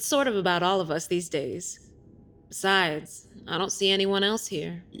 It's sort of about all of us these days. Besides, I don't see anyone else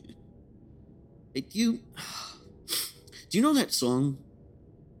here. Hey, do you know that song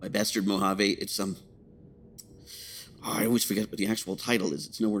by Bastard Mojave? It's I always forget what the actual title is.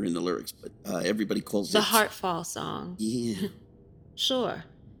 It's nowhere in the lyrics, but everybody calls it... The Heartfall song. Yeah. Sure.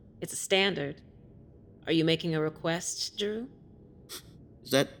 It's a standard. Are you making a request, Drew? Is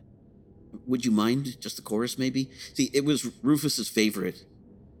that... Would you mind? Just the chorus, maybe? See, it was Rufus's favorite.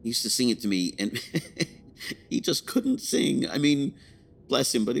 He used to sing it to me, and he just couldn't sing. I mean,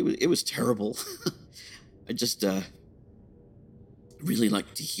 bless him, but it was terrible. I just really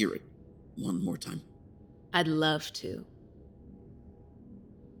like to hear it one more time. I'd love to.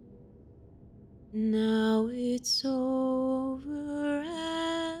 Now it's over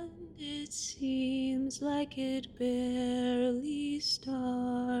and it seems like it barely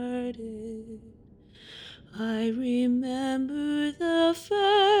started. I remember the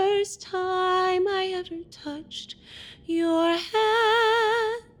first time I ever touched your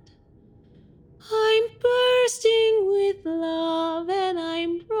hand. I'm bursting with love and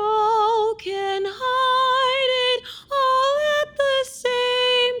I'm broken hearted all at the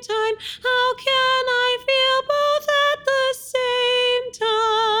same time. How can I feel both at the same time?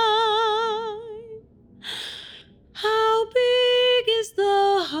 How big is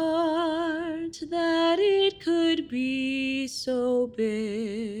the heart that it could be so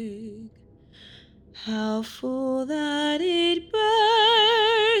big? How full that it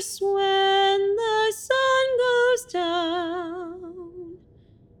bursts when the sun goes down.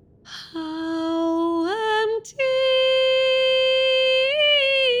 How empty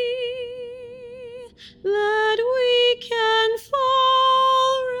that we can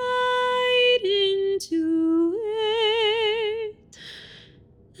fall right into it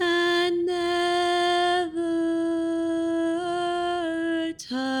and never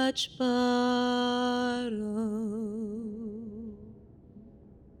touch bottom.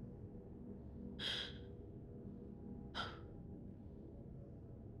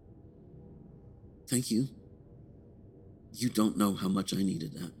 Thank you. You don't know how much I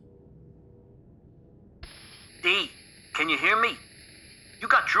needed that. Dee, can you hear me? You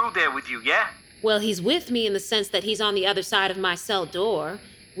got Drew there with you, yeah? Well, he's with me in the sense that he's on the other side of my cell door,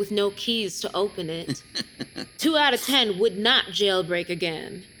 with no keys to open it. 2 out of 10 would not jailbreak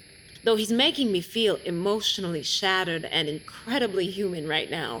again. Though he's making me feel emotionally shattered and incredibly human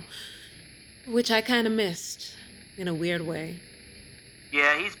right now, which I kind of missed, in a weird way.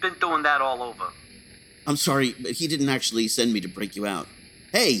 Yeah, he's been doing that all over. I'm sorry, but he didn't actually send me to break you out.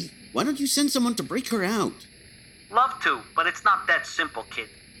 Hey, why don't you send someone to break her out? Love to, but it's not that simple, kid.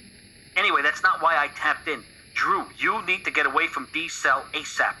 Anyway, that's not why I tapped in. Drew, you need to get away from Dee's cell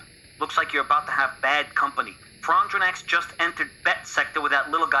ASAP. Looks like you're about to have bad company. Frondranax just entered Bet Sector with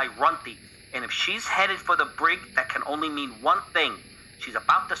that little guy Runty. And if she's headed for the brig, that can only mean one thing. She's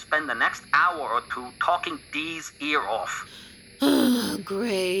about to spend the next hour or two talking Dee's ear off.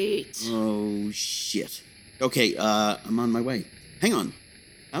 Great. Oh, shit. Okay, I'm on my way. Hang on.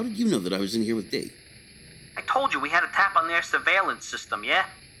 How did you know that I was in here with Dee? I told you we had a tap on their surveillance system, yeah?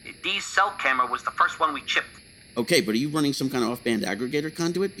 Dee's cell camera was the first one we chipped. Okay, but are you running some kind of off-band aggregator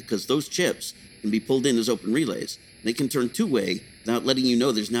conduit? Because those chips can be pulled in as open relays. They can turn two-way without letting you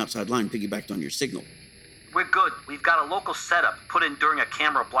know there's an outside line piggybacked on your signal. We're good. We've got a local setup put in during a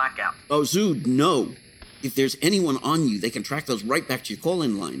camera blackout. Oh, Zood, no. If there's anyone on you, they can track those right back to your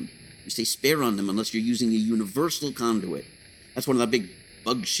call-in line. You stay spare on them unless you're using a universal conduit. That's one of the big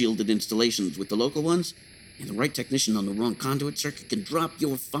bug-shielded installations with the local ones. And the right technician on the wrong conduit circuit can drop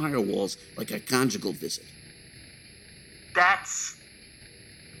your firewalls like a conjugal visit. That's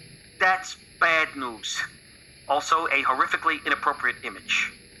bad news. Also, a horrifically inappropriate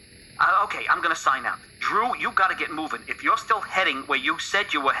image. Okay, I'm gonna sign out. Drew, you gotta get moving. If you're still heading where you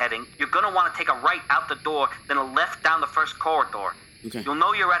said you were heading, you're gonna want to take a right out the door, then a left down the first corridor. Okay. You'll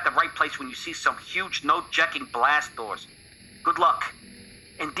know you're at the right place when you see some huge no-jacking blast doors. Good luck.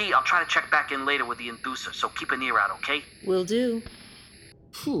 And Dee, I'll try to check back in later with the inducer, so keep an ear out, okay? Will do.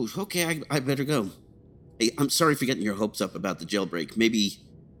 Phew, okay, I better go. Hey, I'm sorry for getting your hopes up about the jailbreak. Maybe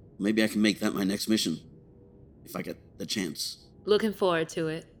I can make that my next mission. If I get the chance. Looking forward to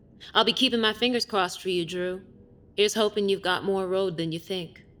it. I'll be keeping my fingers crossed for you, Drew. Here's hoping you've got more road than you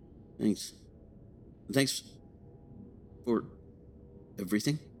think. Thanks. Thanks for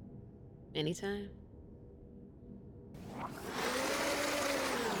everything. Anytime.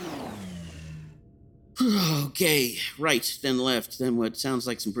 Okay, right, then left, then what sounds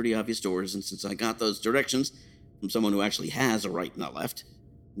like some pretty obvious doors, and since I got those directions from someone who actually has a right and a left,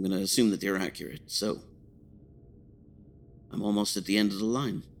 I'm gonna assume that they're accurate, so I'm almost at the end of the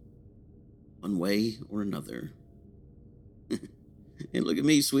line. One way or another. And look at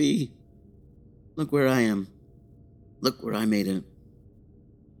me, Swee. Look where I am. Look where I made it.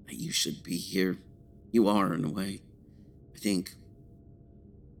 You should be here. You are, in a way. I think.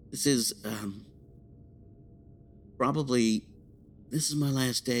 This is, probably, this is my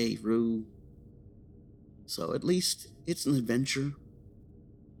last day, Rue. So at least it's an adventure.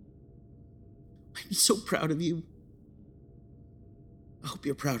 I'm so proud of you. I hope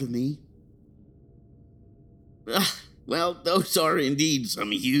you're proud of me. Well, those are indeed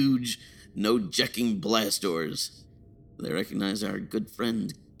some huge, no-jacking blast doors. They recognize our good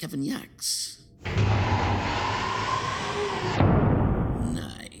friend, Kevin Yax.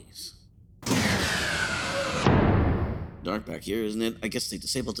 Nice. Dark back here, isn't it? I guess they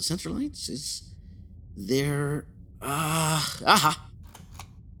disabled the sensor lights. Is there... aha!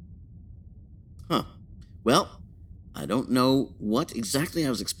 Huh. Well, I don't know what exactly I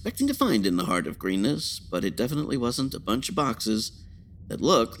was expecting to find in the heart of greenness, but it definitely wasn't a bunch of boxes that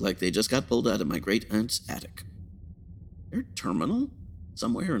look like they just got pulled out of my great-aunt's attic. Their terminal?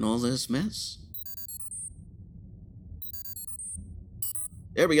 Somewhere in all this mess?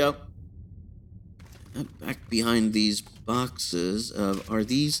 There we go. Back behind these boxes, are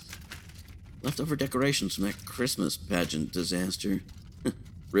these leftover decorations from that Christmas pageant disaster?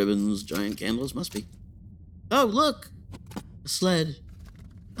 Ribbons, giant candles, must be. Oh, look! A sled.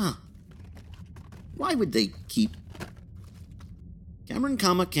 Huh. Why would they keep... Cameron,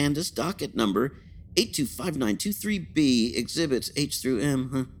 Candace, docket number 825923B, exhibits H through M,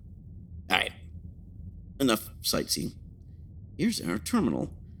 huh? Alright. Enough sightseeing. Here's our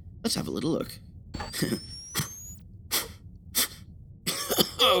terminal. Let's have a little look.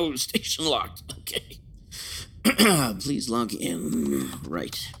 Oh, station locked. Okay. Please log in.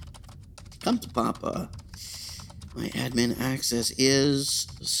 Right. Come to Papa. My admin access is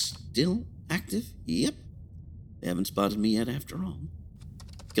still active. Yep. They haven't spotted me yet after all.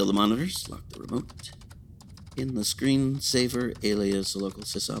 Kill the monitors, lock the remote. In the screensaver alias local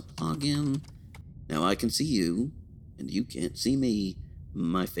sysop login. Now I can see you, and you can't see me.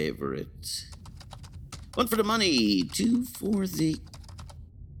 My favorite. 1 for the money, 2 for the...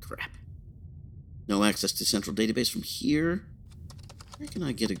 crap. No access to central database from here. Where can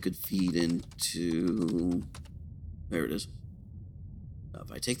I get a good feed into... There it is. Now,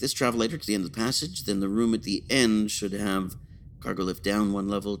 if I take this travelator to the end of the passage, then the room at the end should have cargo lift down 1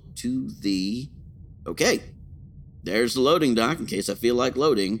 level to the... Okay. There's the loading dock in case I feel like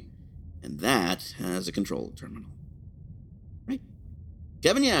loading. And that has a control terminal. Right.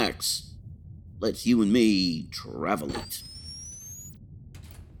 Kevin Yax. Let's you and me travel it.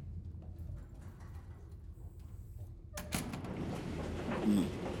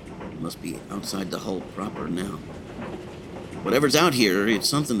 Must be outside the hull proper now. Whatever's out here, it's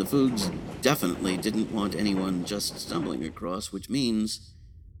something the Foods definitely didn't want anyone just stumbling across, which means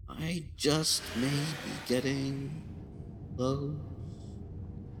I just may be getting close.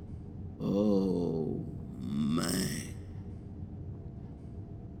 Oh, man.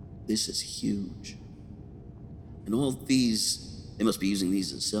 This is huge. And all these, they must be using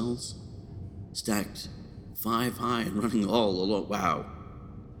these as cells? Stacked 5 high and running all along. Wow.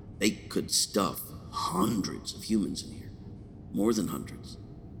 They could stuff hundreds of humans in here. More than hundreds.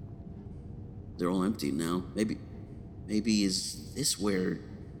 They're all empty now. Maybe is this where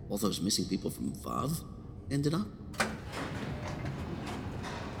all those missing people from VAV ended up?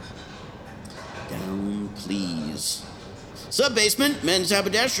 Down, please. Sub-basement, men's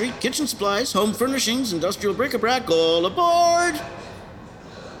haberdashery, kitchen supplies, home furnishings, industrial bric-a-brac, all aboard!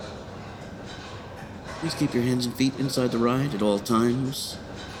 Please keep your hands and feet inside the ride at all times.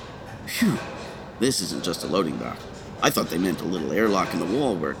 Phew, this isn't just a loading dock. I thought they meant a little airlock in the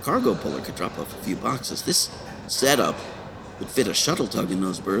wall where a cargo puller could drop off a few boxes. This setup would fit a shuttle tug in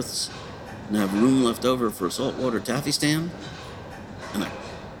those berths and have room left over for a saltwater taffy stand and a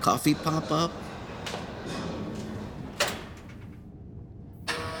coffee pop-up.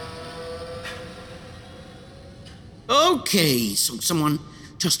 Okay, so someone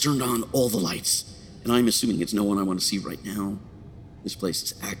just turned on all the lights, and I'm assuming it's no one I want to see right now. This place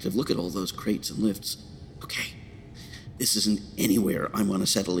is active. Look at all those crates and lifts. Okay, this isn't anywhere I want to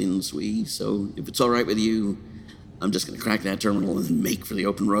settle in, Sui, so if it's all right with you, I'm just going to crack that terminal and then make for the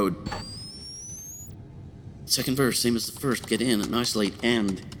open road. Second verse, same as the first. Get in and isolate,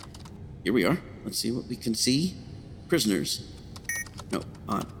 and here we are. Let's see what we can see. Prisoners. No,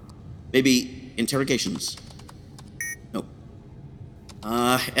 odd. Maybe interrogations. No.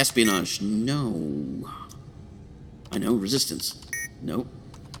 Espionage. No. I know, resistance. No.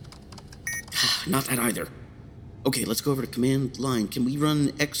 Not that either. Okay, let's go over to command line. Can we run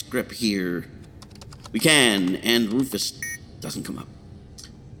XGrep here? We can, and Rufus doesn't come up.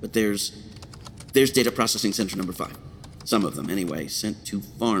 But there's data processing center number 5. Some of them, anyway. Sent to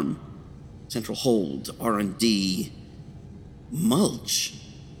farm. Central hold. R&D. Mulch.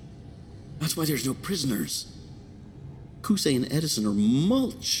 That's why there's no prisoners. Kusei and Edison are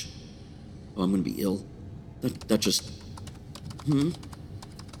mulch. Oh, I'm gonna be ill. That just... I've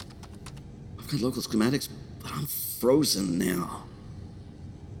got local schematics, but I'm frozen now.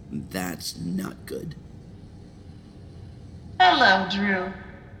 That's not good. Hello, Drew.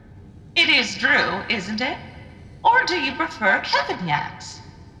 It is Drew, isn't it? Or do you prefer Kevin Yax?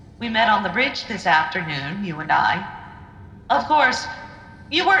 We met on the bridge this afternoon, you and I. Of course,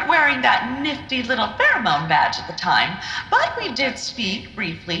 you weren't wearing that nifty little pheromone badge at the time, but we did speak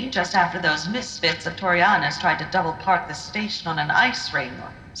briefly just after those misfits of Torianas tried to double park the station on an ice ring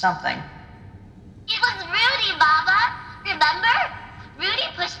or something. It was Rudy, Baba. Remember? Rudy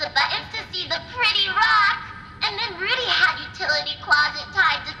pushed the buttons to see the pretty rock, and then Rudy had utility closet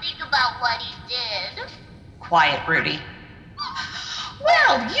time to think about what he did. Quiet, Rudy.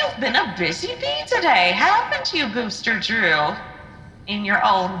 Well, you've been a busy bee today, haven't you, Booster Drew? In your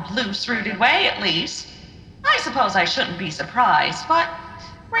own loose-rooted way, at least. I suppose I shouldn't be surprised, but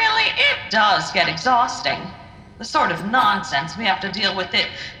really, it does get exhausting. The sort of nonsense we have to deal with it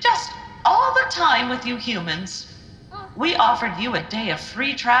just all the time with you humans. We offered you a day of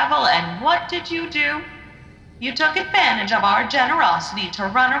free travel, and what did you do? You took advantage of our generosity to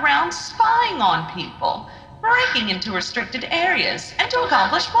run around spying on people, breaking into restricted areas, and to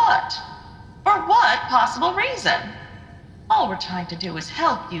accomplish what? For what possible reason? All we're trying to do is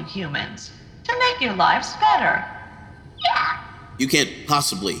help you humans, to make your lives better. Yeah. You can't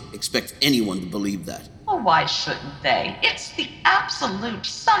possibly expect anyone to believe that. Well, why shouldn't they? It's the absolute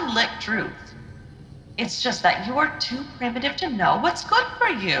sunlit truth. It's just that you're too primitive to know what's good for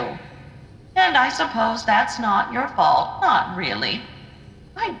you. And I suppose that's not your fault, not really.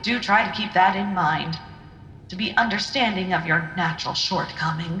 I do try to keep that in mind, to be understanding of your natural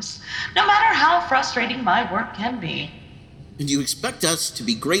shortcomings, no matter how frustrating my work can be. And you expect us to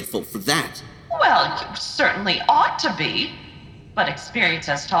be grateful for that? Well, you certainly ought to be, but experience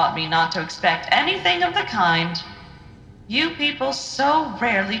has taught me not to expect anything of the kind. You people so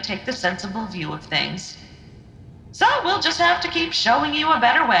rarely take the sensible view of things. So we'll just have to keep showing you a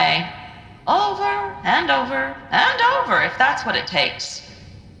better way. Over and over and over, if that's what it takes.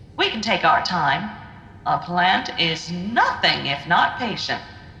 We can take our time. A plant is nothing if not patient.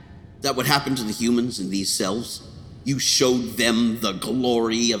 That what happened to the humans in these cells? You showed them the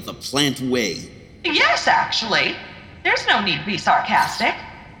glory of the plant way. Yes, actually. There's no need to be sarcastic.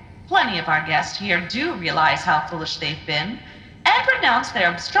 Plenty of our guests here do realize how foolish they've been and renounce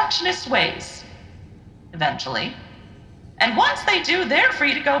their obstructionist ways. Eventually. And once they do, they're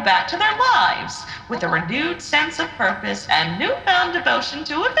free to go back to their lives with a renewed sense of purpose and newfound devotion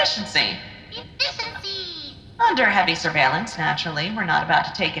to efficiency. Efficiency! Under heavy surveillance, naturally, we're not about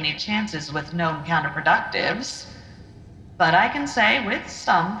to take any chances with known counterproductives. But I can say with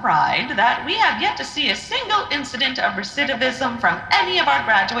some pride that we have yet to see a single incident of recidivism from any of our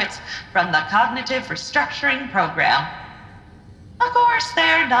graduates from the Cognitive Restructuring Program. Of course,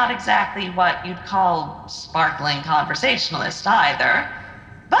 they're not exactly what you'd call sparkling conversationalists either,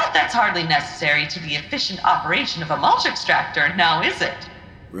 but that's hardly necessary to the efficient operation of a mulch extractor, now is it?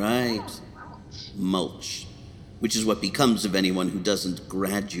 Right. Mulch. Which is what becomes of anyone who doesn't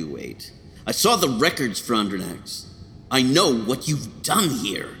graduate. I saw the records, Frondernax. I know what you've done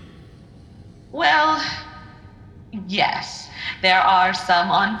here. Well, yes. There are some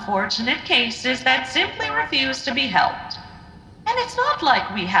unfortunate cases that simply refuse to be helped. And it's not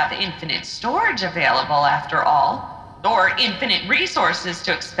like we have infinite storage available after all, or infinite resources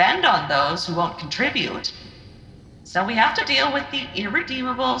to expend on those who won't contribute. So we have to deal with the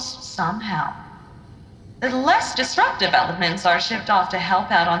irredeemables somehow. The less disruptive elements are shipped off to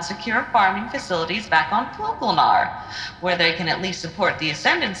help out on secure farming facilities back on Fulgulnar, where they can at least support the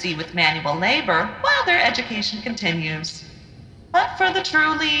ascendancy with manual labor while their education continues. But for the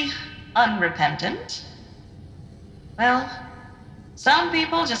truly unrepentant, well, some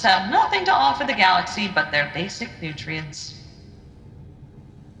people just have nothing to offer the galaxy but their basic nutrients.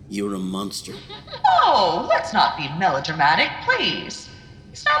 You're a monster. Oh, let's not be melodramatic, please.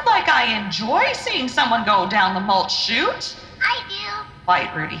 It's not like I enjoy seeing someone go down the mulch chute. I do.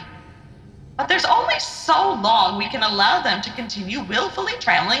 Quiet, Rudy. But there's only so long we can allow them to continue willfully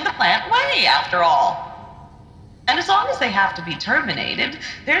trammeling the plant way, after all. And as long as they have to be terminated,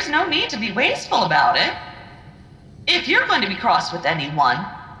 there's no need to be wasteful about it. If you're going to be cross with anyone,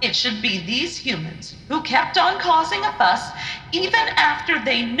 it should be these humans who kept on causing a fuss even after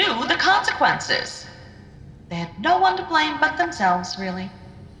they knew the consequences. They had no one to blame but themselves, really.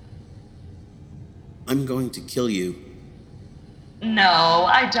 I'm going to kill you. No,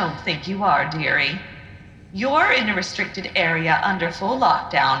 I don't think you are, dearie. You're in a restricted area under full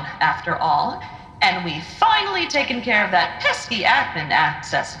lockdown, after all, and we've finally taken care of that pesky admin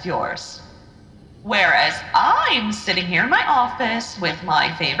access of yours. Whereas I'm sitting here in my office with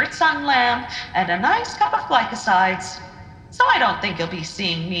my favorite sun lamp and a nice cup of glycosides, so I don't think you'll be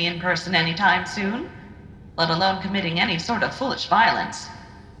seeing me in person anytime soon, let alone committing any sort of foolish violence.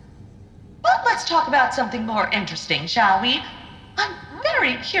 But let's talk about something more interesting, shall we? I'm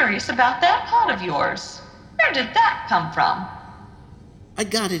very curious about that pot of yours. Where did that come from? I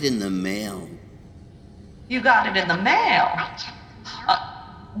got it in the mail. You got it in the mail?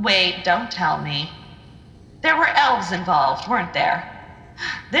 Wait, don't tell me. There were elves involved, weren't there?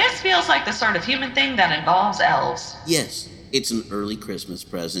 This feels like the sort of human thing that involves elves. Yes, it's an early Christmas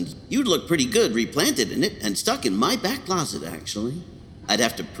present. You'd look pretty good replanted in it and stuck in my back closet, actually. I'd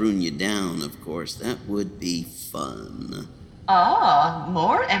have to prune you down, of course. That would be fun. Ah,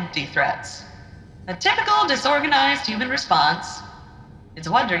 more empty threats. A typical disorganized human response. It's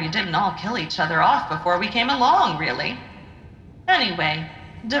a wonder you didn't all kill each other off before we came along, really. Anyway,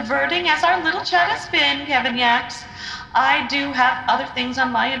 diverting as our little chat has been, Kevin Yax, I do have other things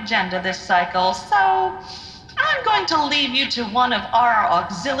on my agenda this cycle, so I'm going to leave you to one of our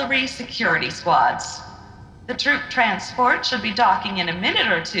auxiliary security squads. The troop transport should be docking in a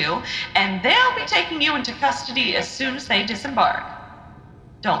minute or two, and they'll be taking you into custody as soon as they disembark.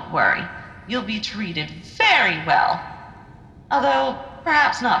 Don't worry, you'll be treated very well. Although,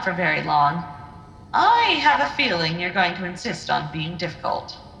 perhaps not for very long. I have a feeling you're going to insist on being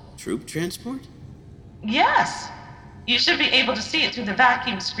difficult. Troop transport? Yes. You should be able to see it through the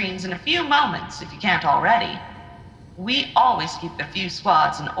vacuum screens in a few moments, if you can't already. We always keep a few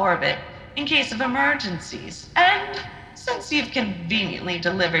squads in orbit in case of emergencies, and since you've conveniently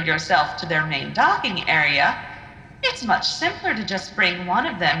delivered yourself to their main docking area, it's much simpler to just bring one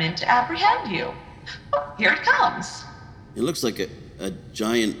of them in to apprehend you. Oh, here it comes. It looks like a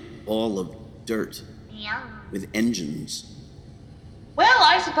giant ball of dirt. Yeah. With engines. Well,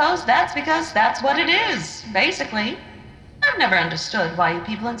 I suppose that's because that's what it is, basically. I've never understood why you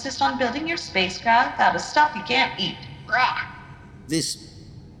people insist on building your spacecraft out of stuff you can't eat. Blech.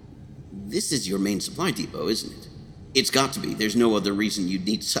 This is your main supply depot, isn't it? It's got to be. There's no other reason you'd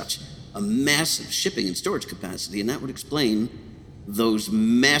need such a massive shipping and storage capacity, and that would explain those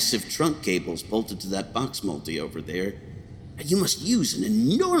massive trunk cables bolted to that box multi over there. And you must use an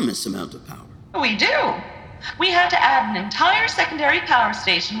enormous amount of power. We do. We had to add an entire secondary power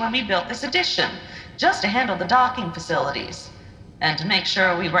station when we built this addition, just to handle the docking facilities. And to make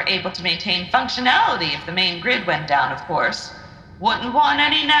sure we were able to maintain functionality if the main grid went down, of course. Wouldn't want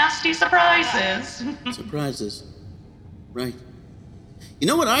any nasty surprises. Surprises. Right. You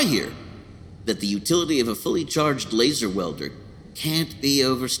know what I hear? That the utility of a fully charged laser welder can't be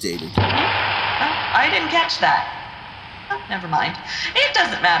overstated. I didn't catch that. Never mind. It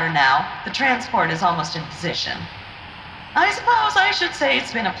doesn't matter now. The transport is almost in position. I suppose I should say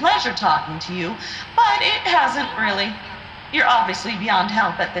it's been a pleasure talking to you, but it hasn't really. You're obviously beyond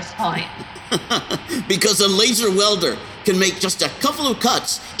help at this point. Because a laser welder can make just a couple of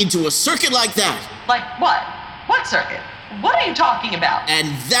cuts into a circuit like that. Like what? What circuit? What are you talking about? And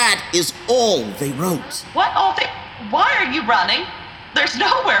that is all they wrote. What all the... Why are you running? There's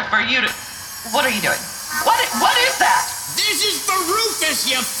nowhere for you to... What are you doing? What is that? This is for Rufus,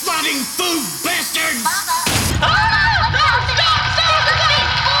 you flooding food bastards! Ah! No!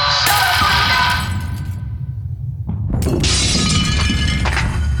 Stop!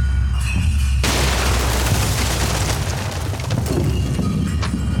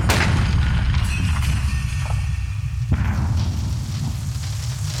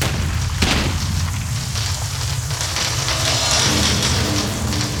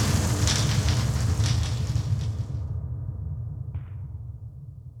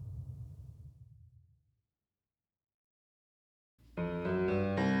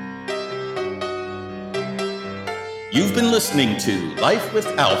 You've been listening to Life with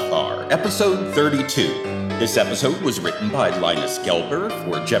Althar, episode 32. This episode was written by Linus Gelber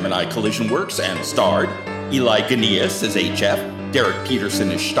for Gemini Collision Works and starred Eli Ganias as HF, Derek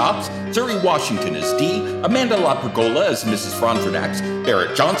Peterson as Stops, Zuri Washington as D, Amanda LaPergola as Mrs. Frontenac,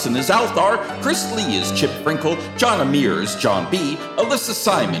 Barrett Johnson as Althar, Chris Lee as Chip Frinkle, John Amir as John B, Alyssa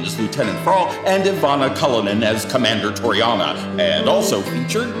Simon as Lieutenant Frall, and Ivana Cullinan as Commander Toriana, and also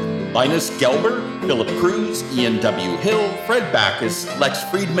featured Linus Gelber, Philip Cruz, Ian W. Hill, Fred Backus, Lex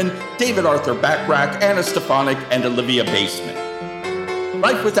Friedman, David Arthur Backrack, Anna Stefanik, and Olivia Baseman.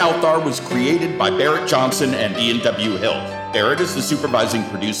 Life with Althar was created by Barrett Johnson and Ian W. Hill. Barrett is the supervising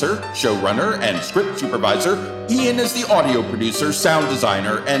producer, showrunner, and script supervisor. Ian is the audio producer, sound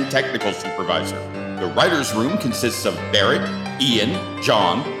designer, and technical supervisor. The writer's room consists of Barrett, Ian,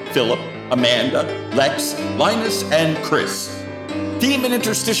 John, Philip, Amanda, Lex, Linus, and Chris. Theme and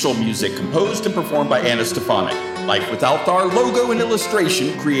interstitial music composed and performed by Anna Stefanik. Life with Althar logo and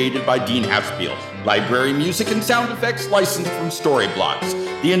illustration created by Dean Haspiel. Library music and sound effects licensed from Storyblocks.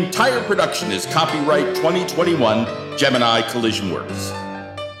 The entire production is copyright 2021 Gemini Collision Works.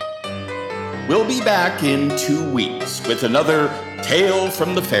 We'll be back in 2 weeks with another Tale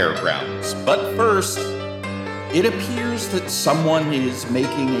from the Fairgrounds. But first, it appears that someone is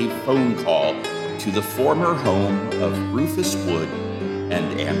making a phone call to the former home of Rufus Wood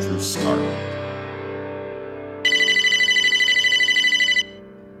and Andrew Stark.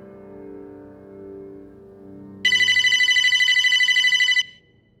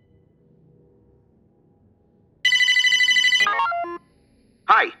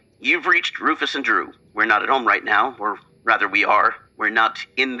 Hi, you've reached Rufus and Drew. We're not at home right now, or rather we are. We're not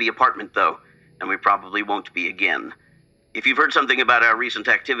in the apartment though, and we probably won't be again. If you've heard something about our recent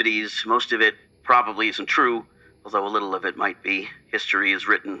activities, most of it probably isn't true, although a little of it might be. History is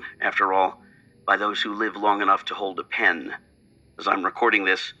written, after all, by those who live long enough to hold a pen. As I'm recording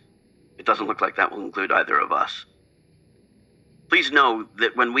this, it doesn't look like that will include either of us. Please know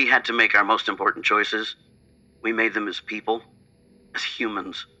that when we had to make our most important choices, we made them as people, as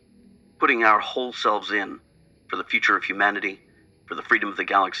humans, putting our whole selves in for the future of humanity, for the freedom of the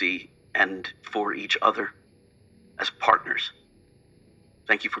galaxy, and for each other, as partners.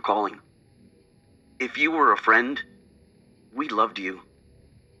 Thank you for calling. If you were a friend, we loved you.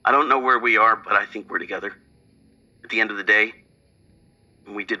 I don't know where we are, but I think we're together. At the end of the day,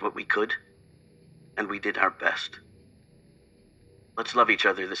 we did what we could, and we did our best. Let's love each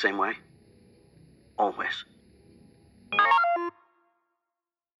other the same way. Always.